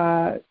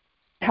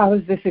how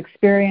is this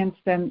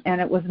experienced, and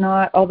it was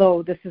not.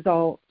 Although this is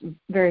all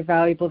very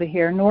valuable to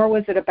hear, nor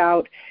was it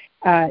about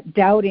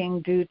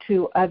doubting due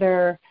to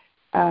other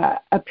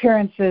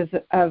appearances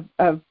of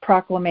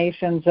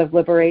proclamations of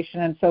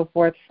liberation and so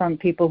forth from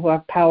people who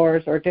have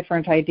powers or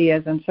different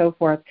ideas and so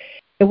forth.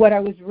 And what I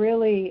was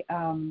really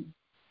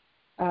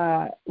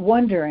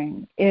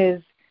wondering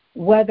is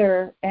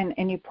whether,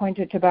 and you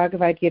pointed to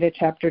Bhagavad Gita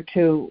chapter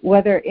 2,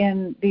 whether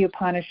in the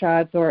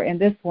Upanishads or in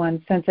this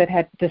one, since it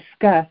had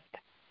discussed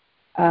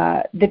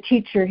the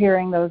teacher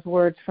hearing those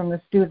words from the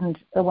student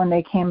when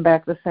they came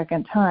back the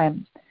second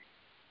time,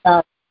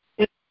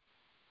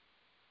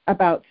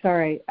 about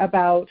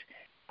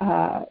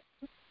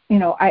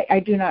I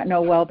do not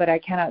know well, but I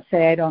cannot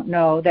say I don't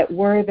know, that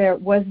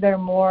was there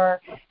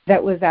more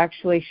that was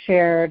actually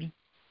shared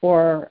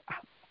or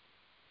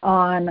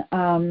on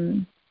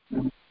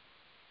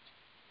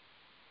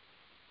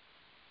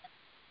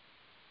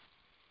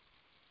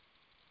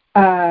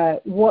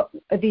what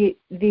the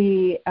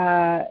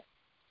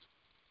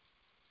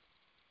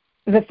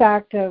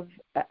fact of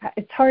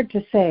it's hard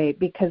to say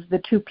because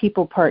the two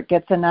people part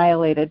gets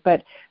annihilated,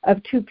 but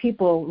of two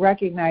people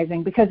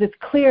recognizing, because it's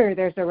clear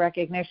there's a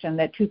recognition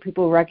that two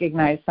people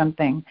recognize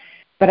something,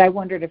 but I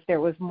wondered if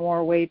there was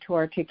more way to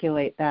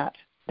articulate that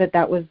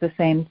was the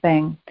same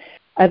thing,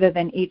 other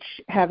than each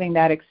having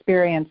that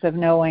experience of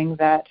knowing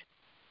that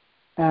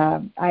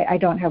I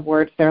don't have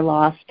words, they're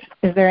lost.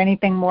 Is there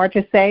anything more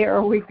to say, or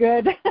are we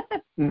good?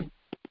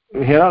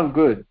 Here are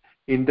good,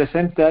 in the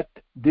sense that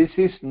this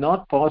is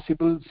not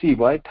possible. See,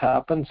 what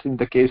happens in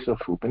the case of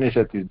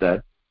Upanishad is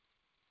that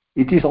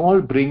it is all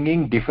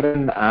bringing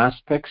different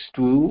aspects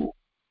to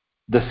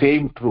the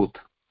same truth.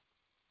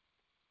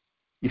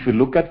 If you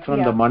look at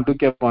from the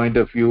Mandukya point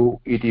of view,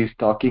 it is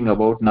talking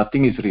about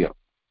nothing is real.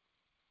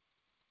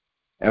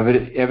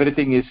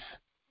 Everything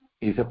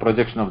is a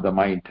projection of the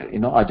mind,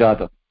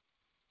 ajata.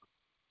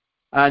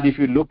 And if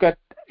you look at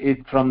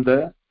it from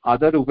the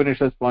other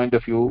Upanishads point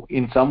of view,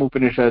 in some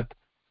Upanishad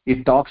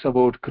it talks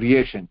about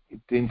creation.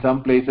 In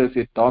some places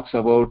it talks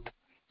about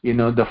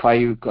the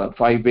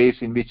five ways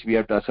in which we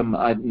have to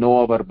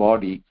know our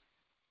body,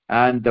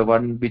 and the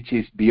one which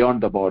is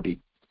beyond the body.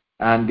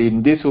 And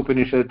in this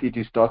Upanishad it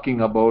is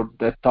talking about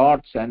the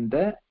thoughts and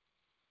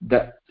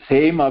the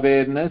same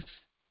awareness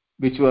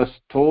which was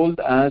told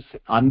as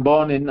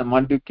unborn in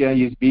Mandukya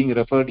is being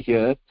referred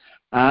here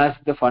as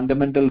the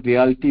fundamental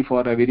reality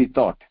for every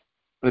thought,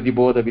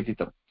 pratibodha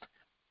viditam.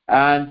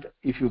 And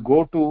if you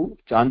go to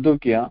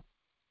Chandogya,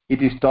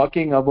 it is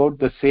talking about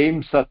the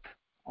same Sat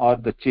or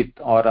the Chit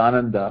or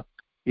Ananda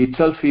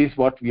itself is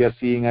what we are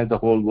seeing as the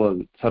whole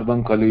world,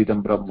 Sarvam Khalu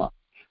Idam Brahma.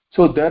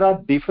 So there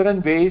are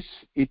different ways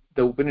the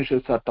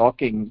Upanishads are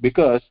talking,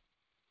 because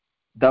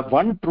the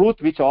one truth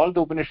which all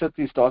the Upanishads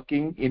is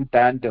talking in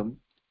tandem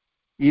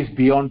is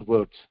beyond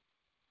words.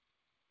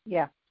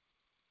 Yeah.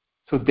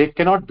 So they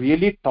cannot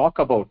really talk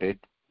about it.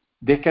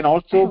 They can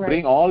also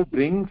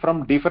bring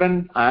from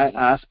different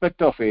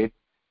aspect of it.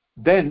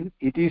 Then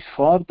it is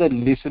for the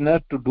listener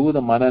to do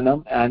the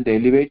mananam and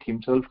elevate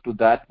himself to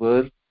that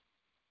where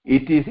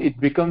it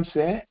becomes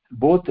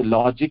both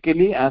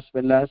logically as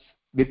well as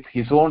with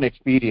his own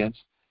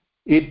experience,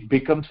 it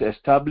becomes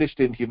established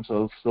in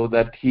himself, so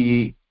that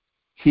he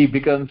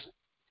becomes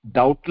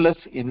doubtless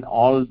in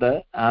all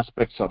the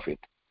aspects of it.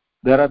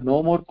 There are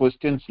no more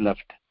questions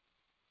left,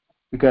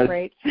 because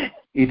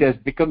it has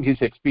become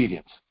his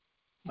experience,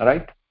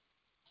 right?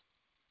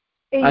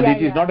 And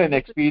it is not an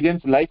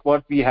experience like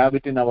what we have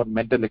it in our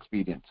mental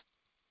experience.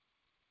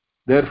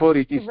 Therefore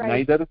it is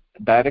neither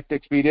direct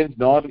experience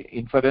nor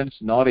inference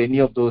nor any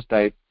of those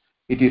types.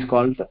 It is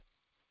called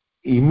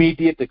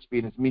immediate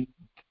experience. I mean,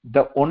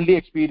 the only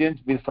experience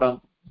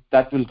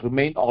that will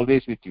remain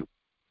always with you.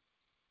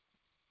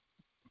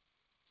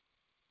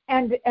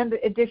 And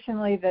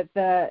additionally, that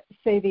the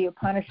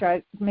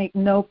Upanishads make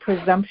no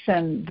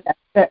presumption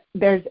that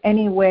there's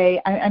any way.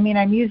 I mean,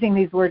 I'm using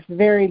these words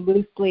very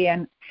loosely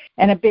and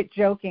a bit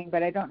joking,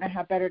 but I don't know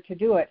how better to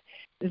do it.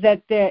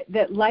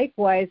 That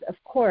likewise,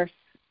 of course,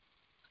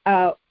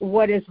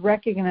 what is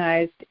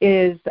recognized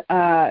is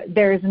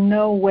there is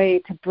no way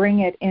to bring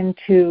it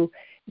into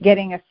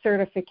getting a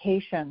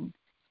certification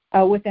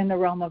within the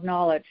realm of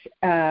knowledge.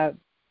 No.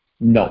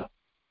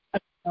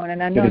 Known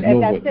and unknown.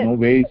 There is no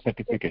way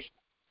certification.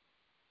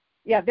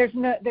 Yeah, there's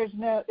no.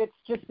 It's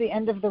just the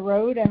end of the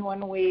road, and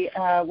when we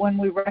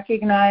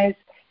recognize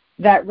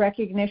that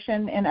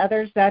recognition in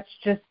others, that's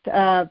just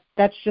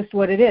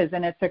what it is,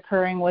 and it's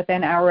occurring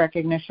within our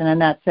recognition,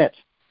 and that's it.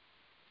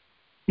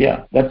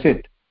 Yeah, that's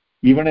it.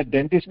 Even a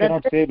dentist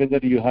cannot say whether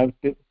you have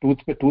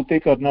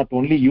toothache or not.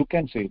 Only you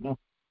can say, no.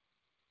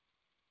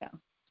 Yeah.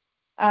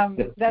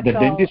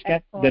 The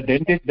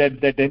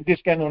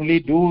dentist can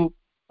only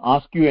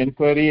ask you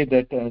inquiry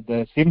that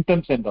the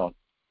symptoms and all.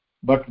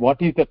 But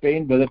what is the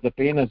pain, whether the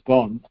pain has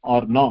gone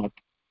or not,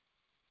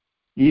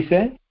 is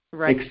a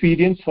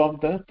experience from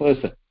the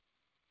person.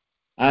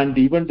 And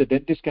even the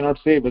dentist cannot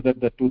say whether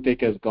the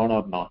toothache has gone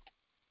or not.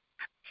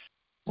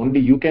 Only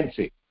you can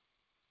say.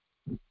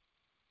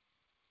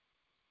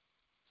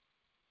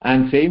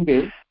 And same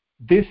way,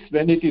 this,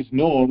 when it is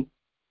known,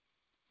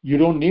 you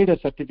don't need a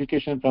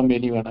certification from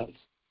anyone else.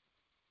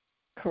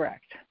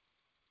 Correct.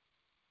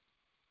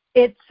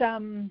 It's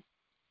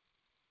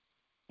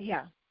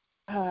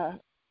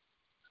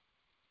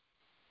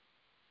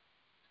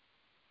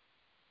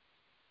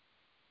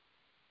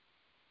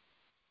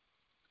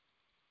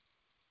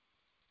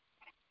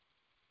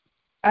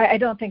I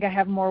don't think I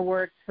have more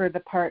words for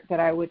the part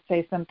that I would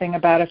say something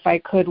about if I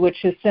could,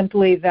 which is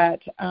simply that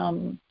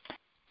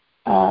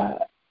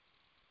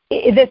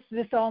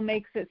this all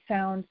makes it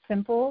sound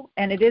simple,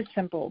 and it is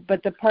simple.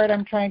 But the part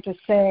I'm trying to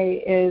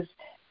say is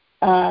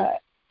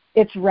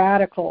it's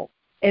radical.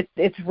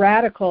 It's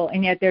radical,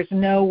 and yet there's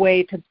no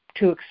way to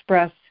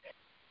express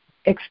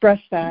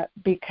that,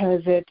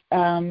 because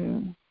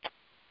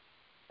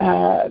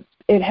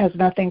it has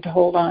nothing to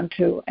hold on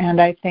to.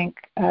 And I think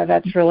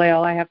that's really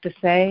all I have to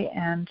say.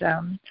 And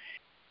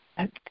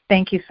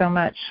thank you so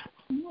much.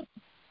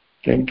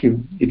 Thank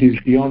you. It is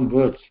beyond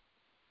words.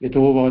 The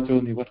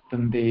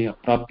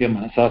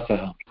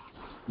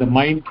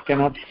mind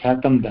cannot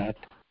fathom that.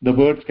 The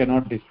words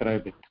cannot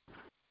describe it.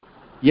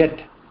 Yet,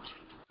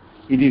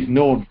 it is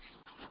known.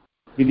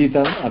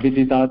 Viditam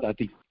aviditat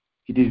ati.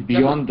 It is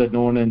beyond the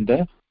known and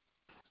the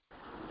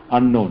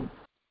unknown.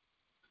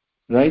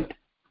 Right?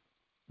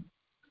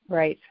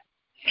 Right.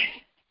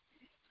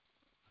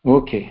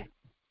 Okay.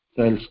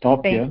 So I'll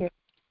stop here. You.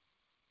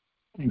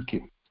 Thank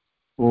you.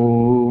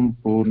 Om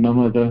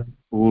Purnamada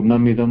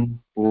Purnamidam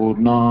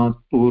Purnat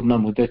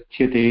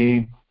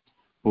Purnamudachyate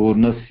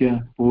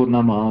Purnasya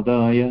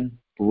Purnamadaya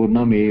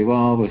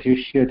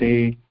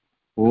Purnamevavashishyate.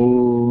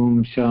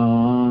 Om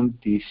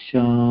Shanti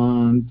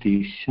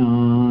Shanti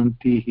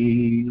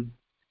Shanti.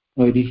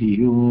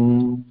 Harihi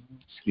Om.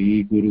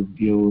 Shri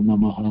Gurubhyo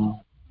Namaha.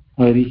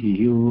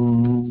 Harihi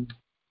Om.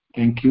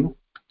 Thank you.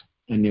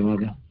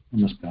 Dhanyavada.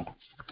 Namaskar.